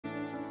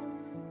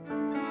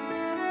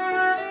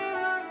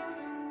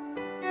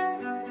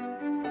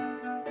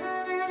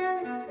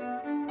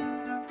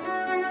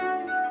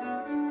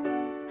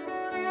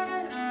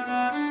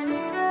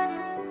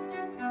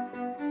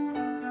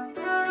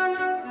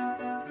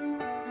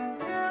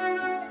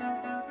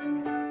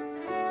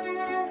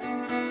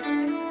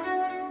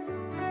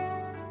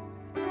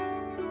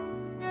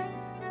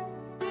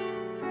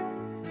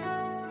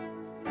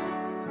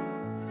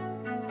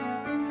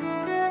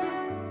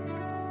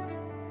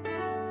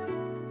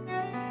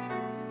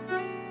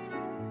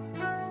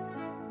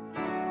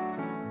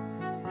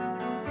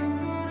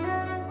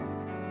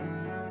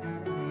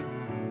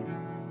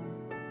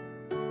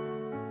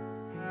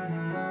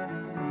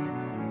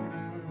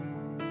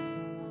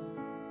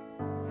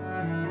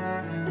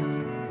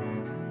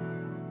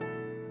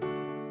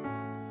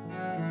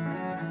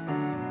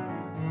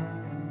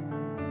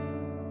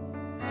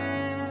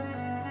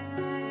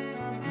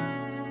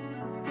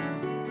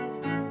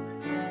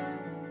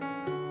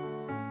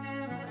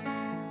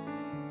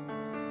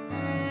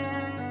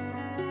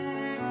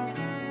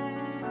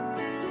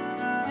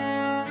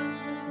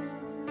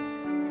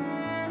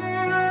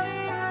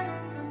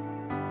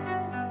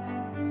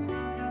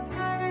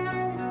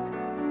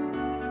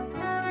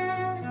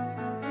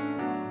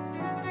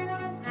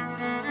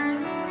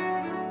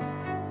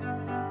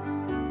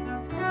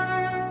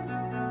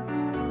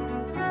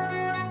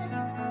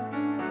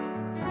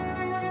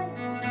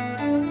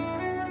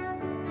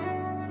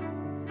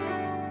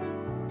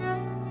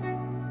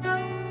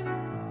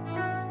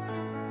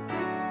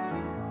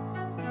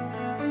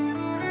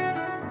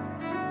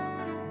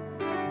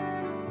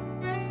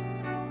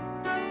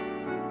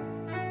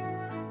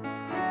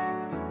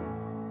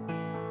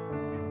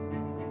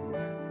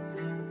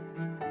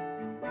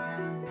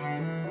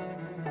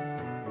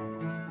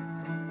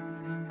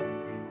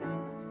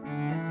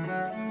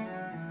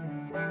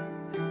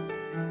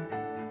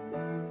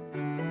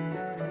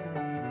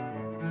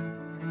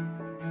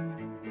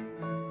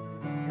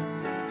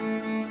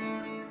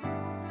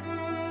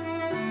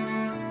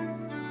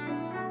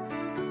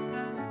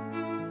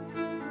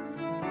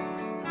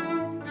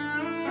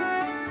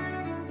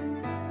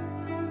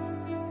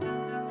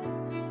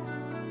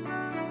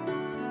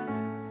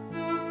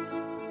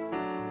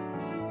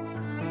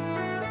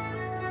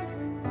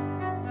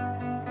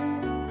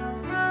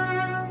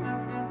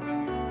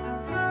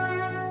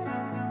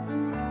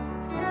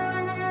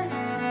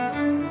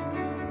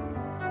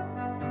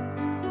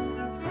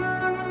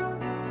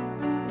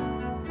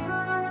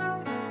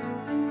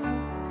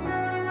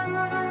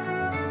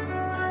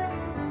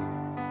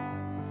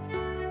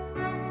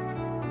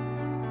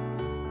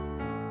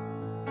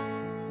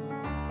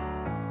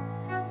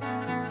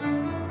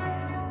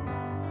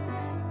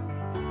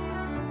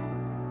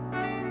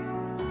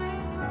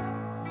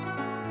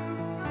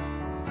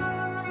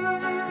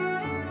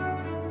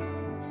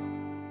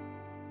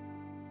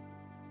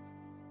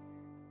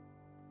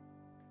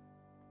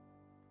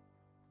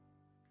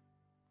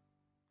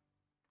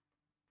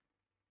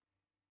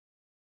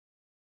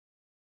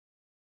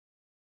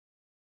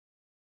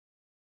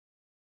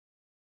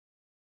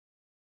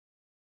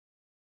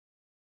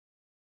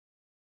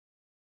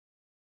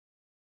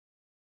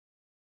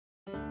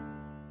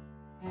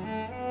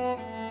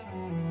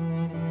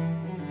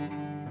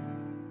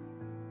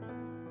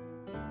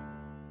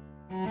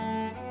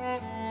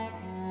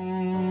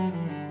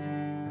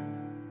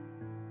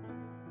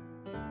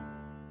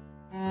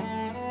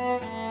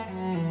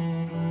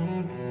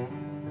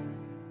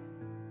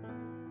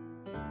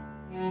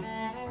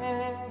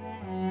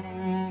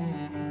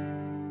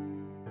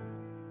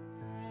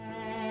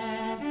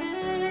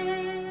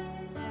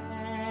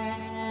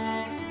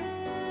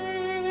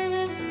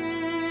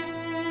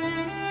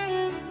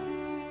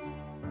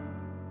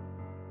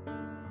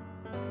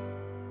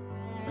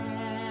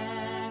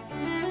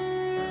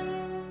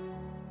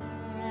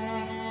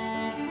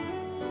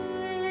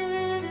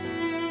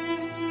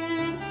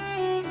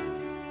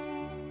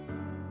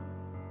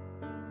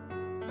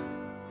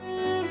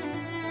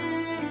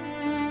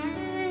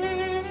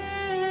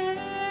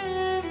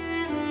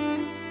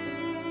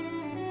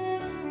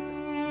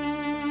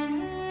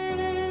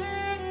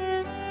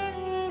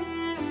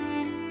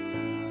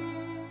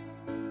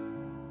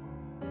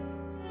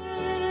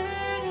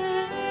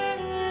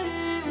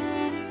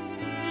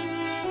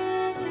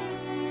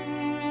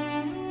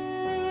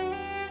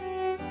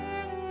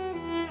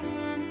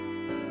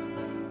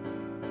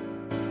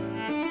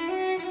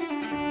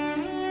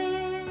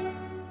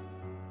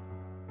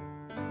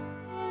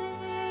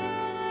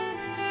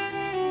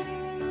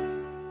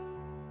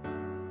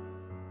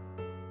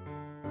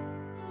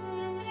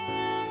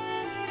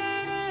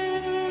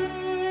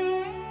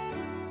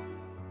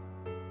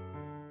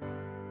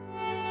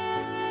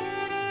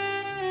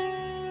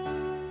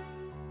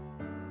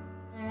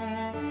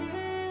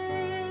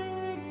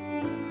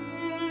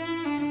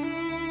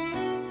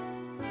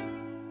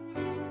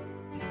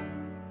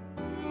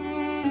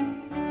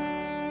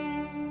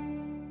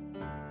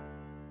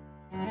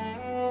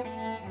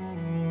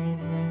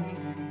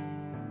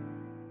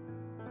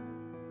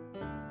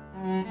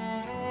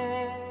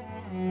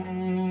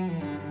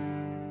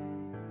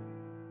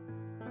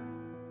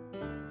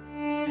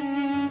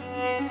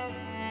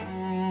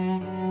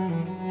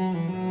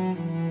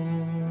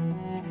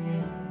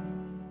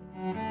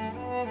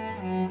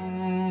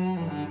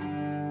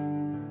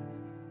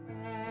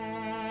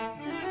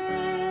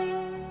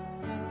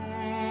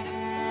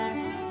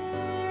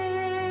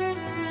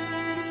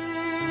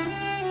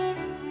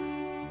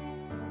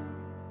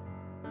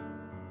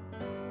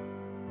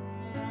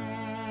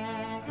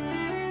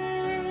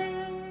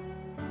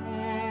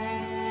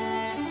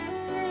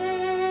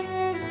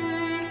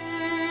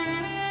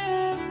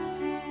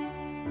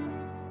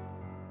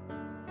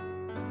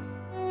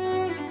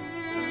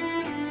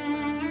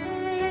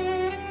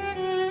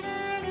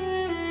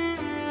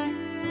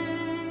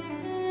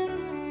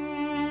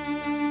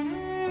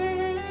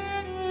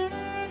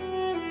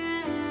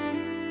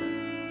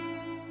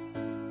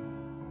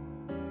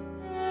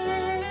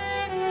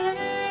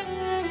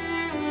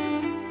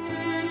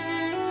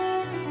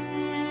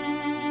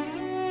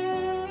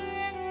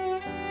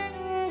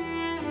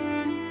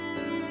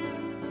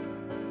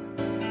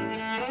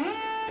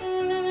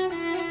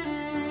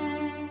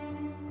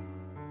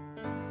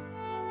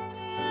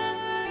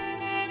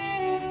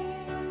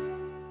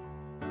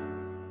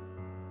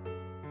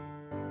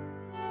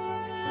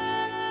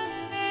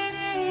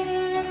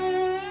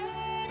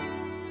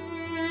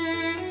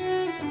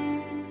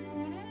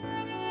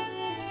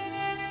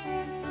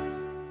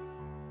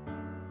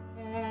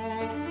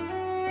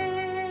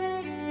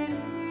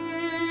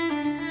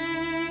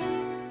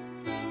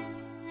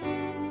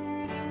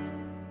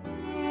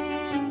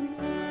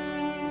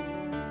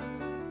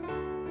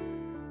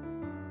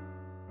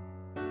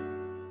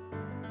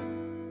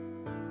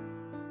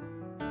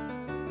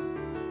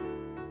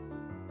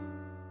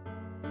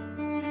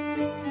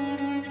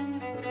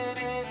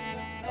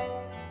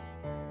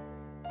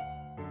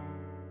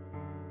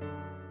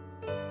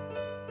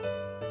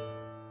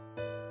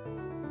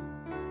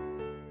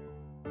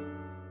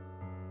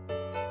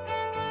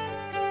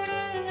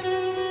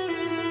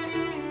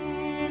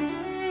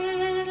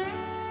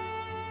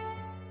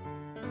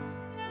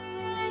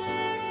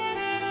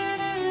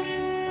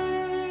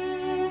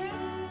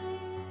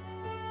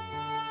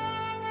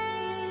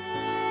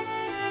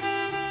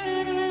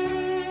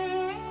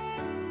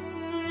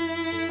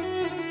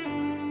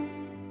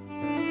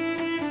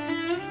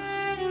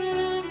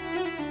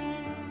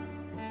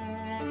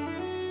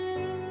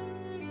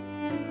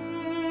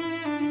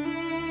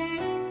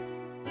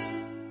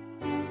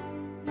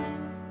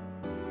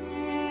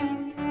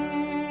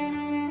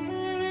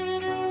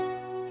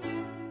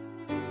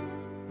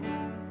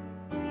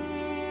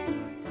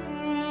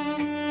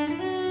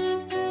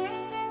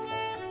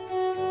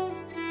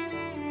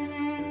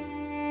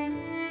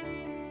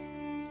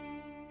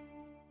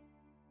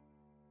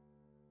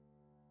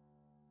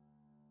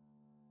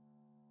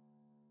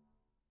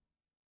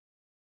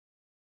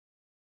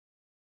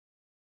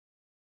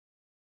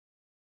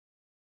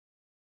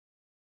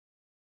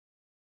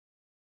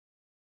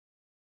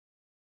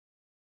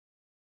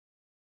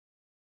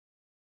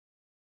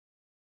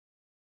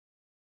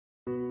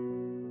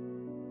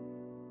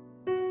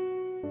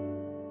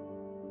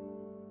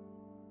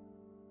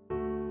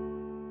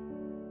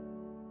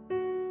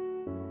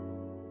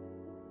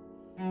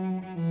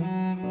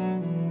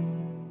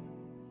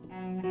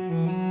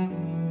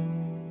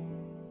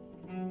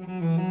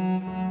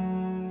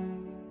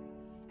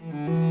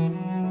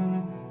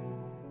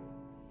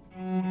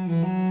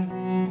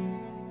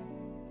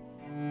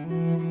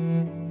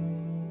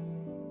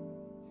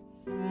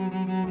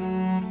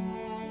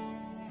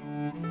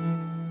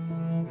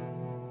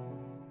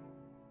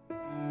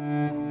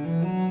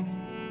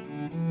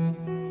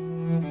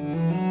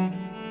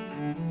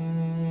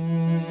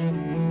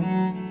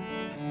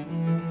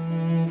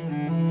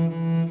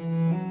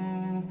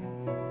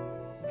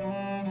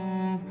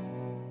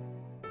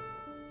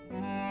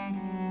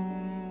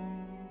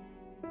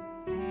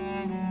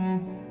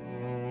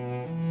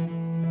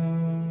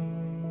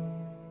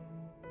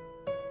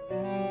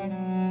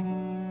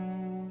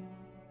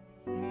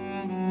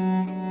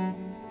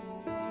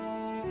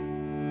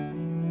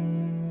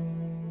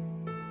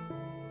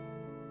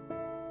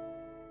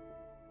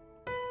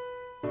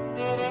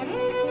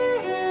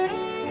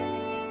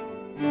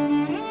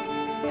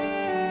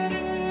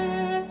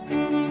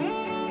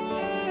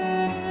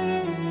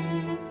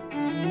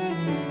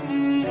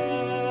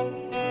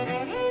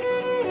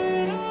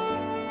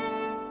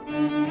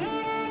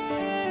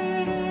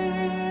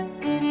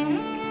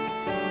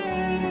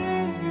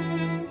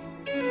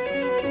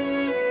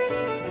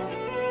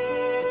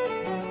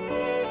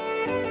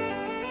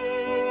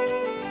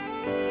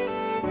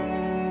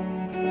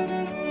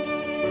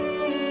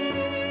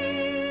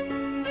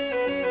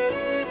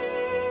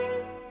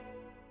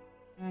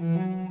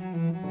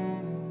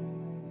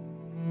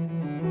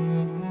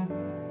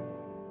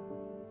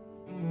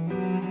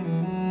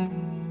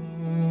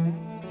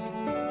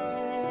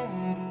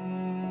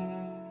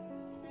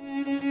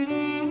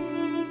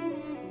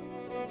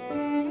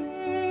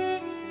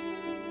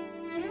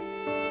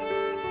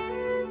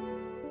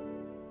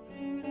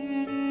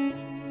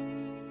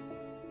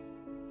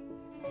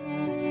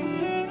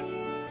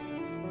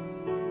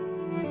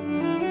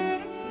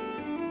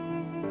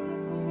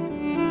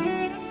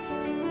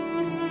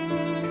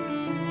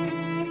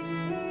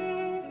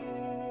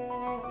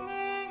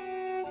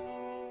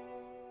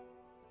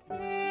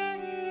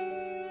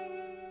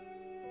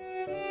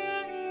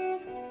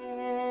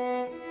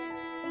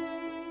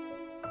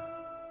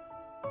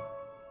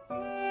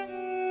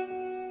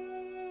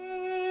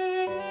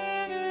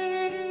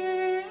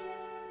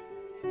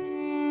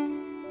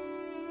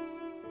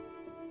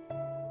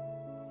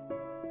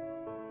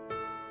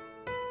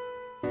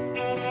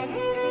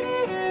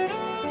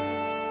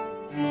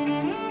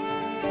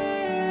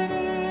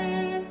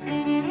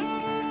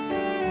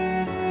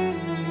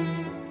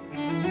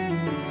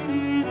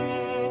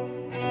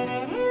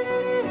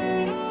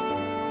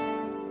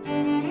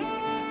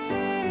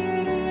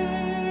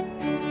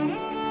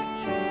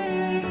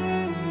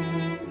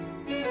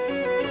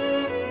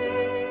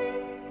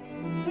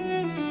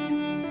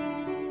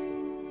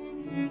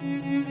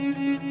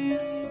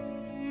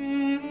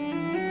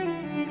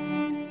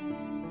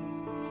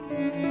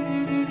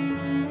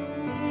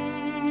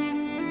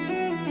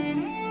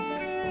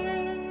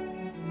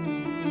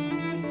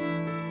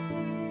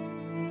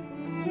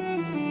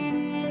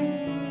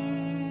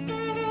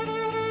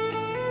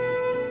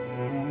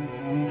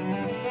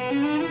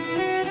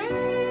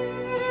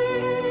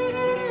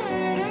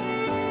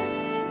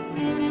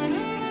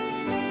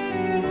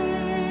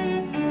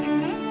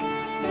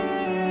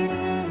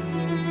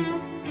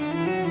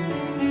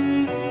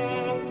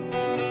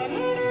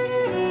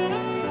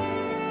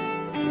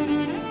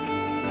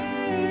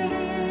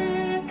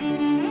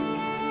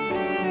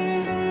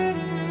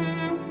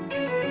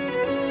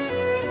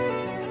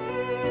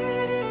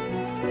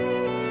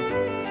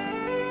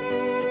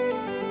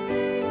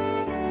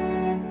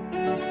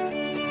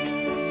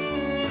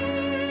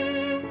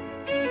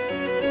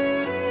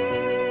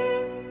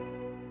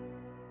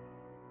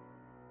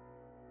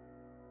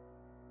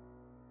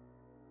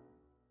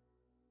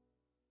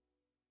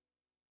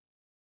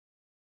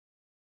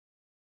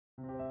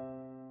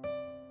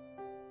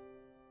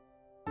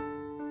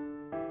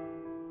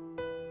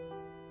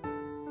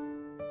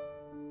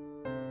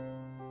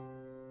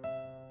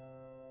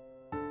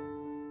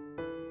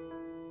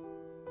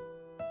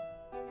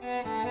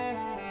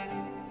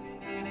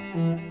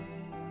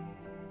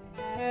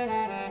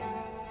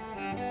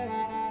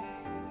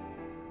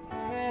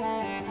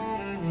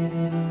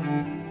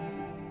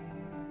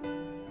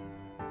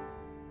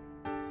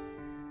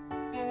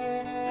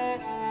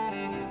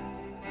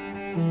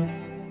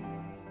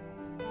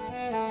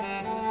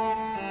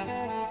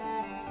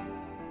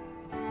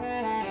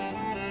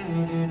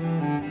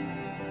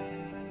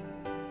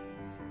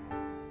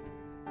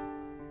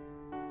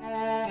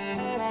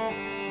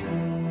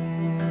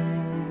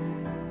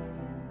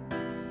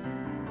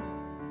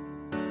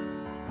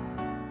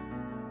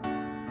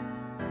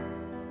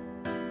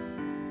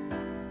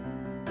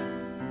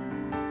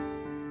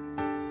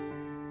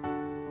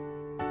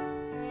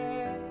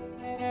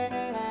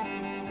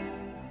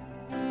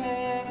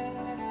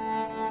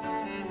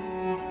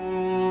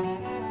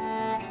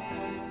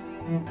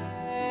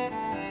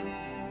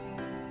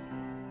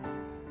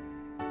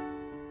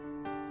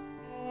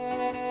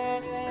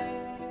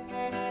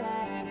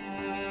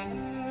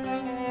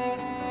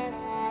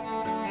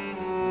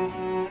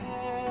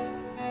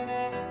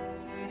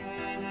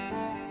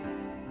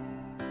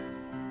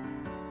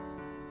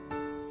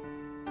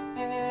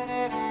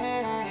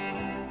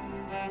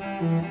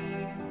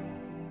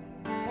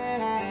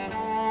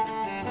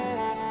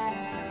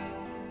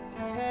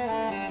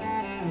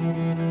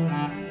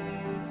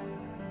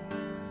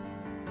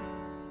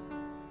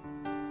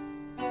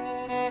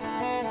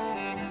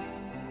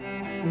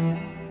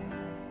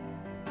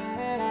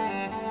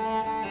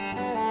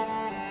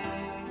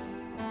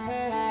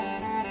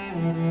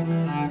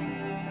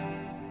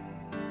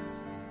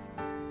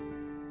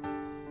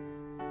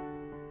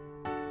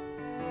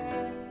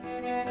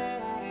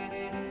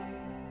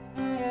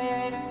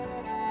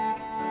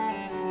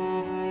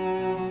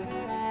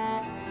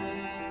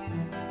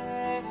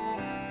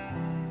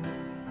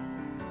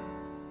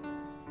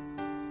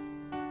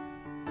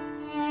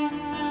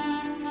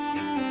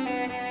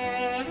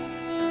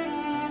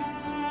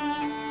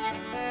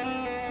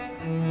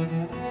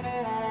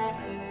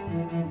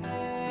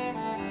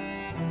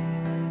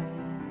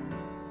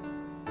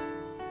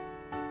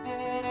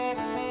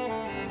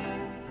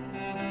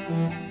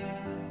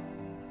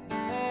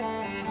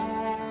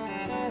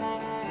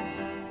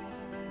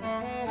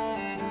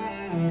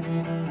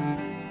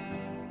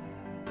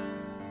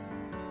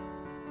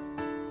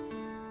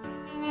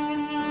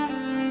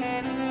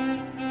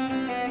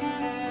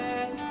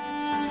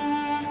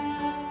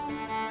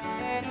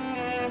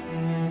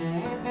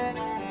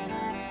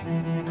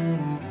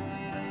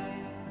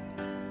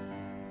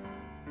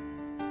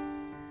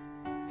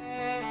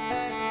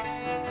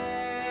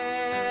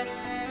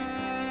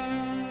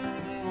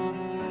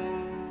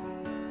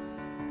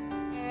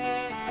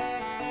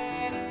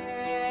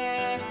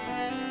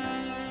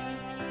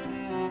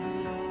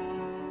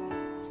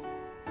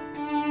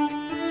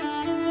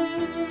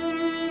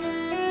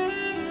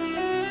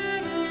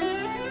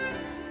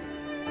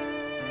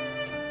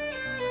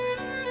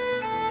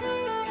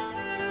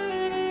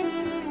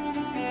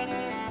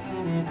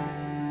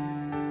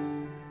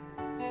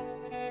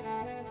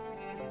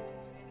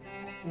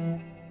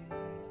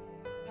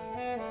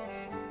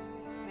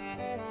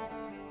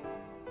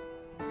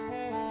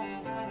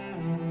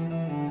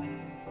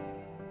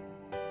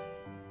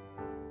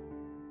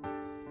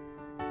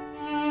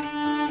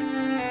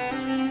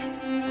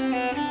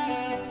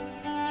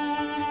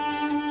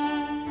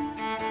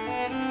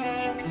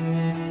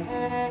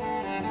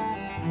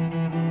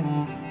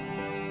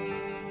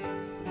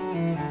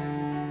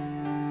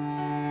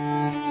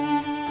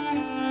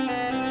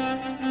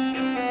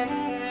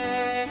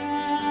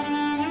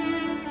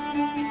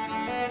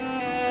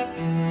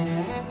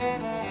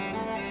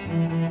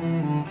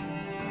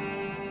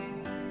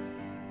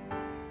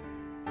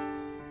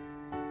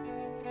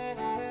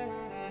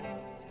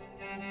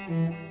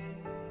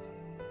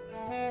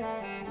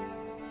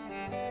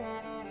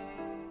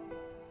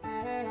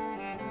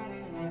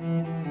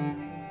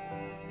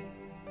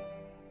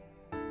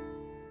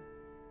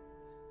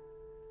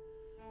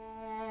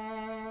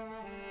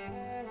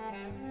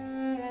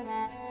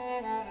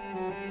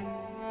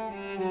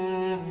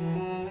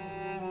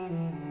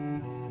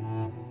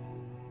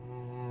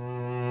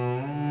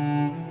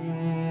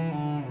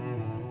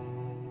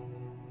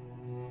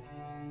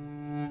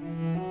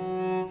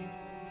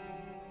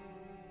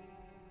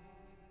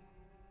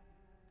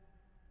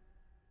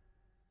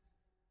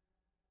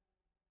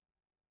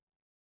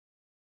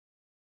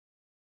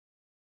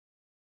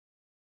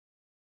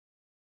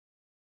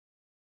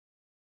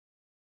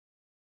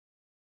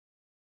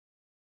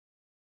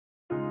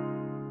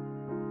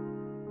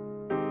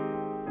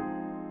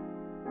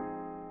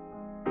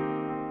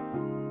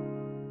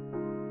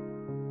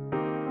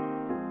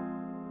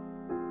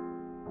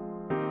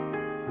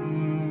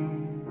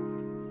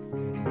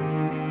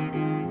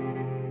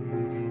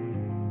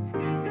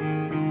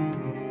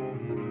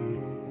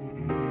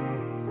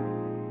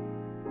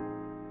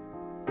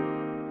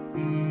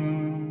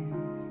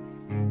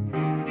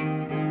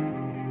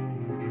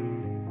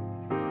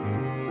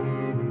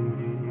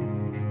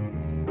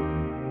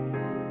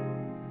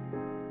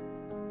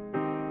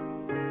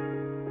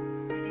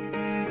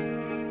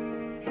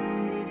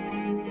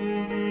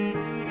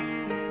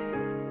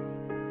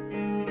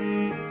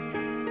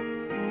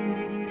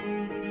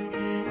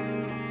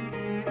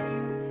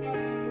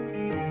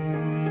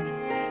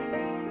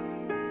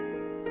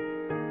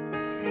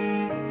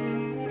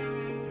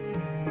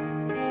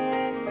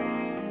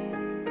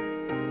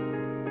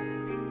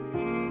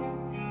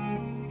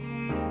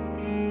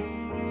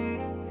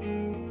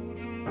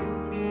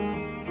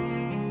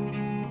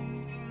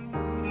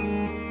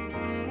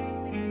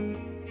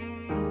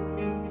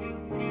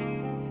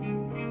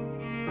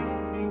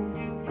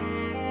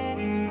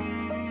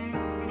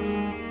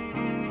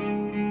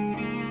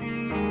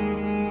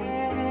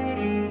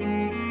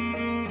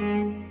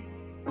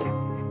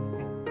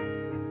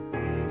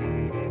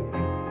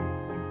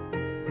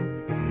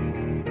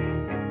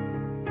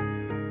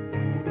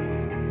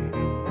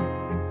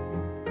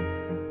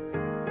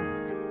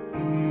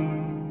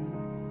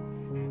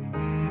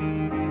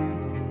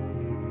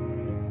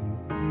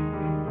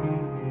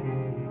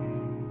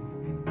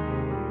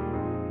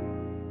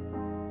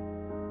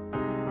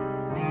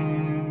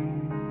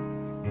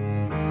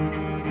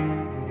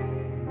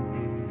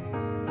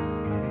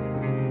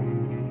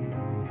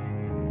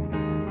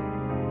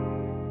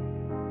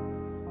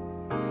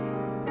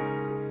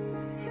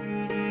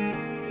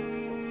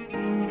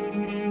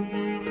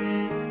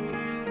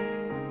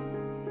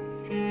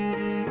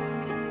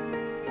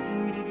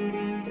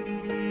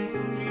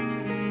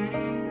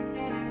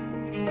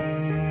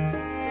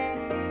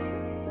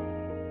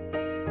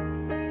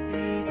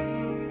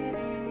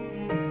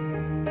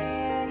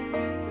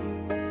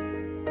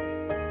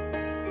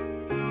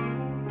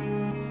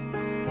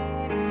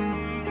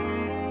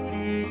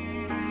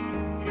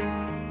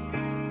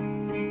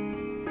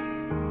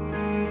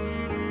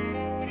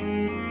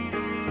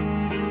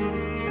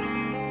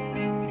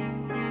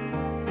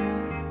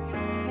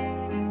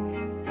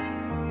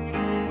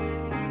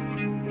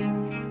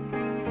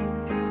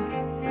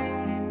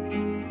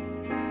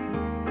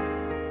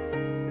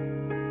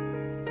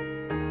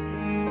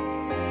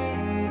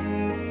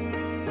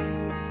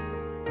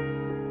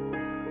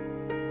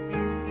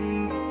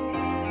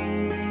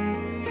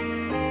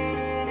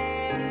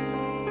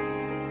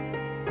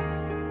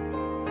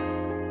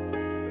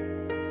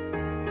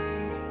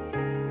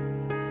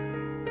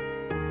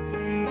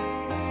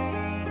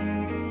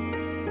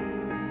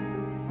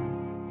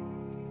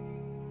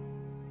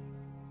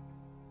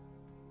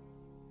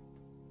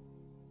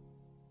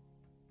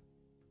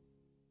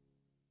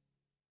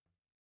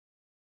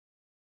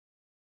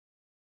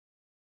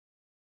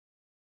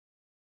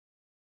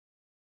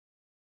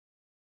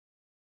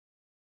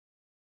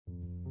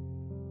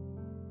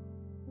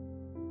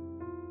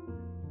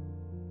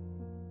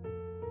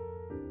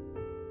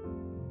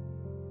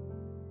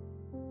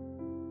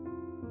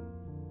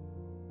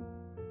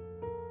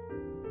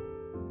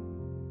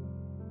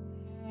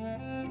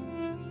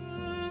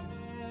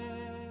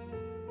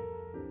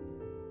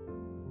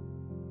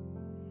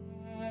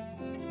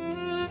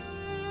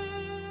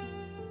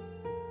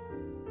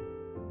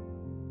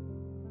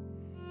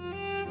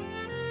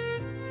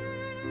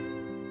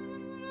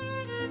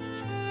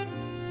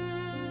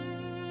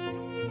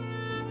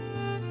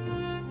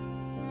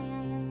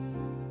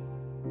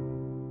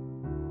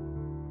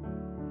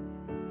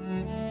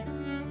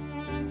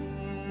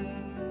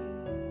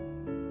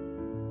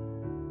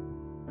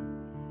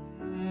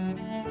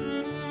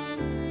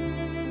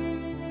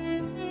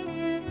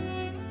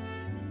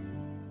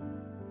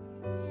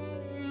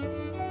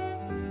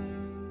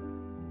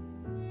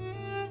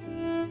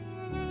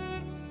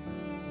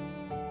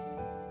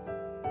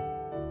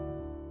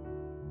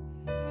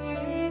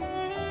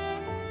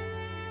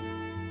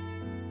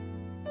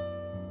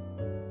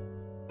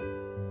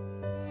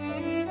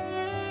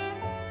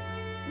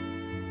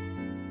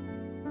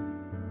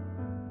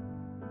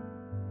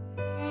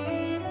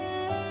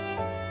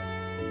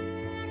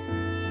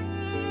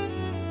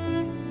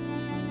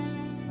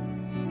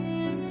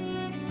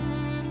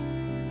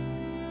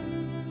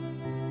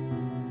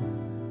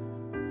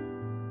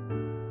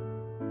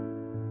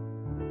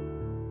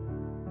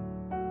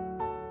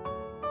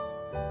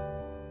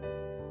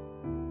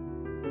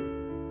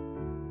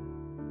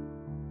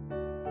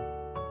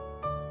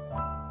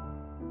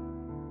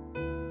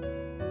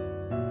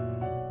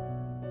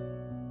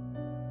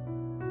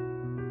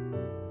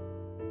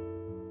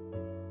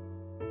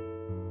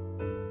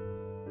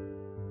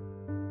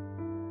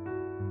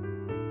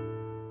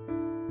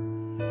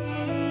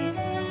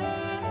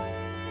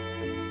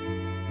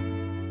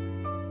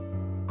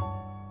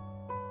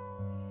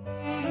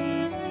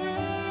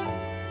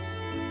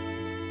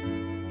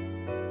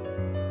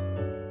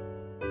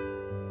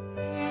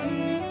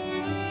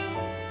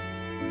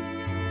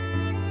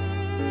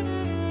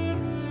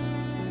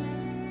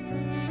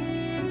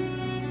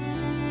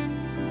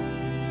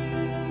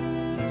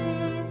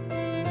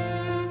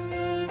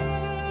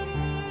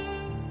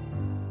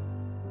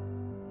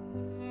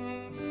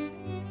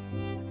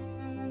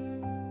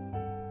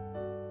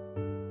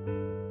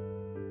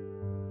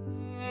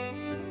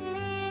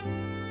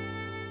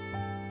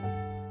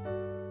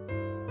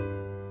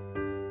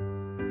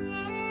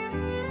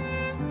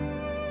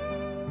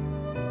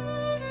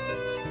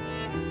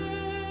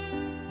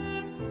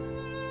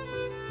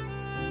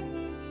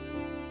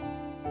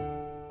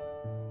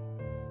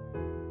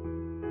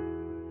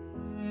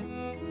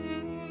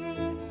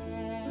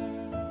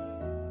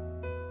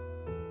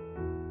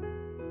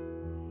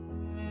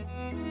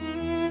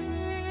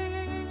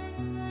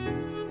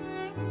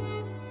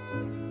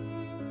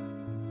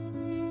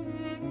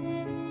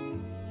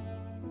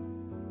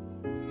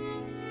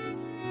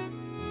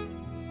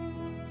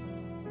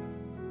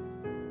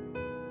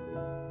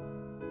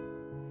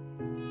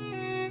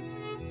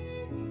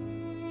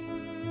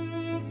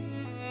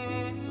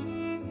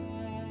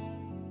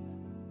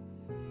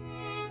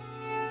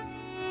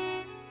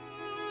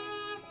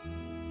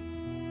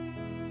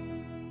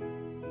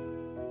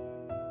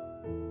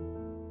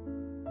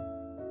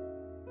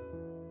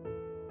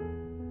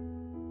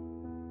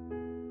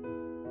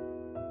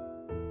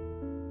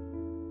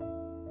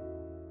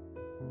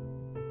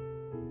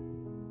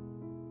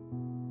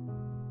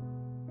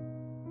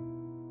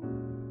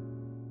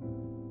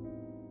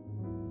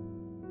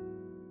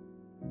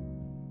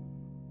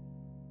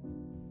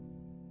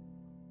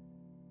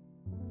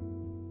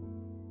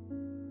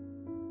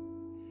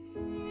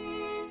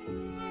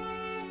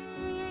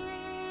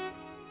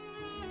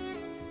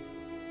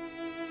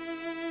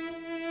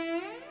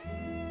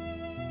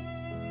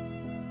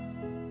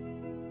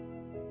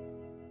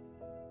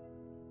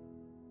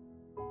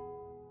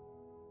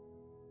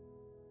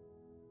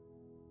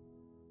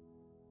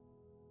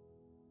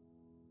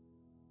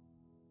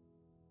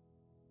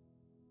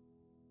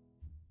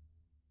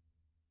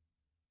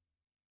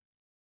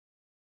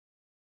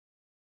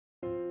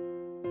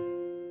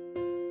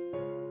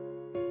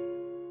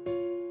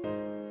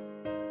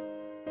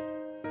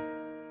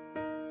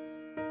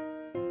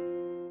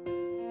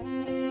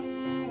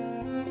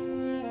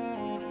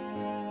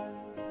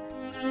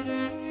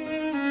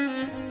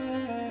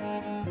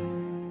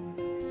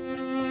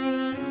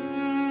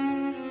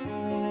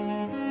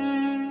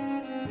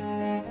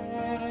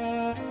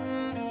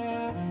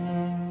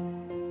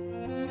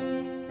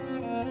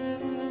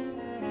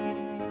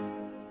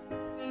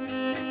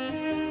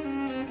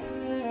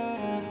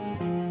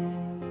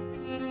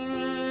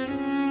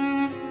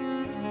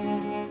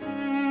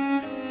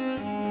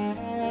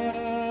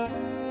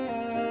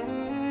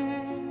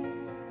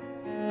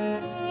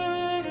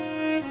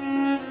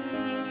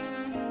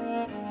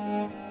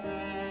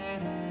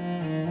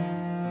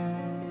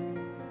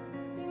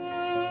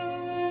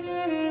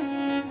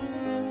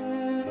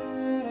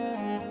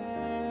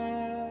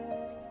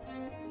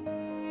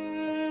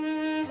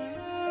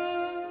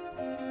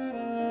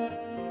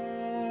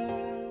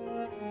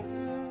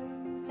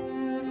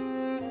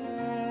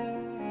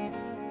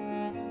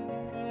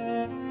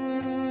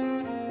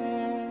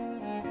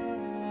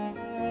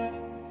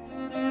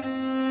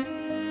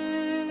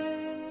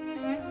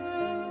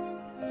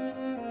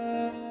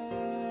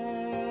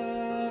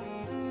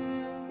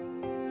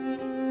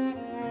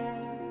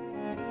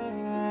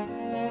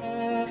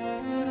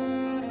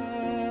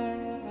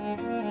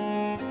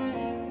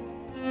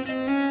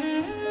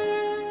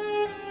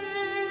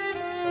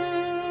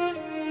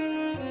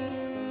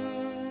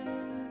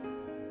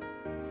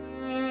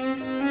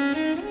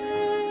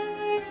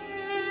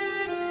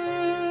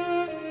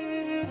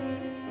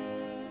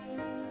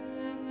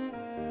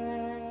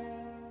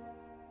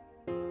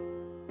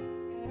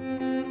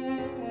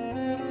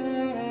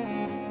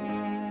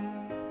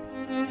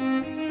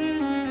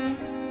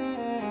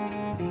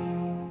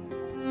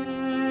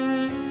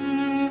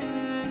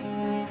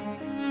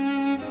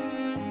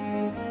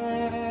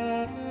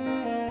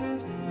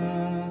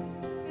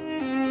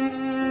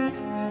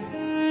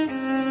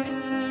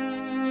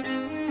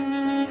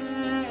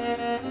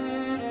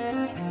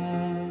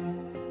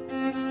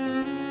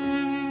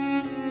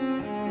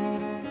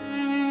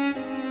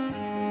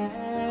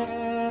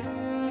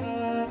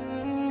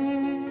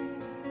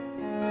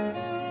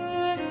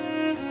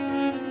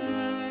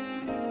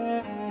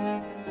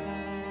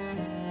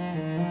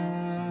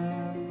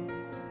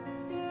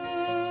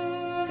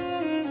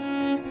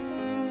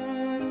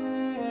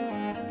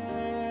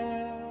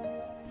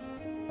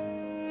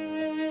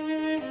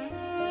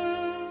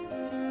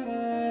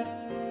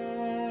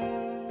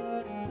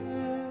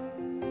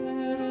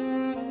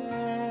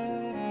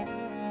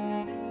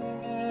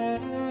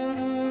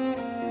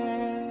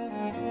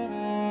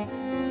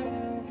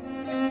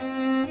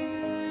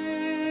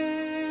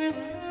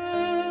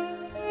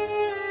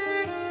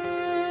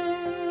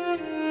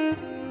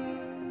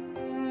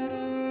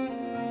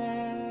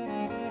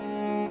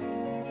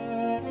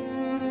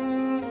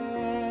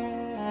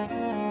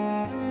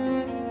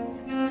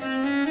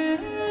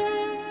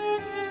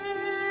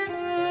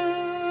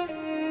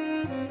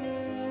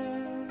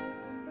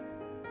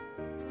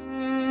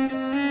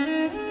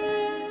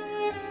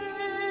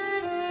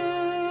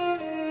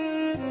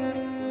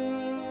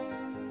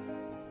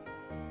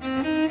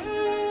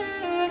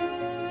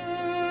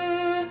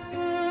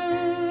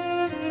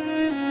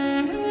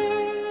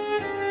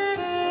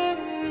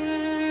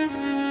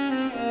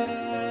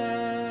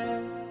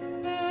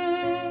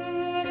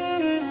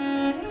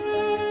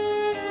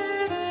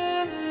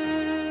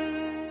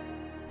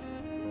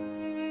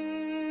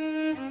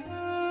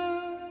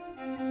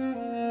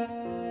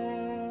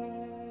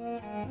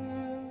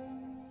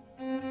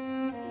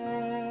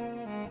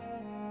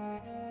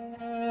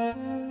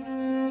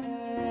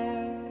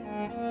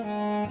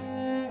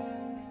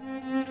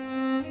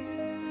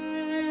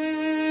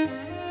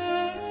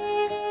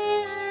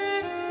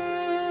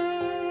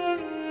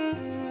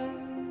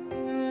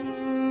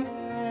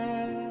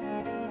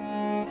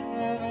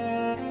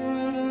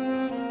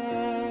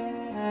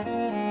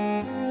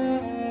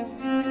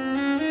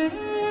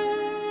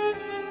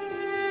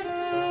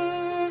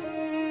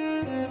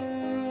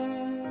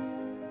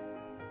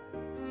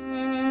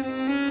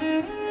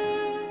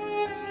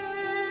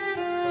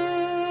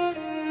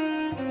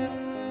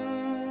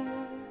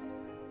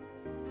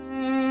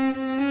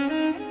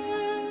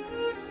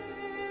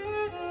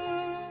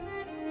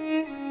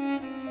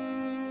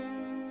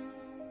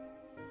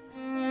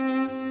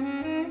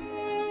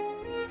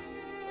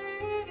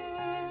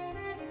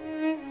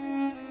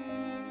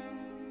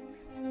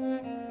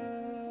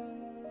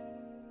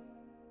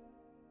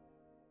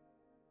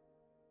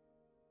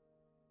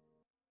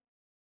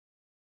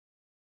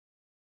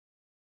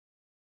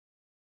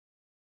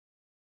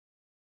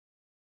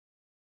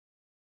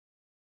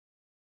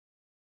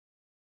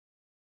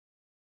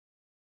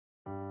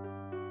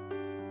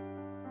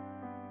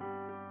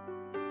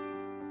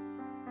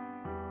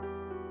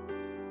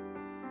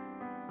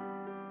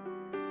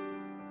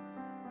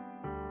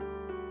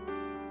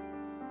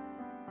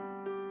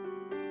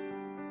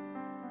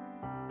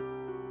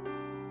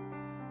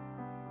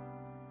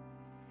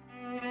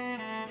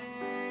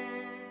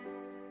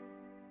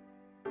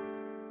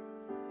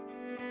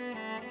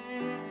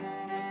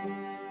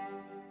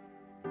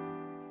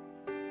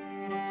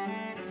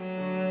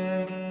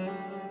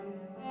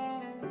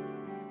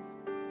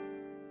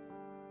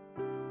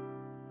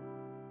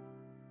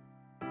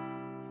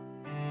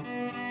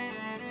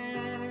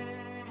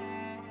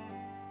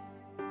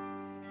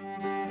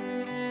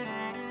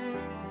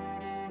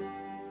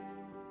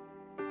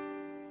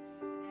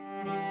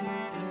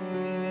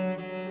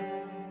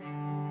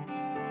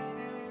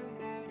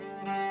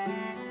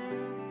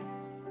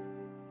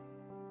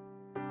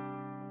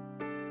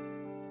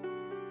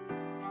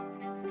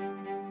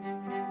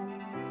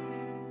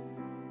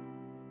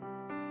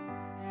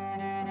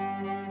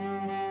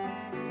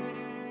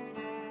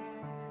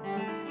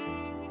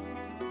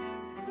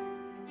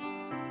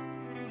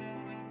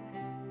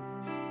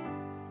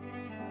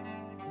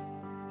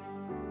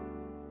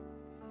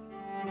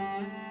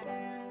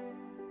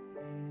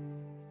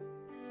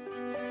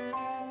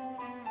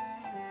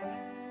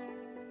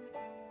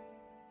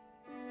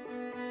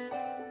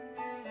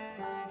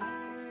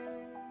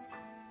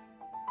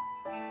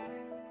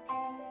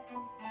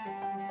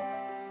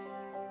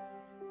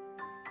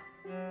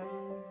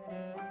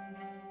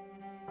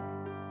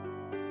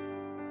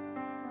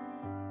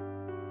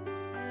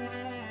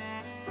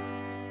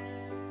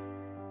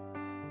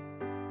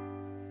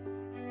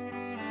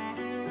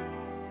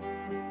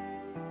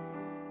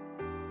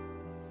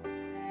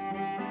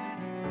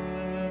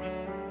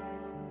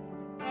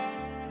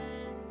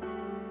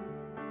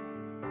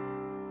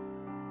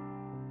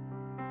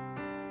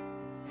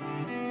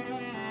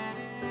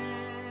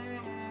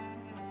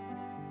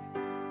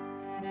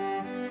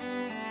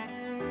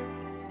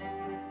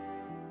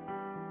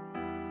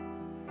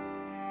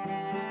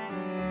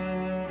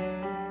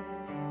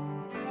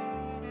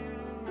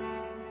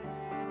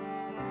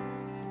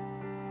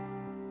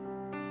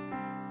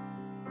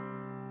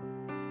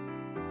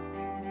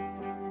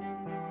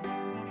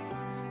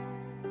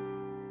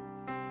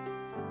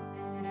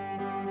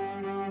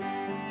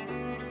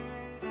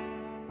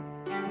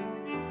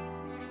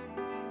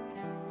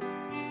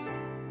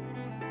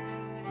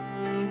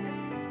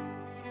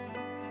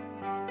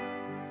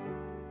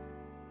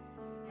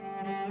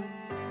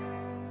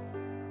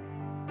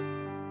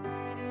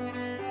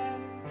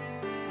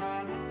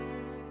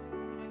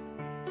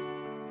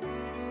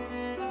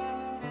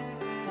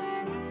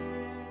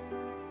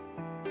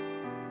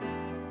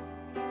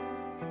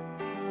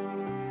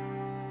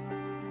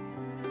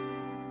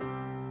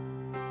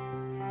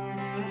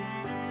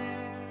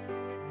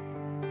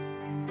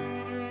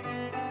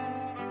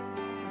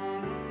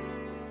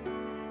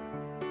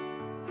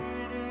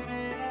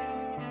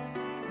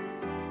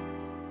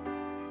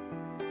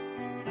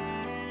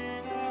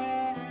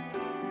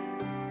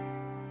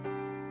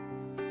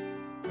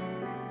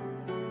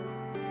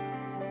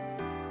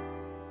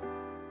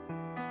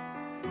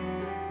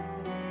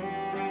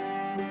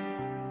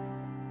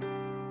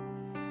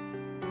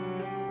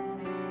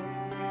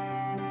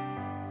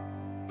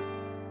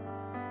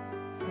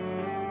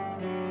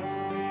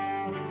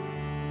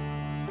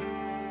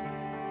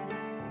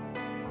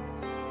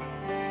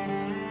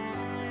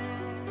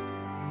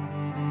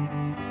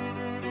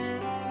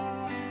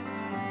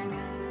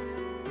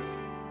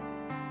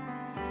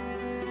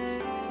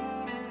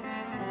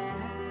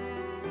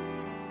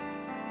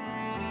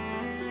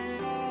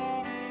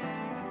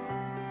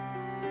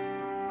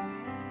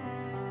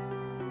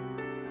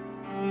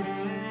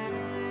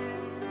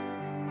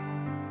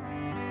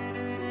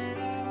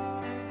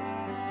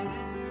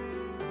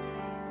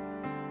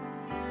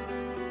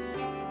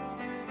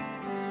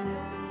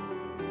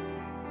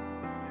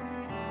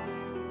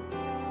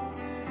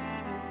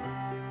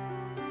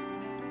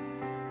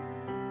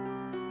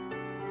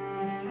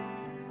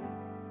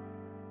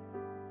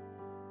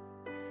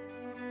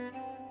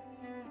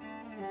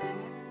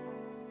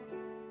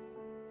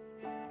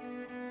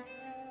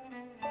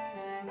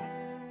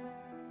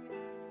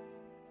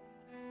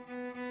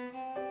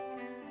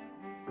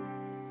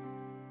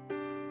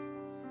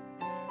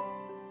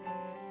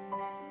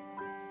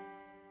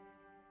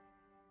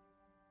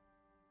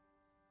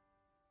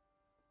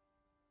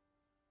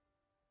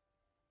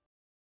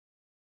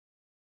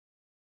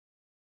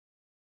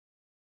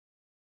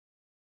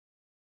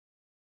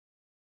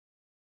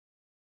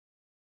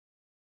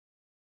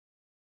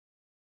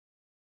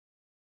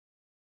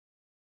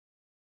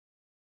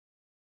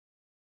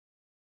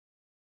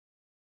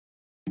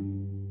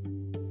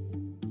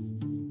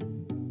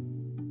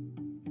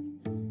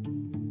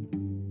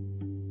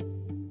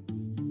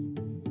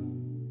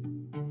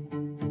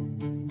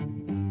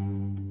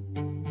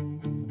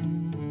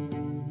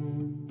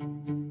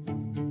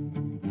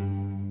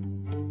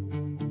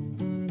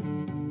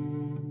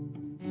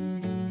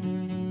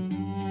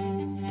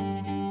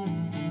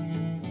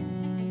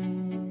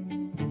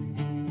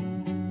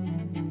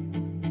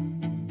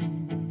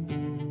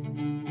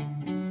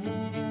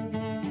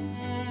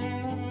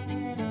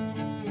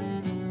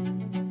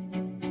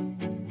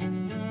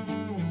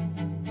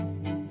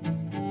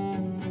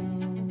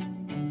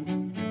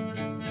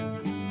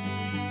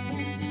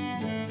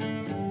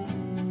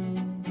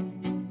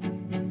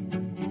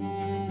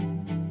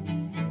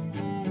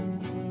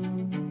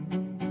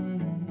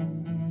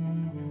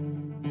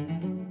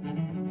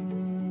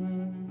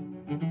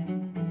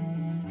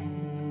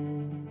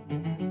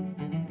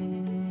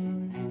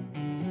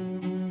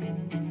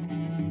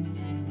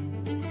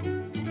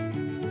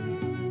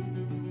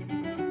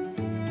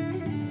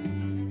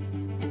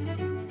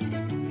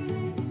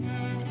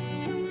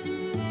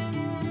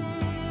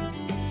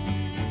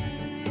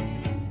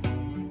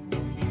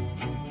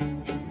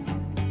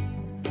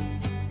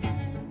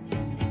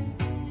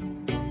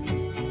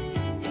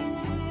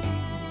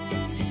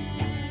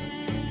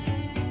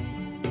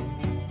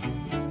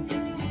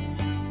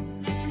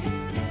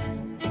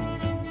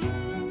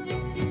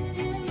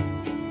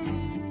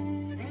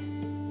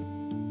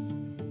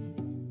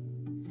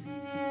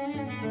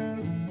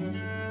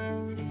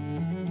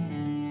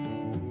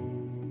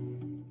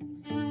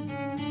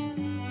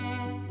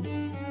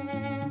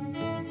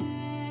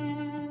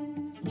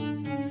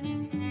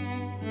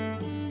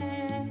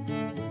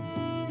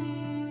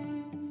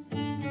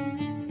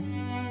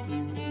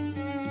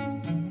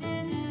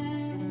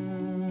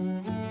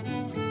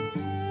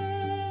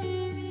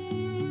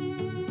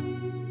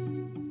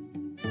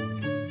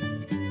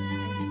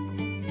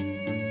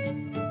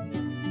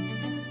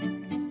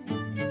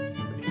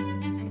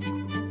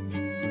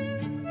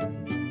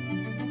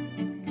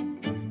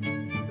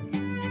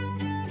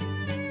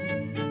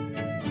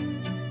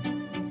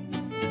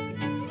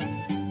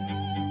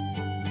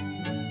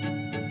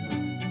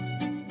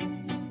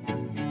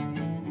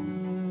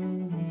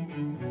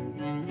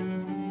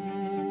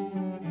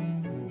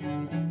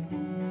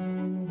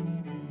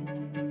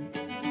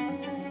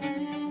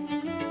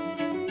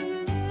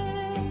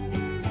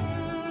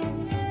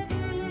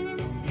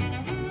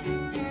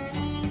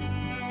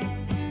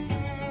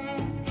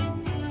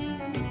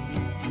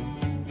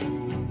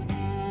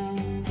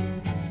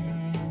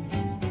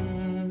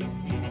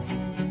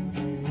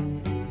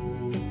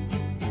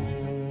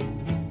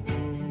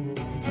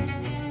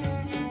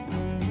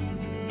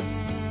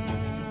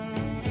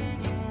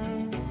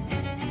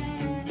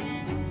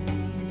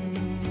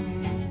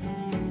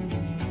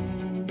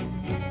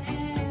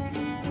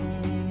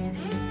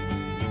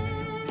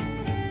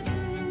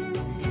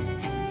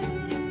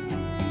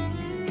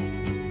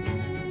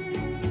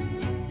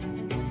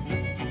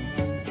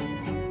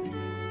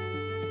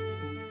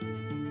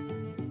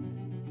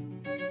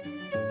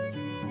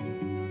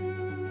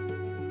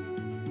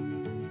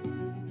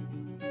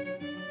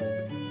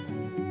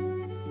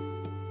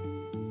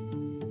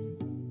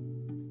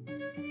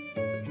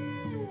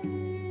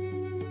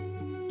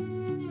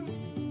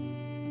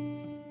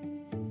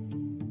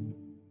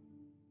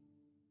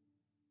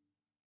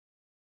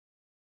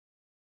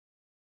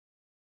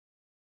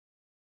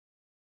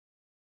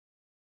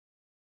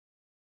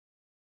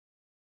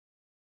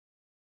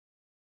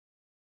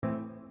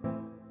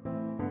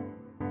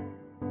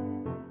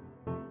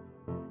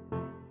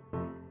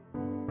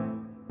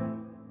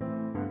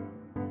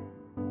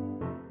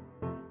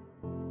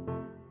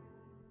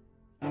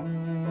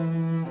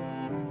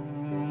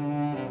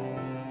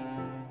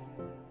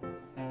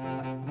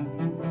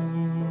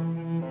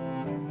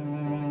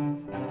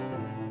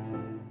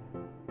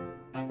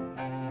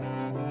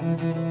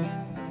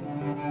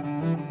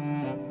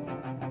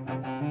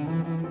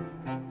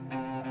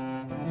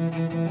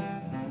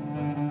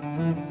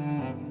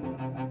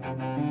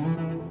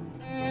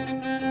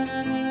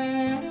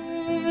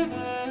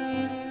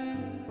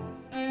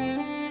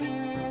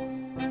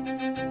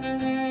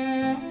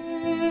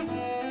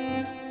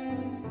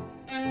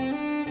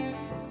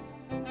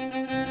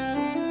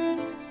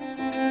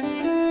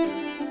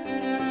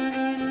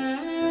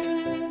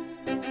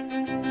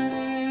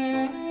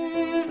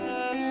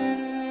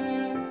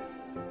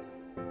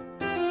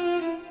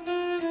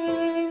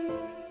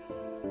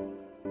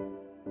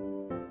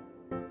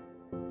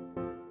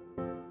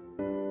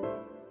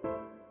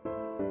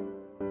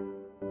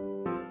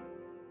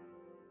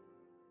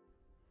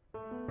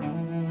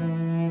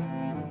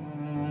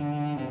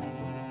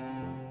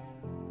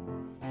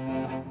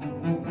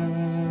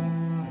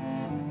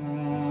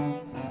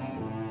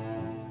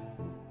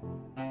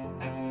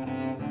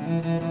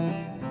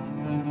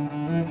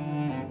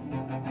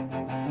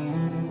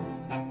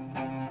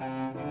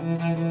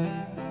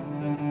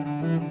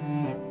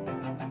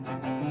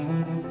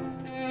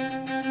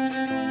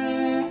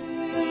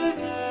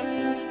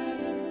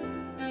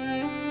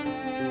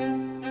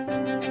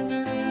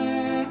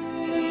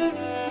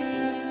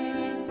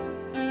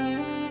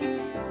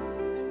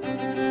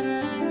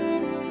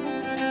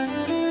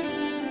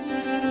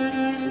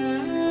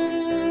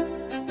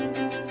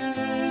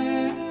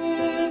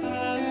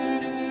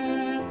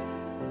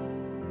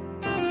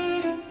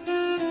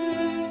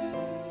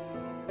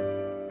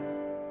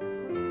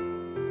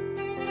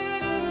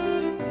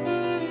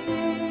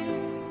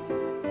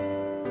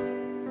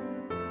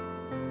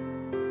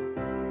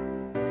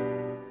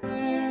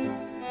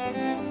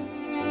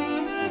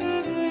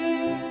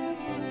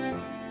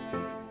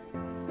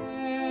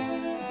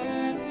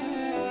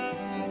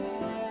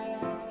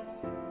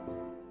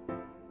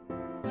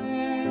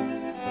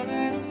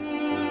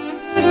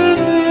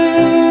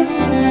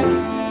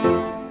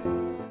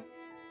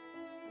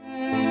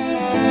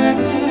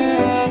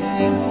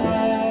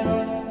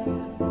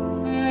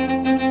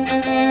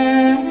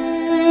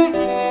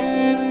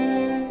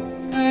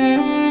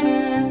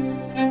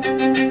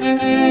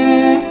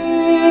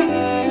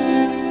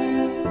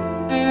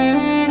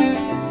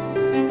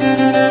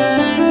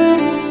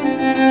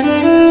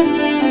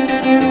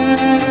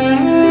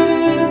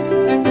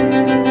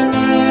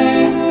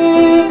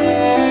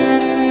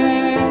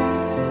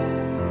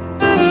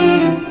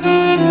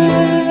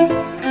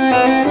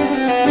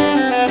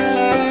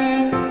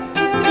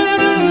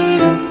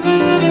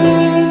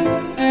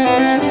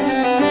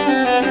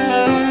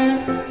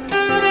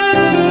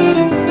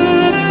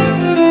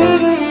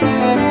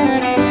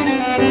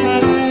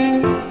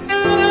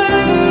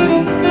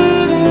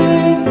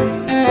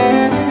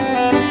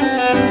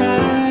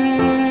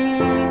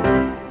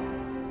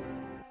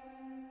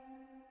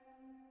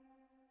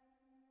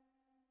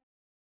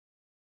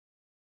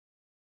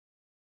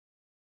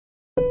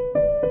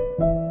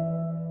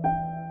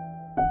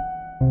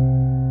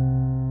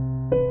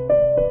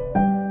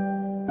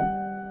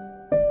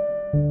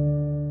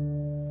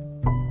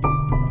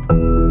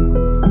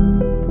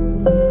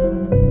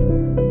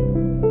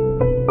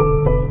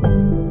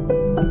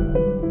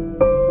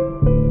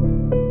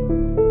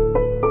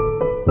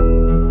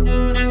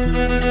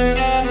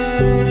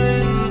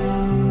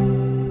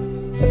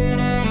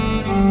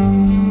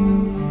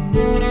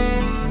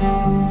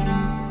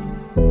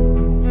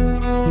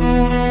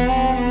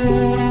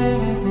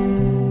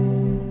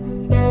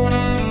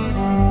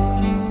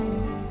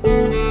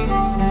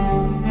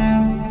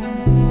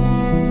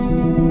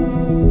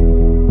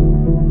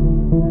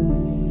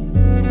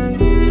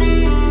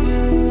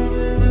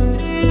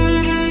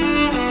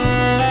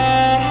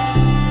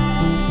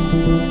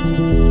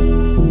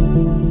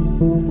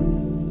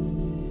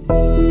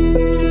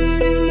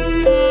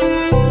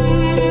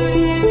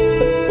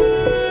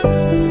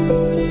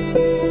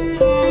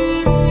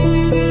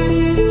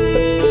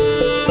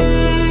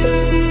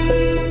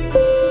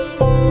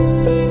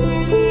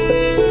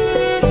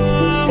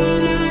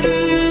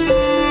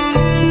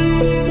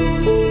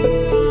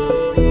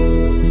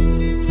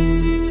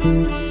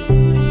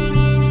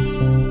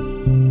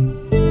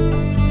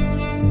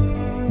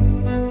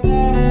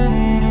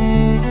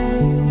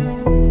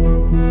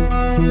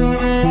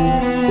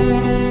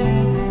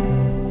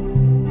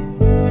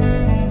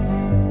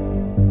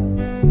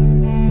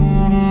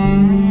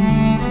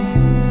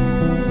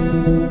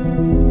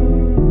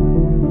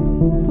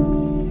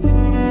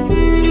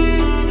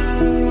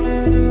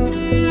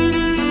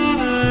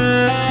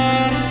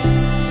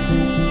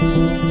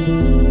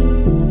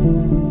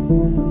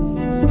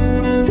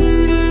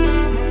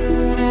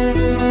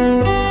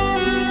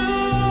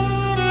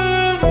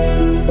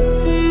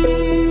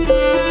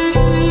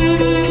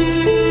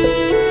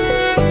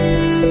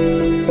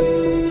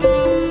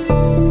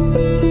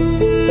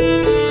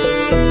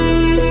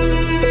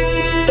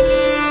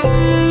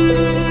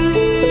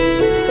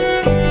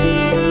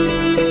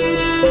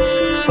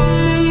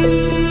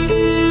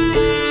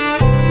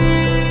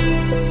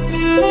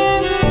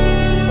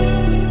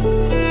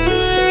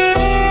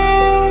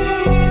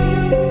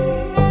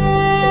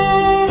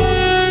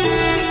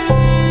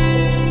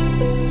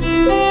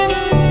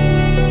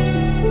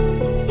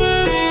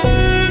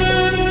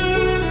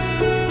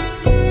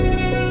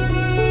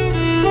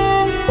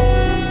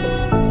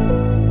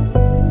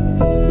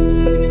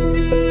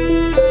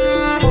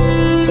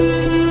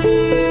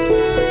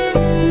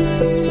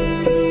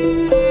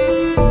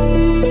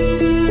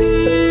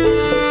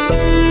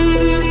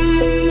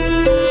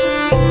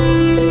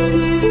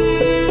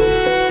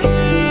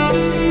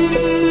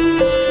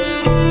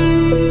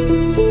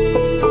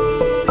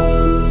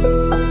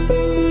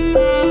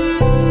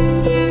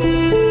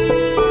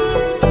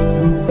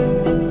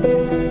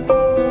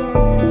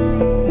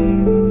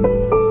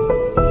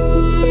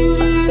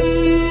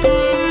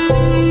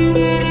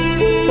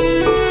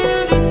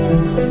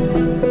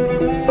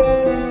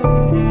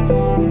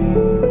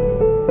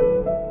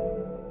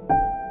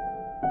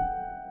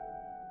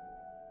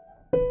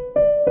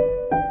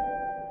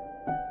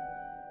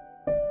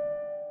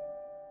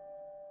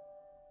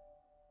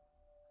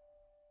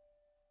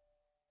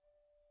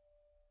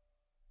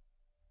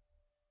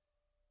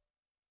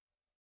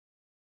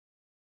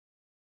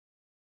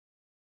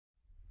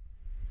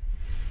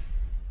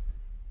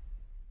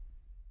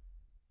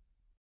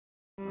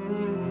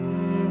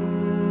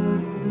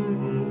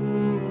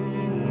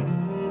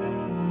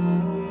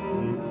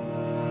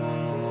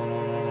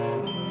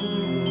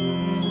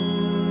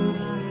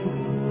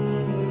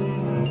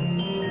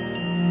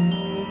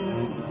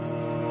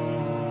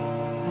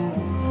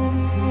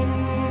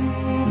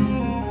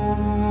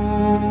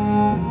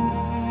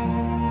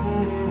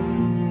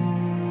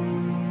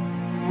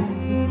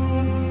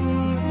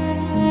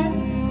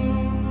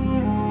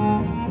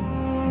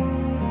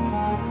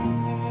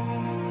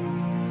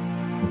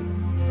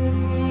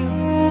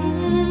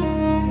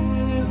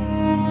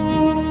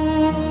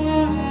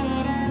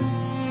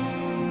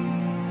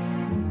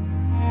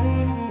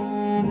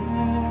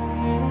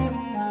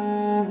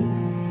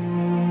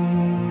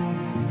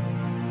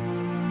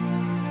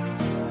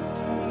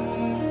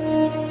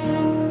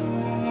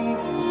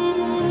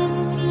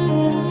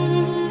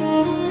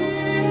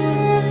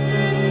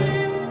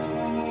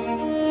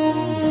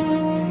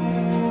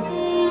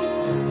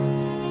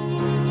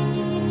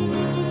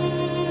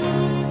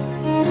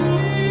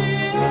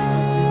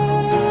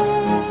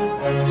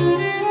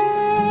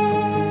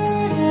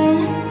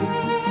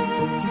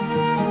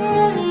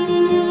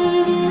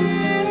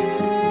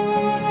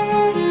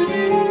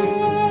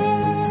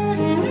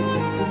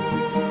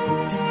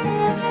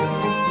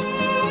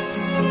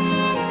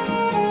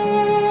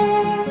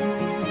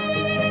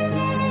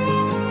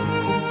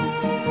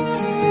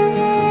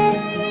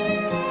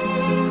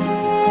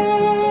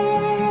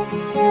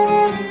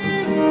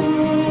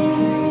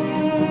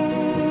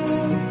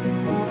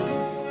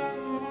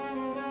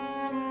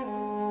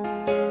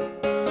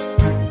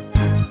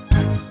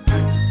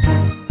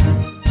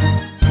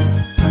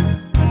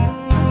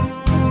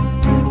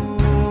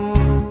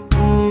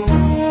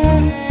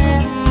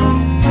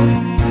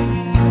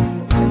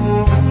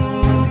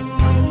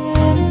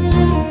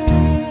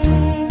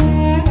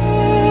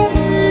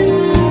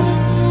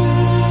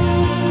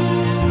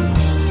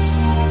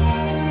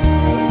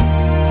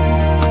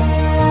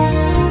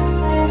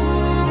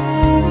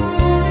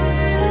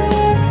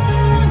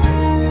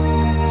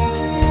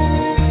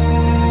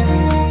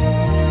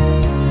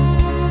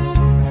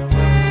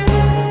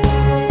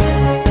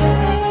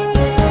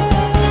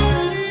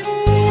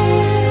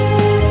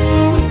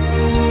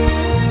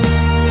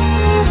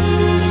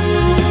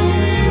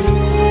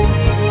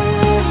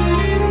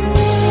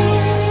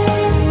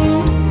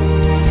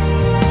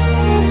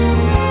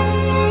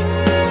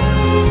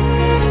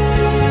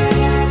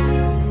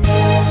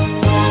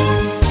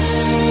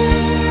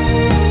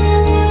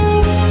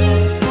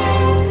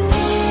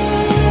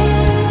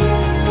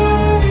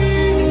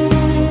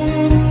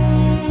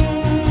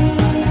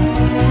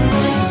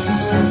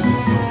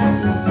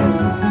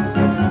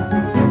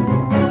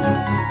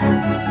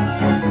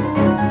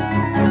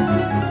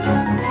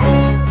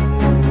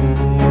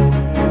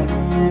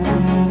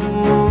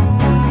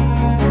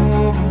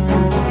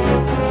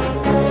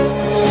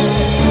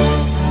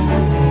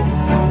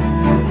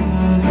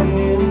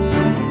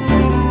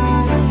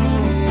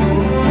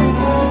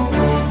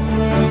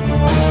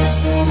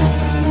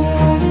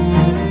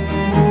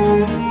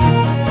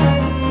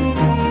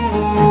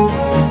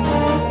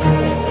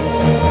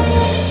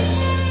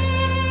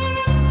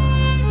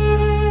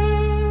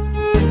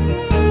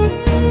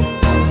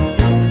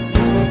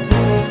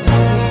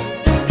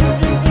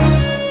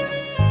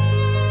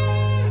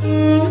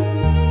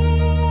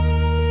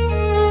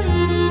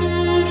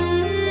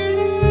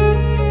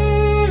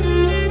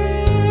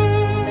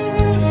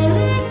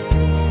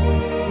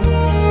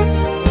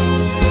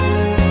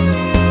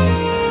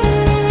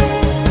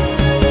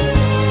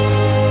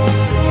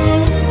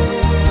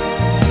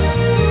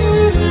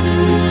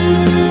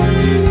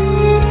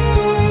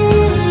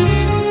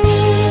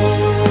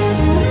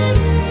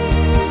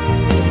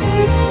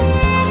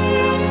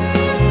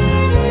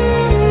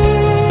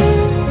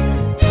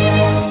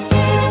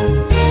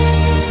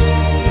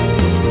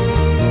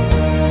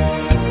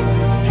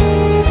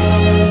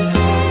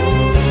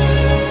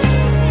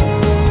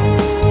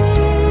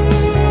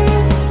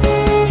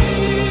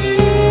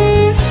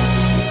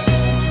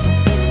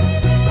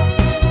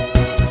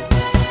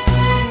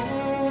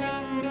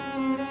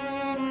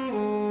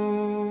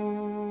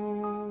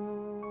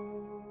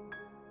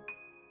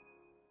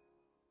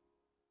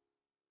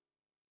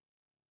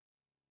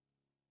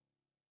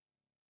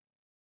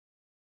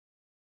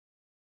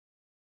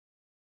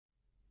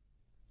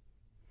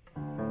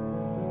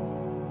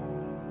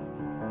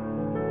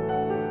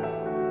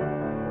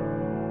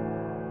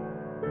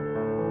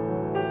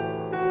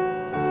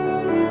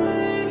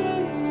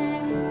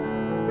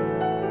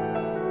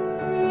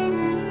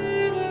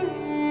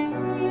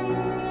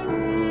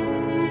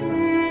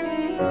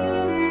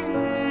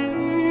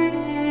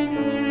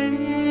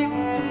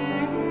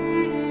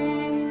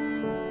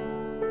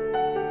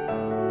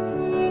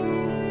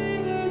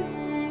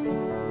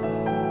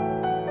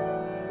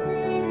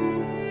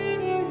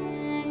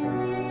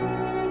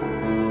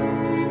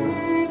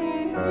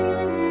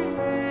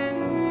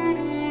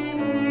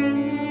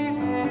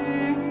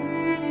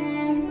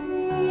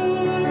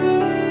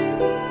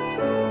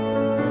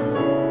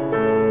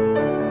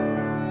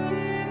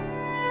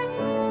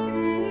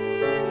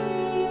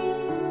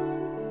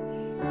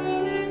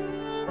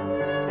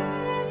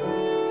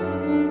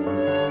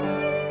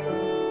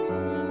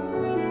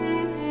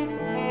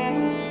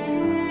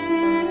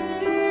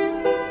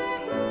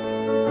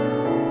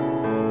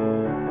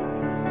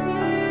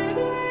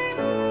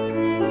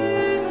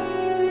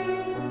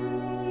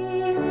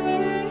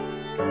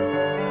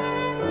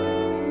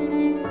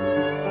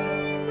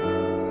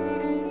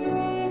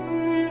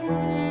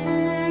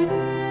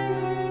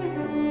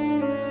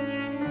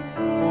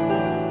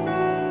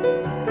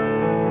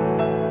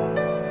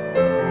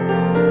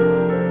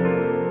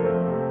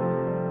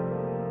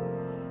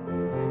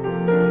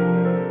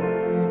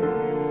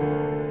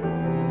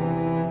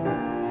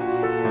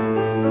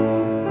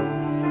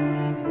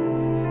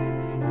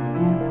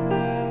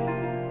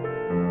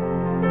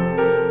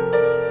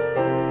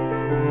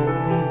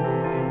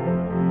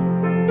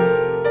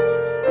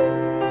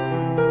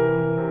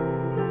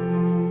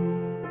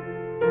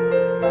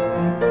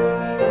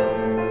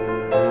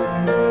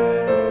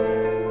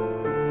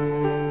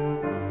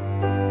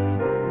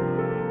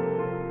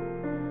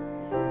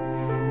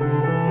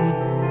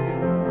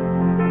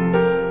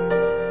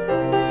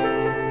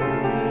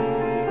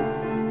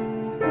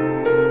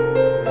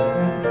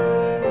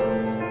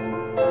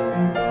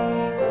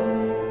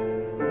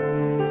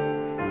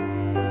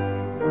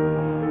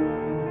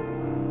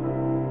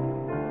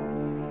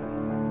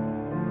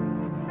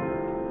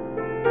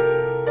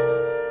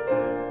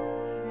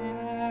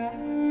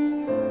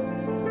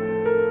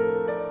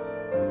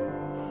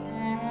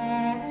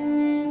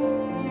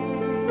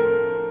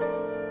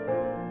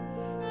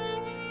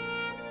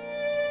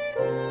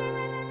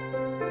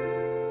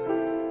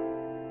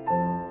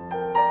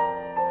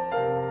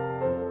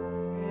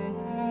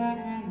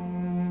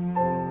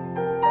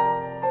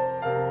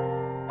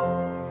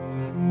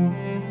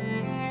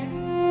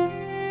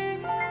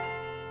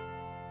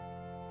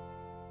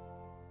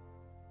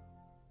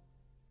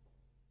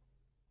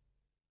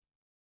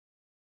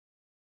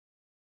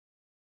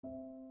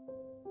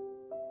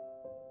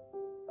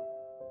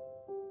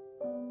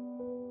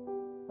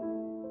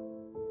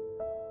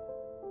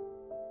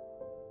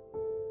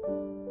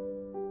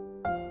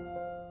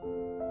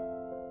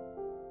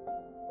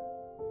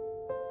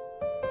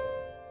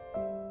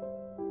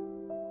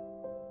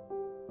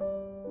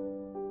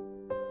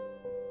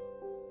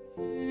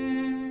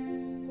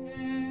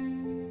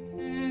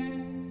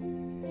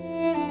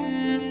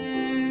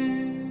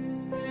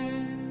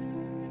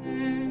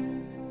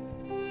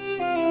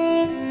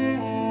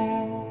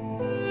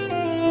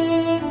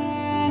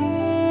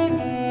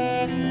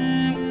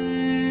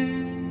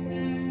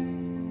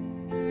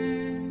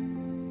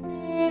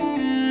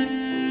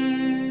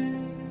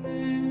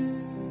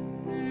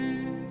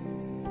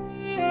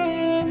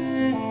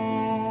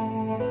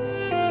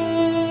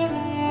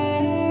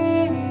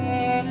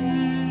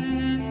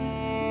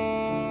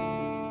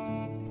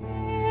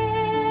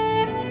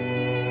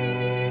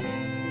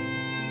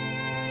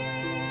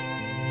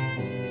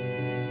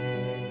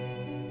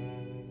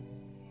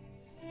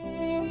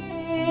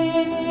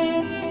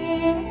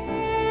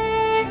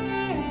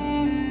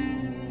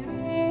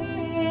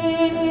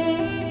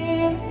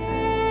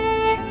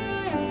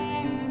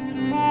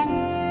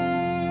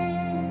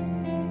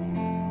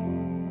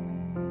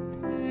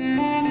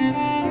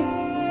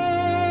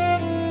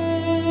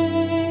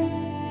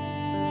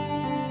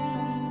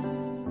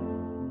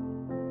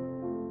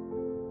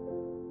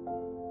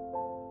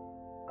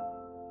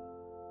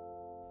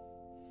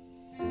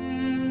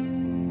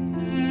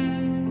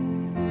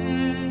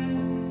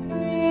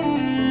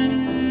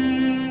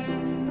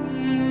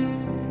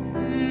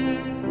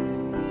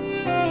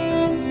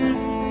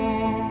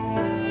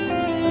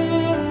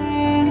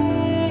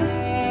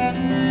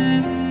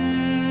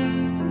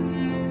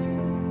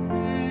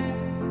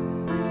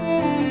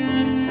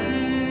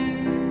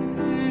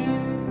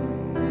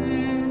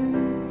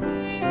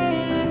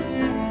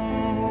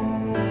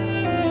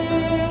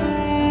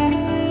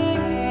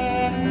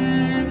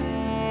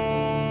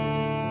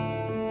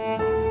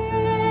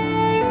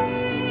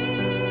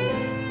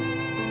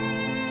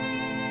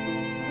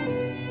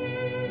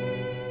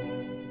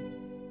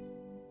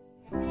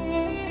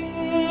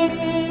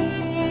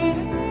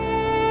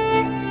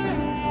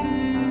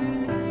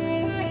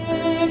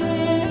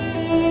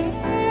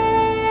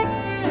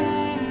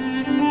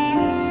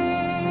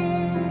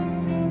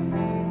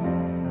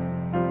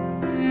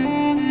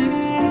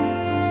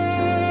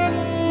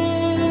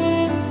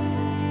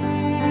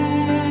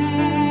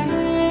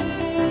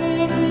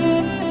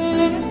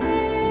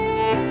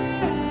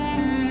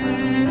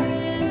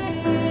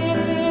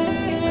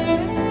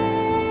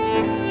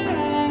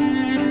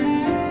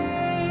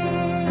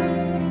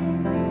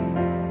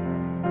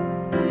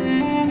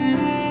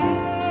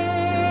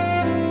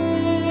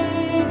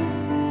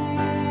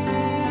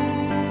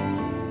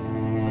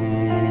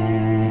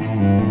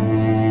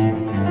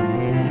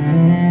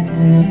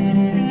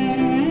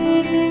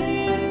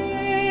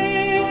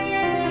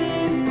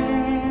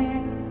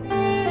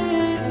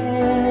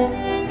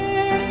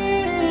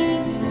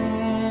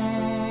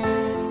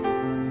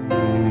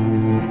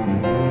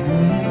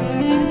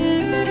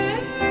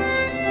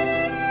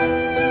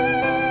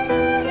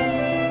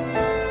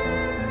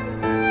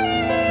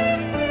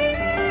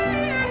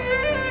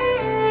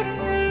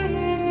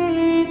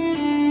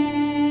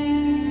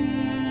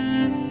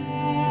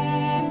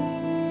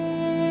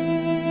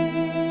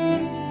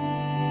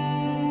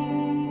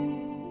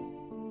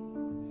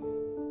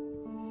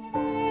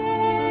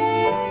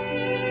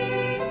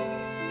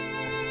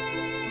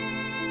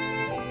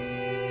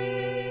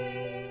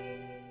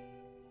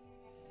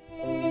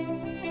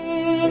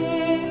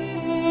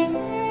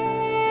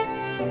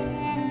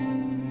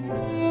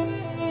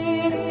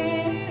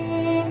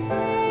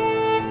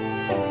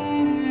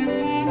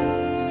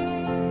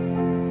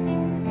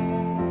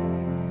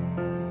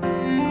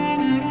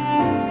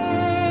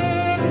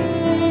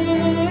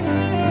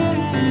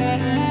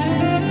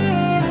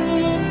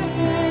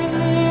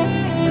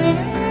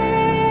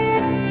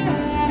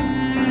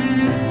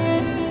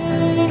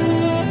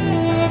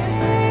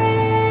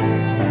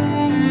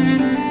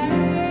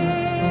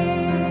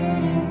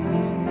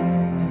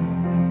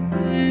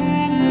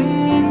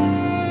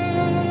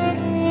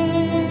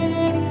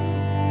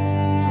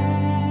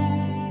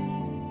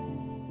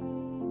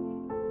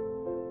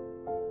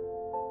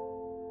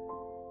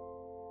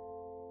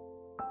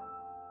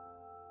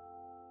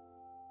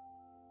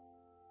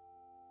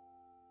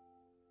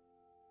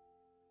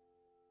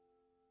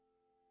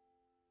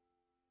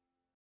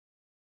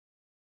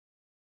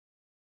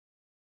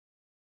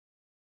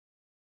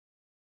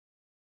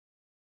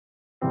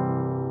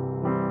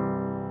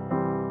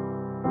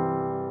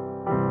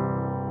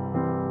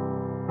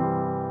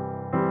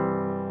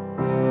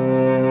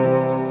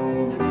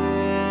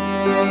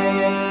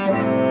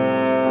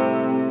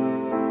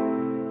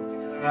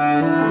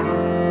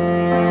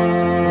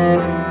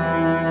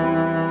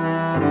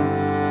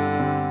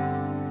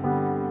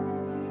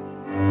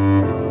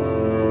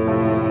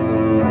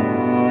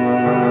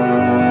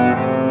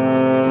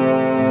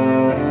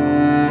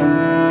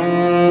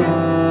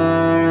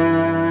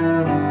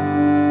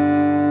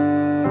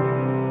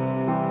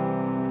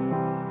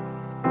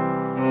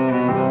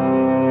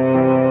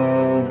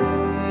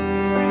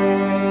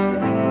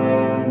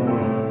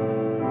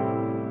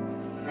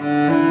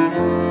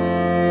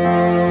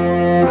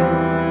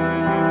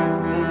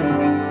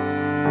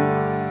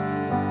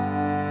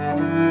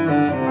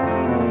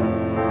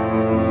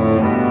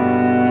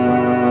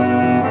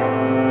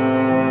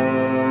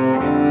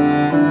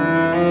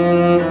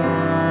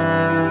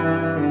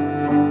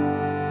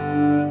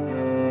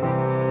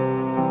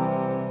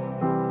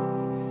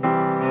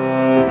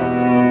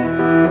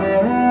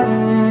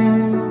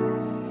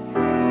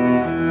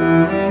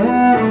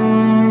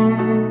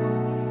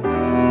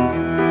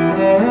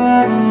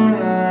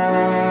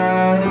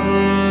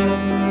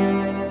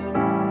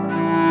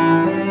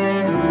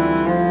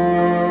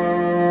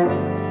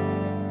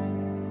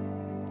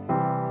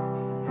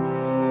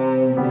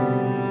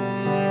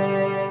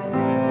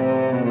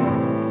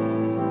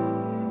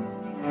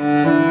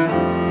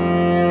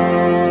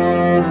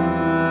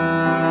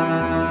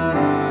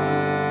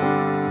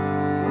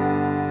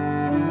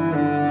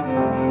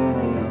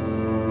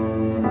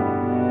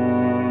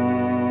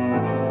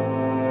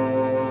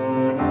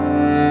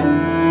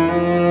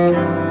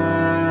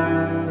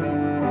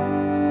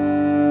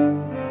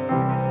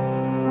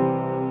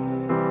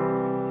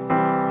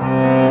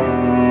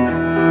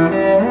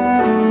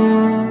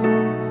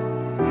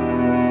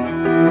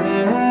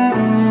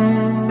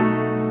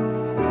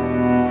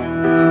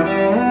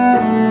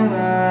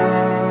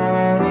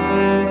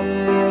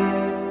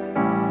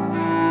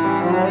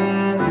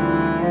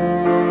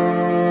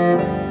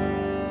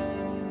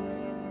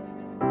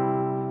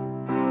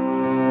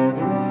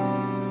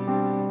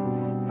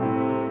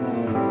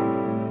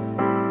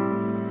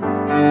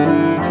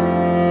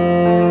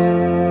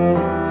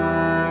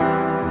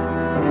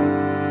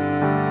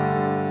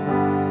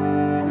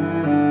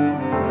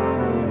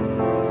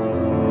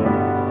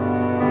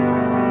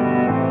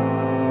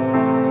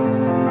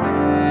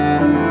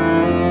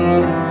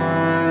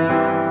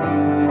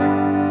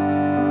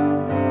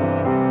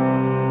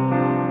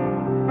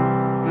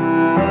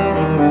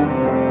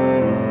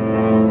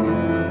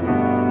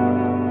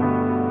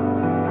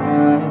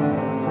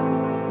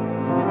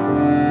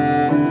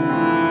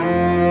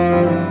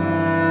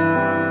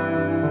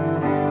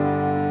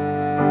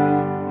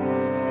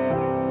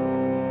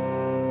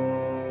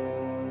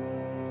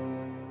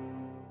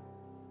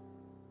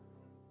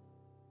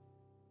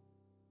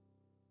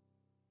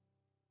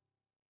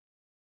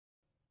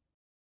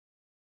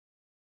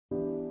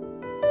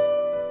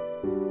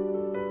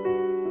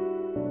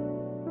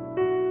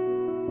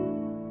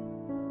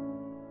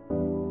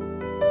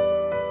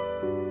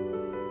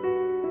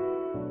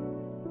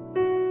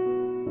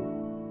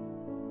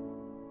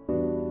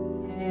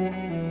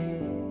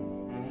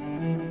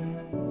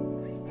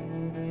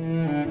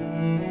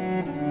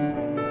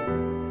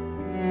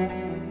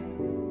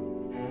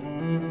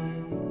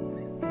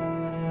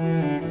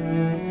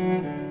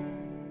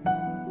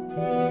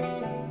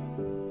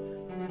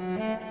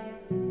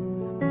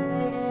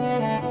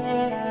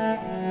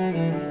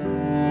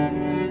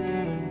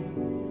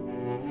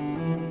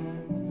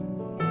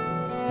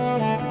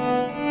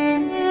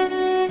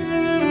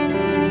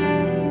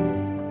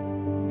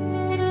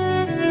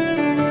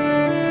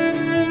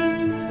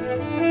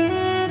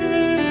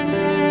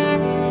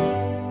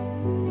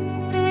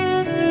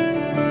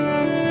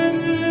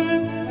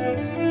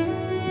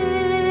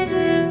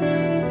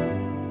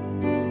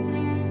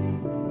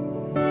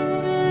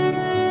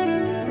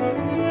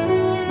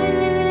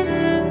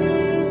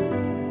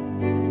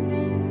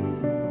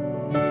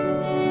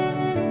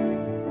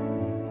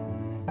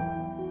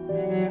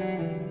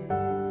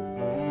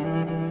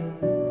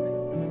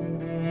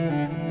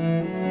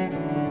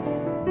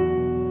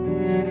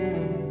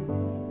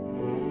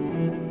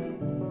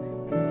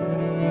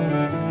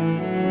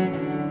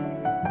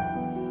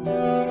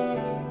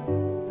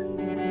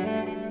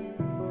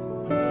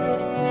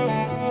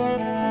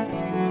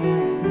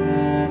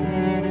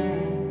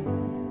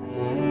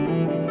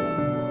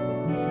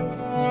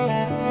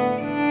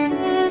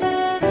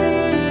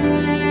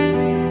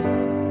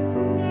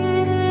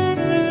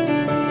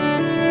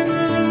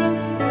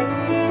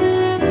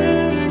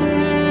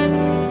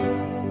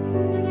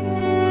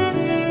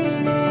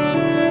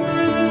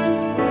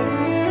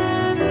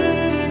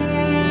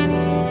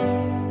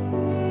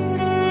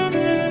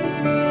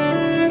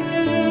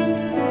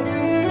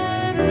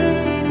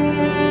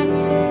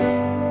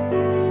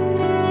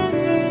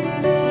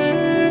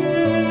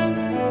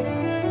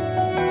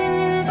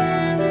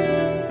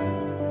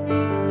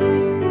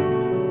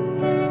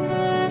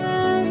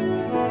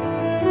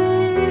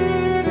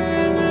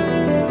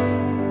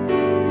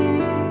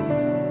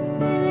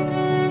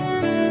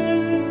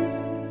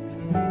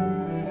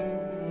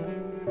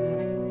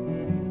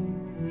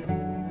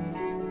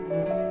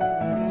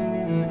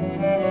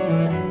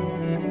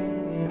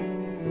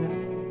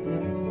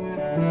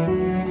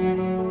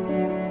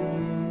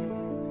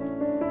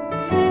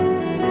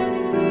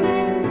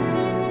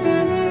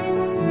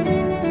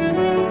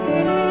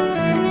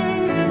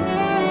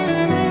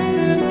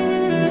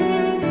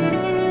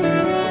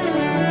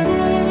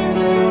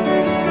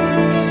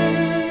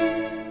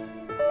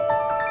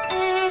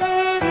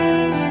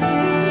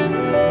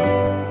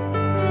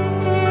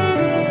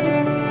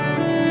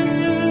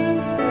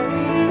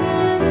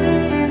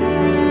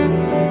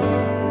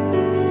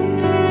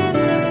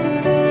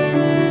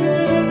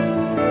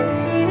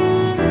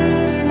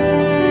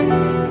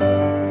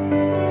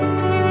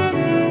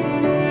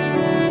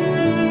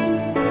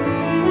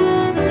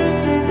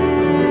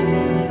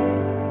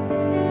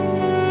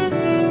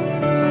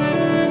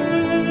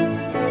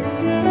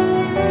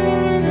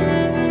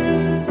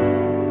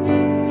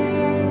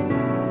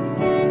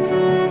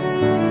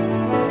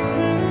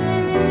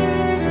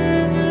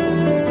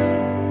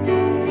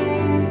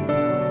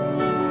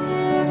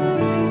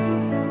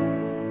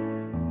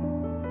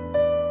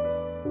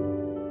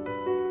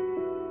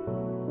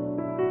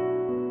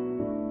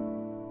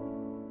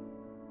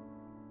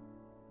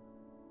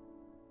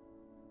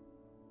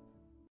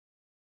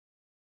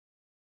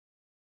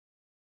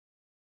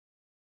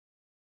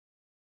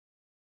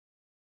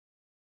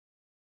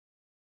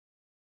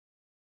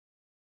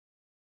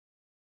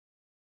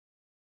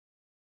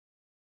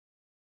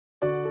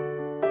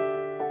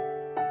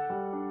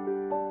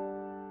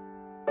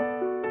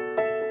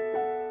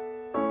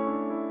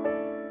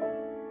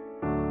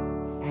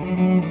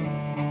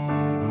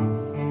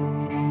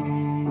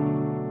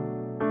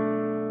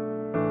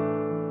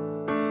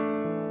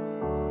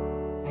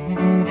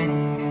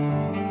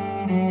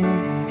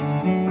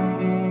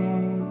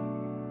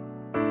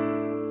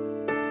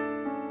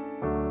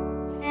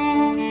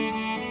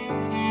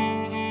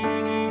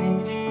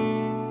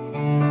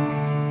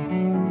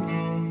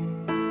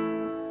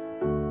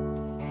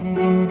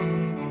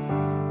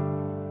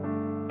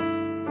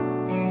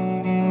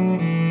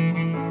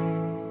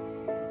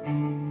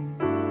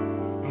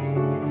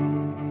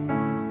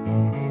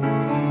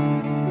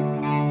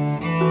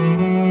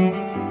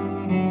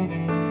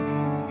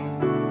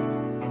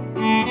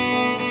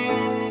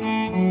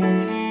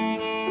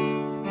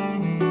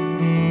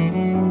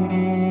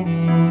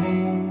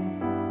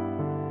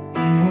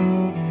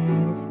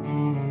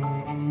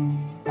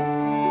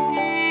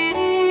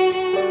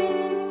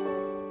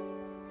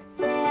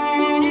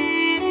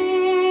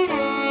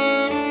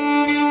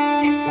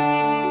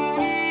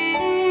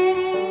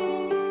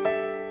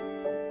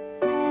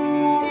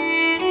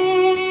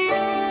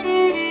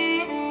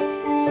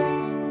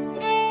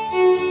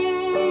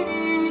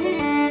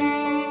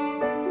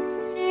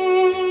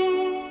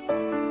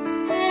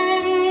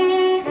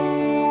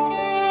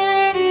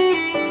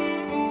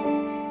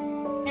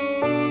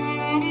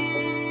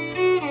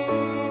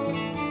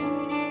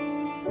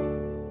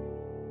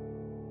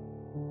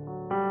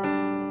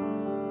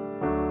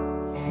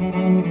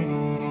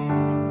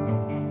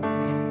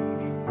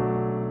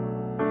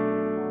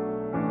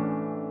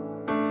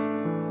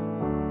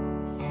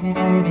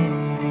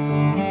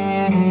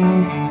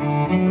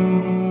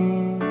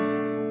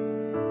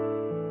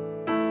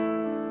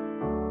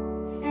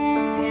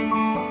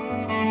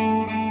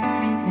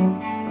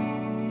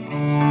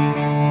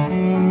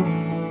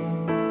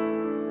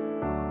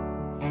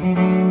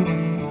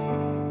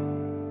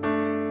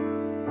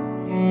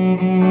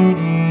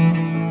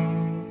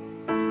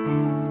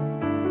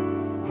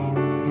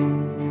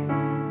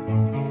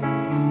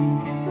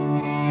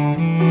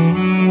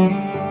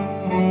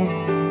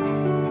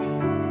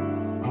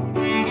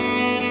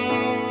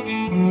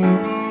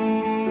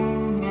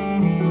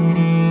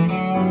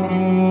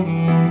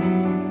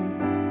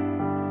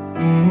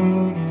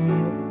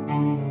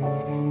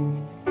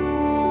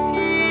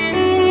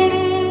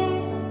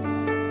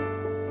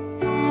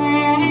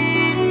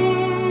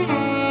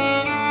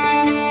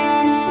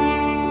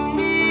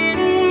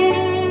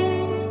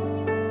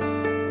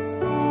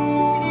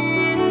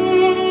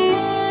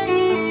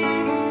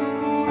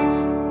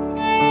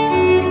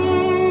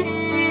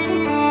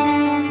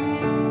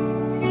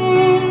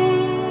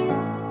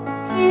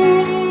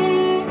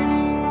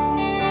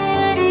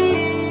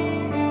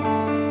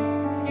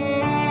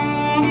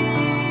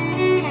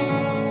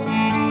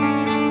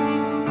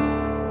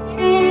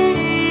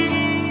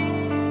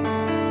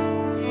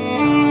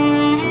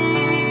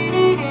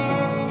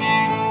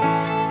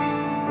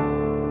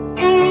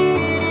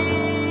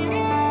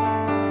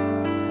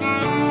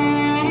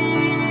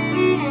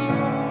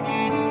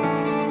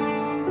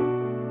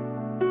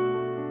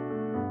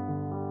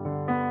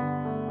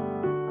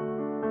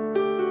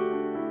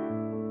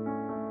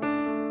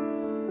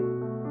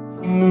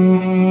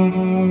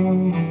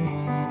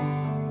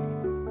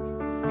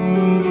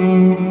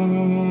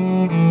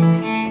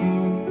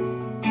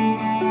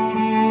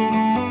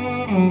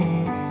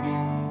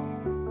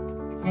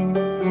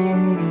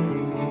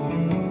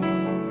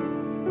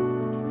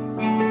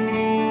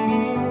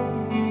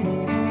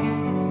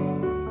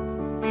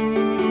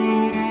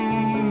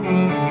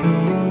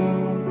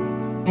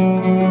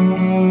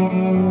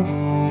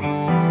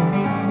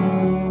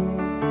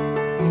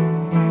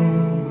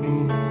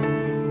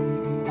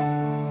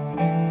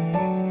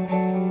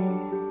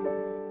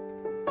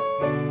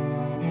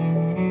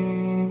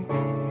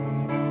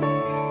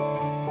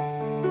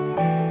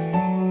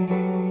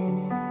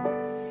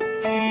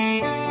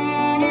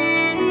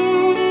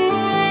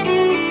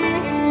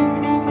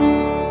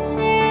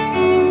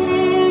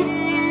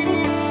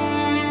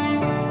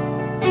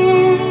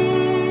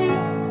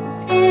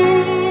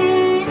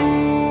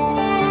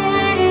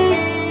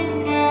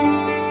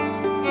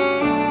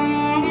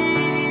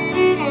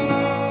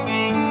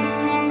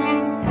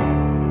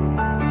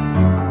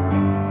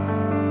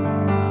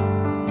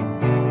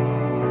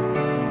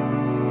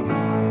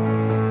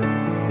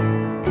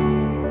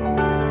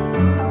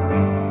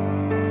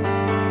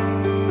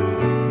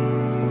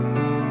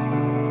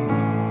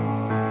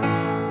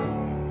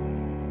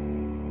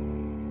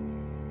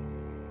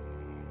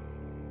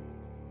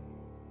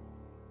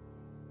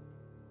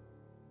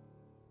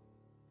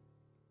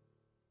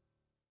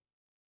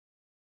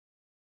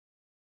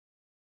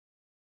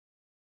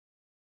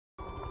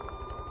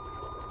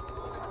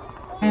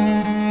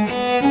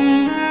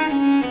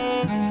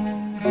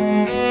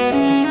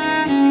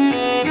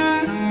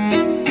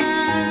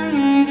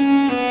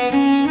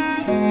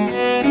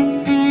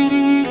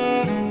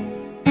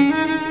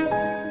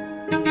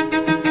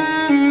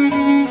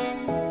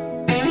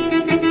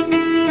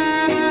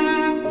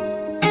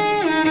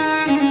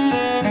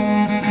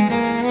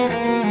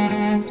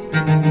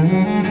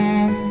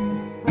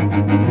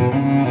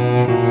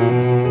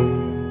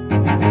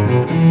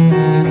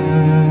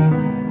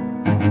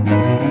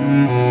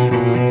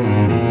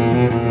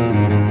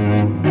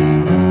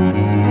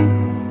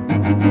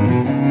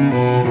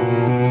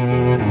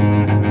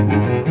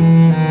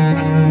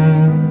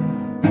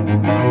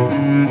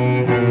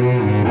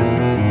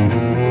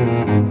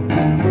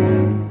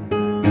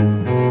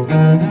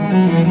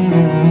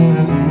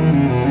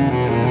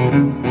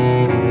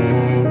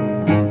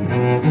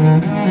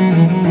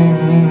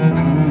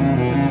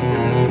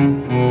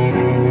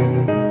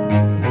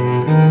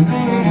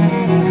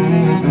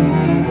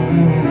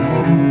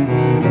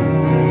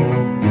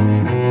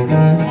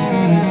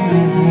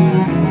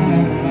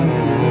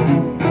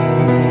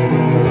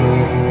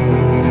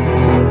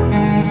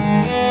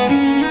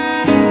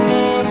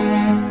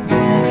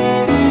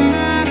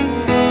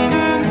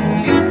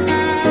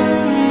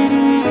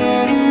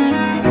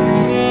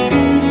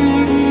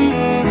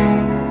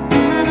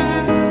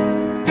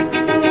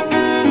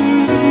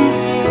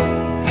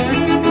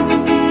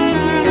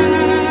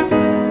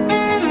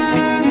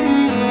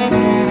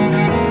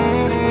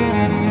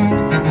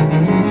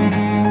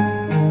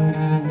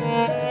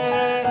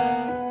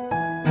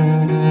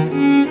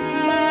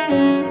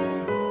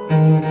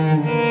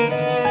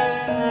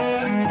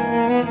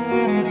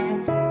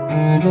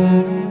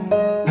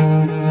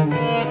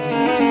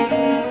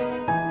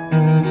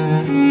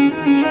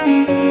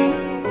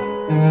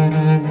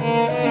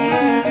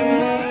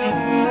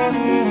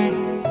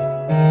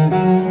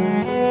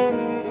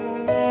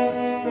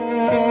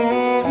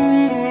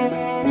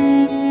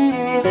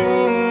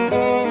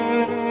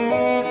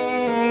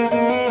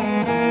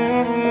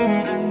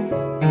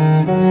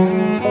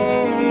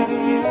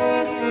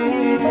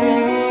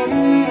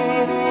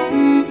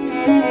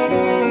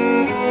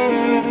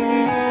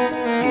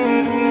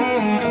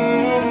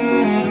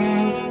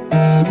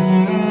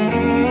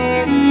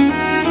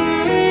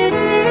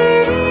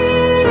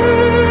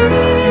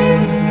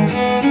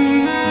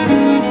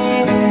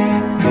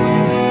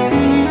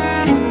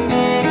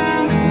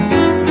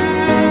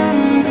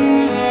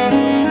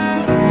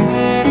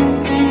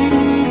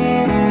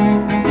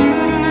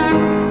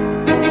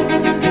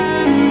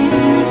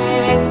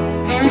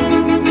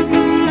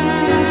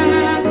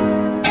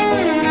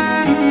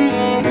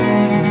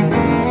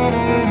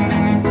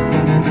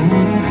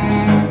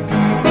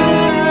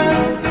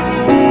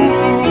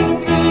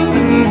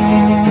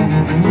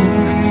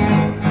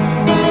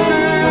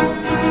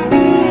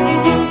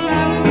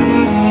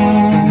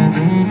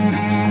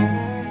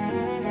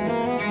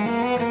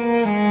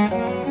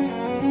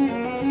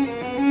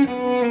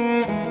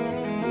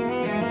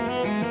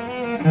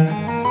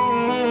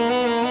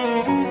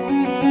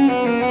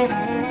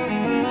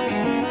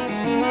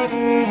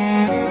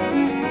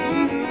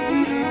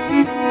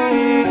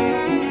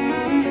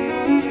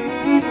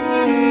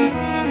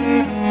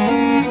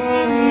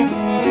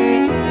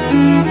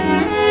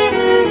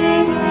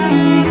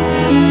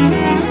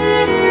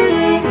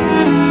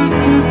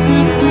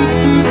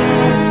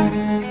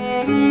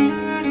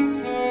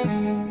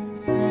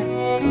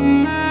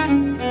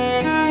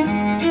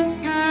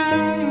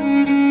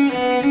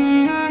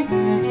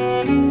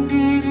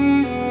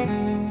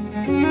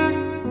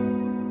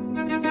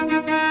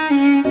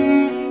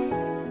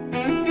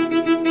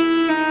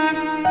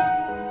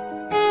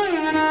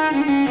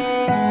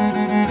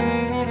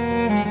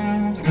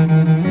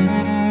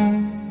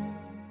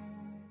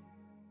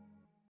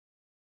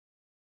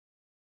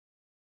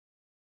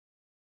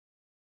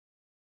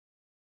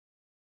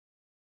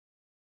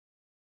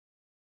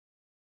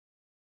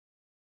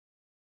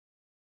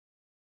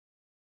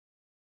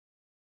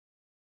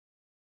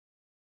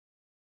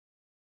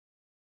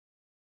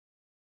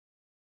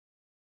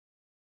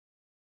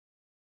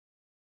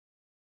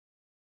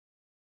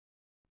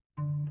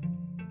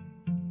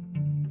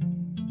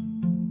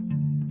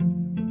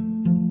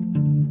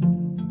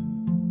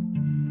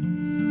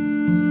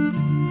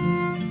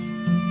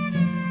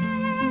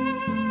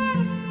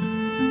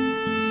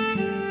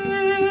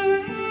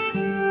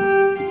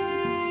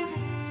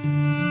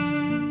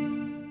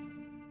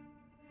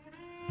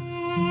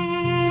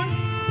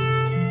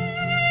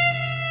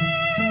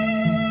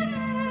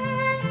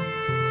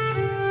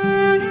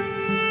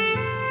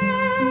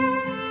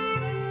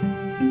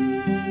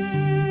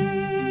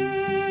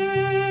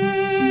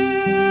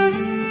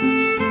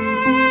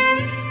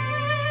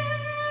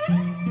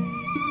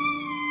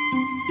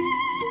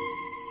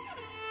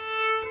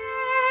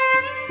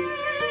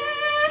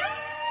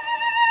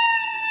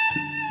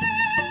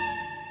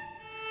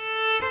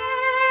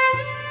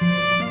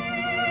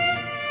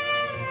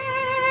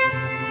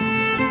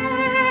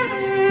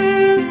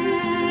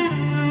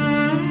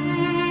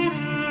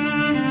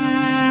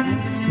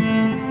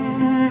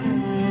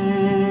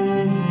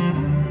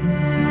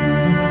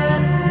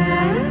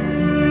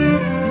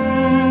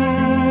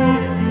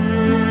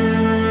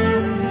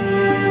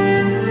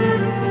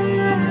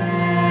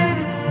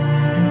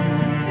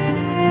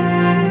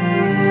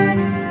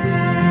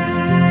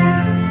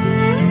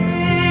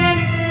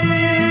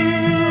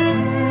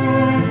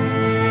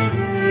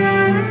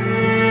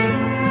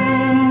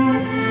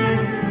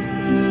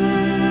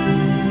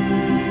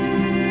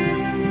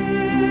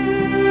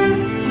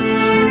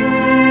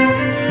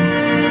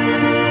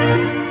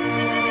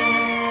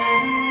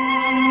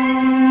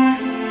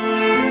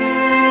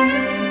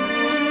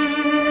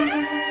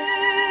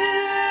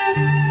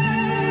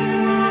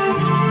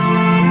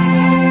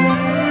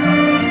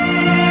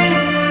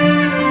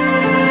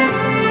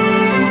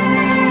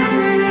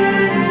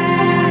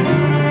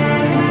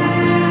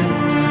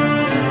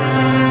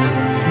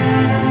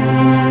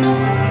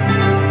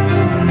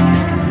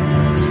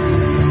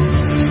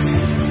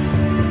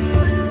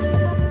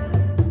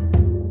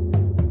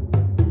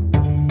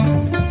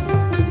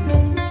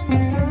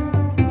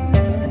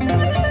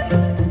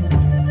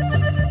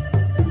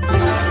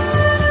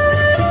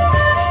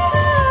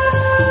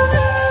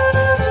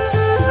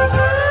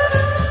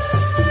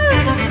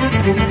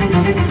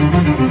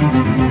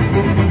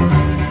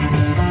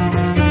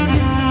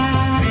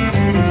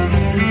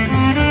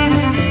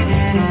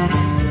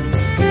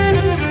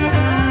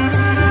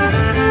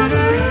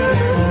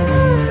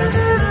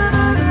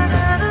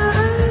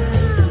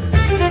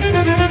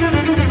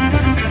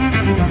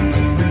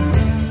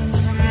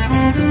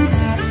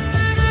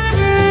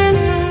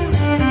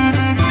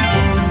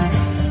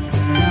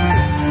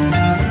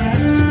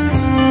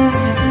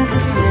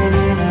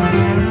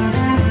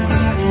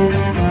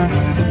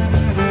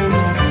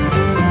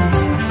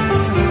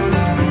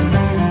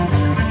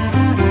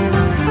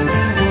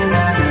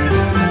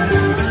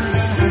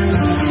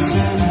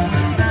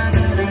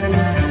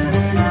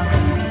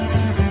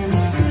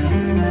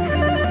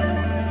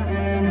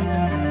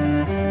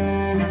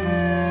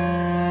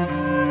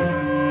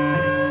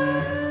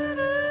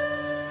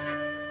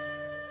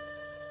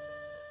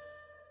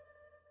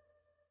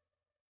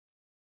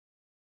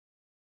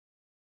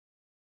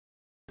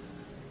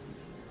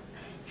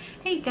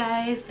Hey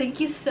guys, thank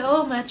you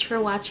so much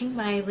for watching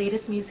my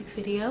latest music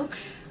video.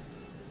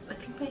 I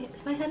think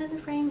is my head in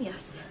the frame?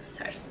 Yes.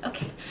 Sorry.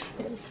 Okay.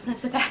 I'm gonna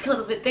sit back a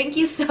little bit. Thank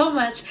you so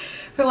much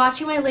for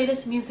watching my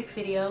latest music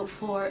video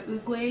for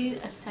Oogway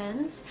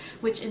Ascends,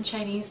 which in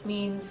Chinese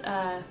means,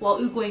 well,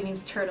 Oogway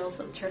means turtle,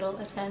 so turtle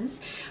ascends,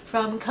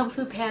 from Kung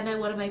Fu Panda,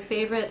 one of my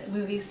favorite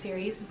movie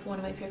series, one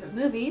of my favorite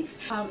movies.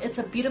 It's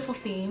a beautiful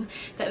theme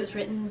that was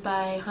written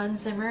by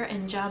Hans Zimmer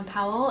and John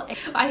Powell.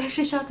 I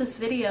actually shot this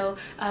video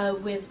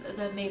with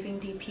the amazing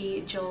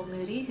DP Joel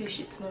Moody, who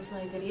shoots most of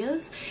my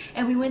videos,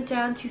 and we went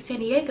down to San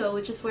Diego,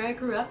 which is where I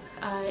grew up,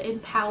 in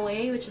Poway,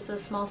 which is a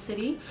small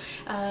city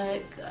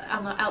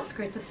on the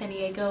outskirts of San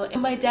Diego. And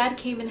my dad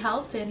came and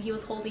helped, and he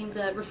was holding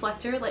the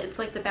reflector. It's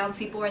like the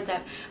bouncy board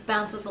that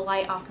bounces the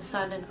light off the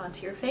sun and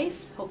onto your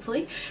face,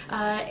 hopefully.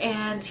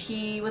 And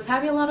he was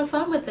having a lot of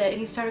fun with it, and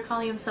he started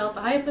calling himself,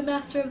 "I am the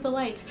master of the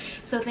light."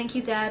 So thank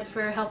you, Dad,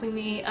 for helping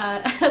me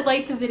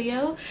light the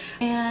video.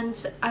 And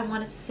I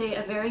wanted to say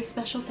a very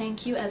special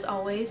thank you, as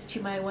always,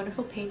 to my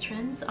wonderful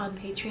patrons on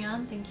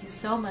Patreon. Thank you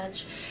so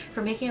much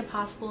for making it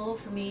possible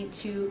for me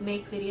to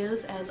make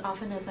videos as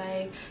often as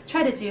I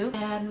try to do.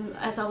 And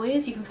as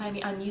always, you can find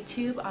me on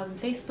YouTube, on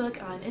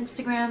Facebook, on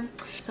Instagram.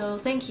 So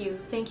thank you.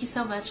 Thank you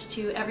so much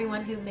to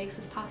everyone who makes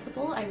this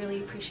possible. I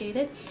really appreciate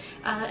it.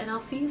 And I'll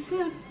see you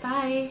soon.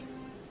 Bye!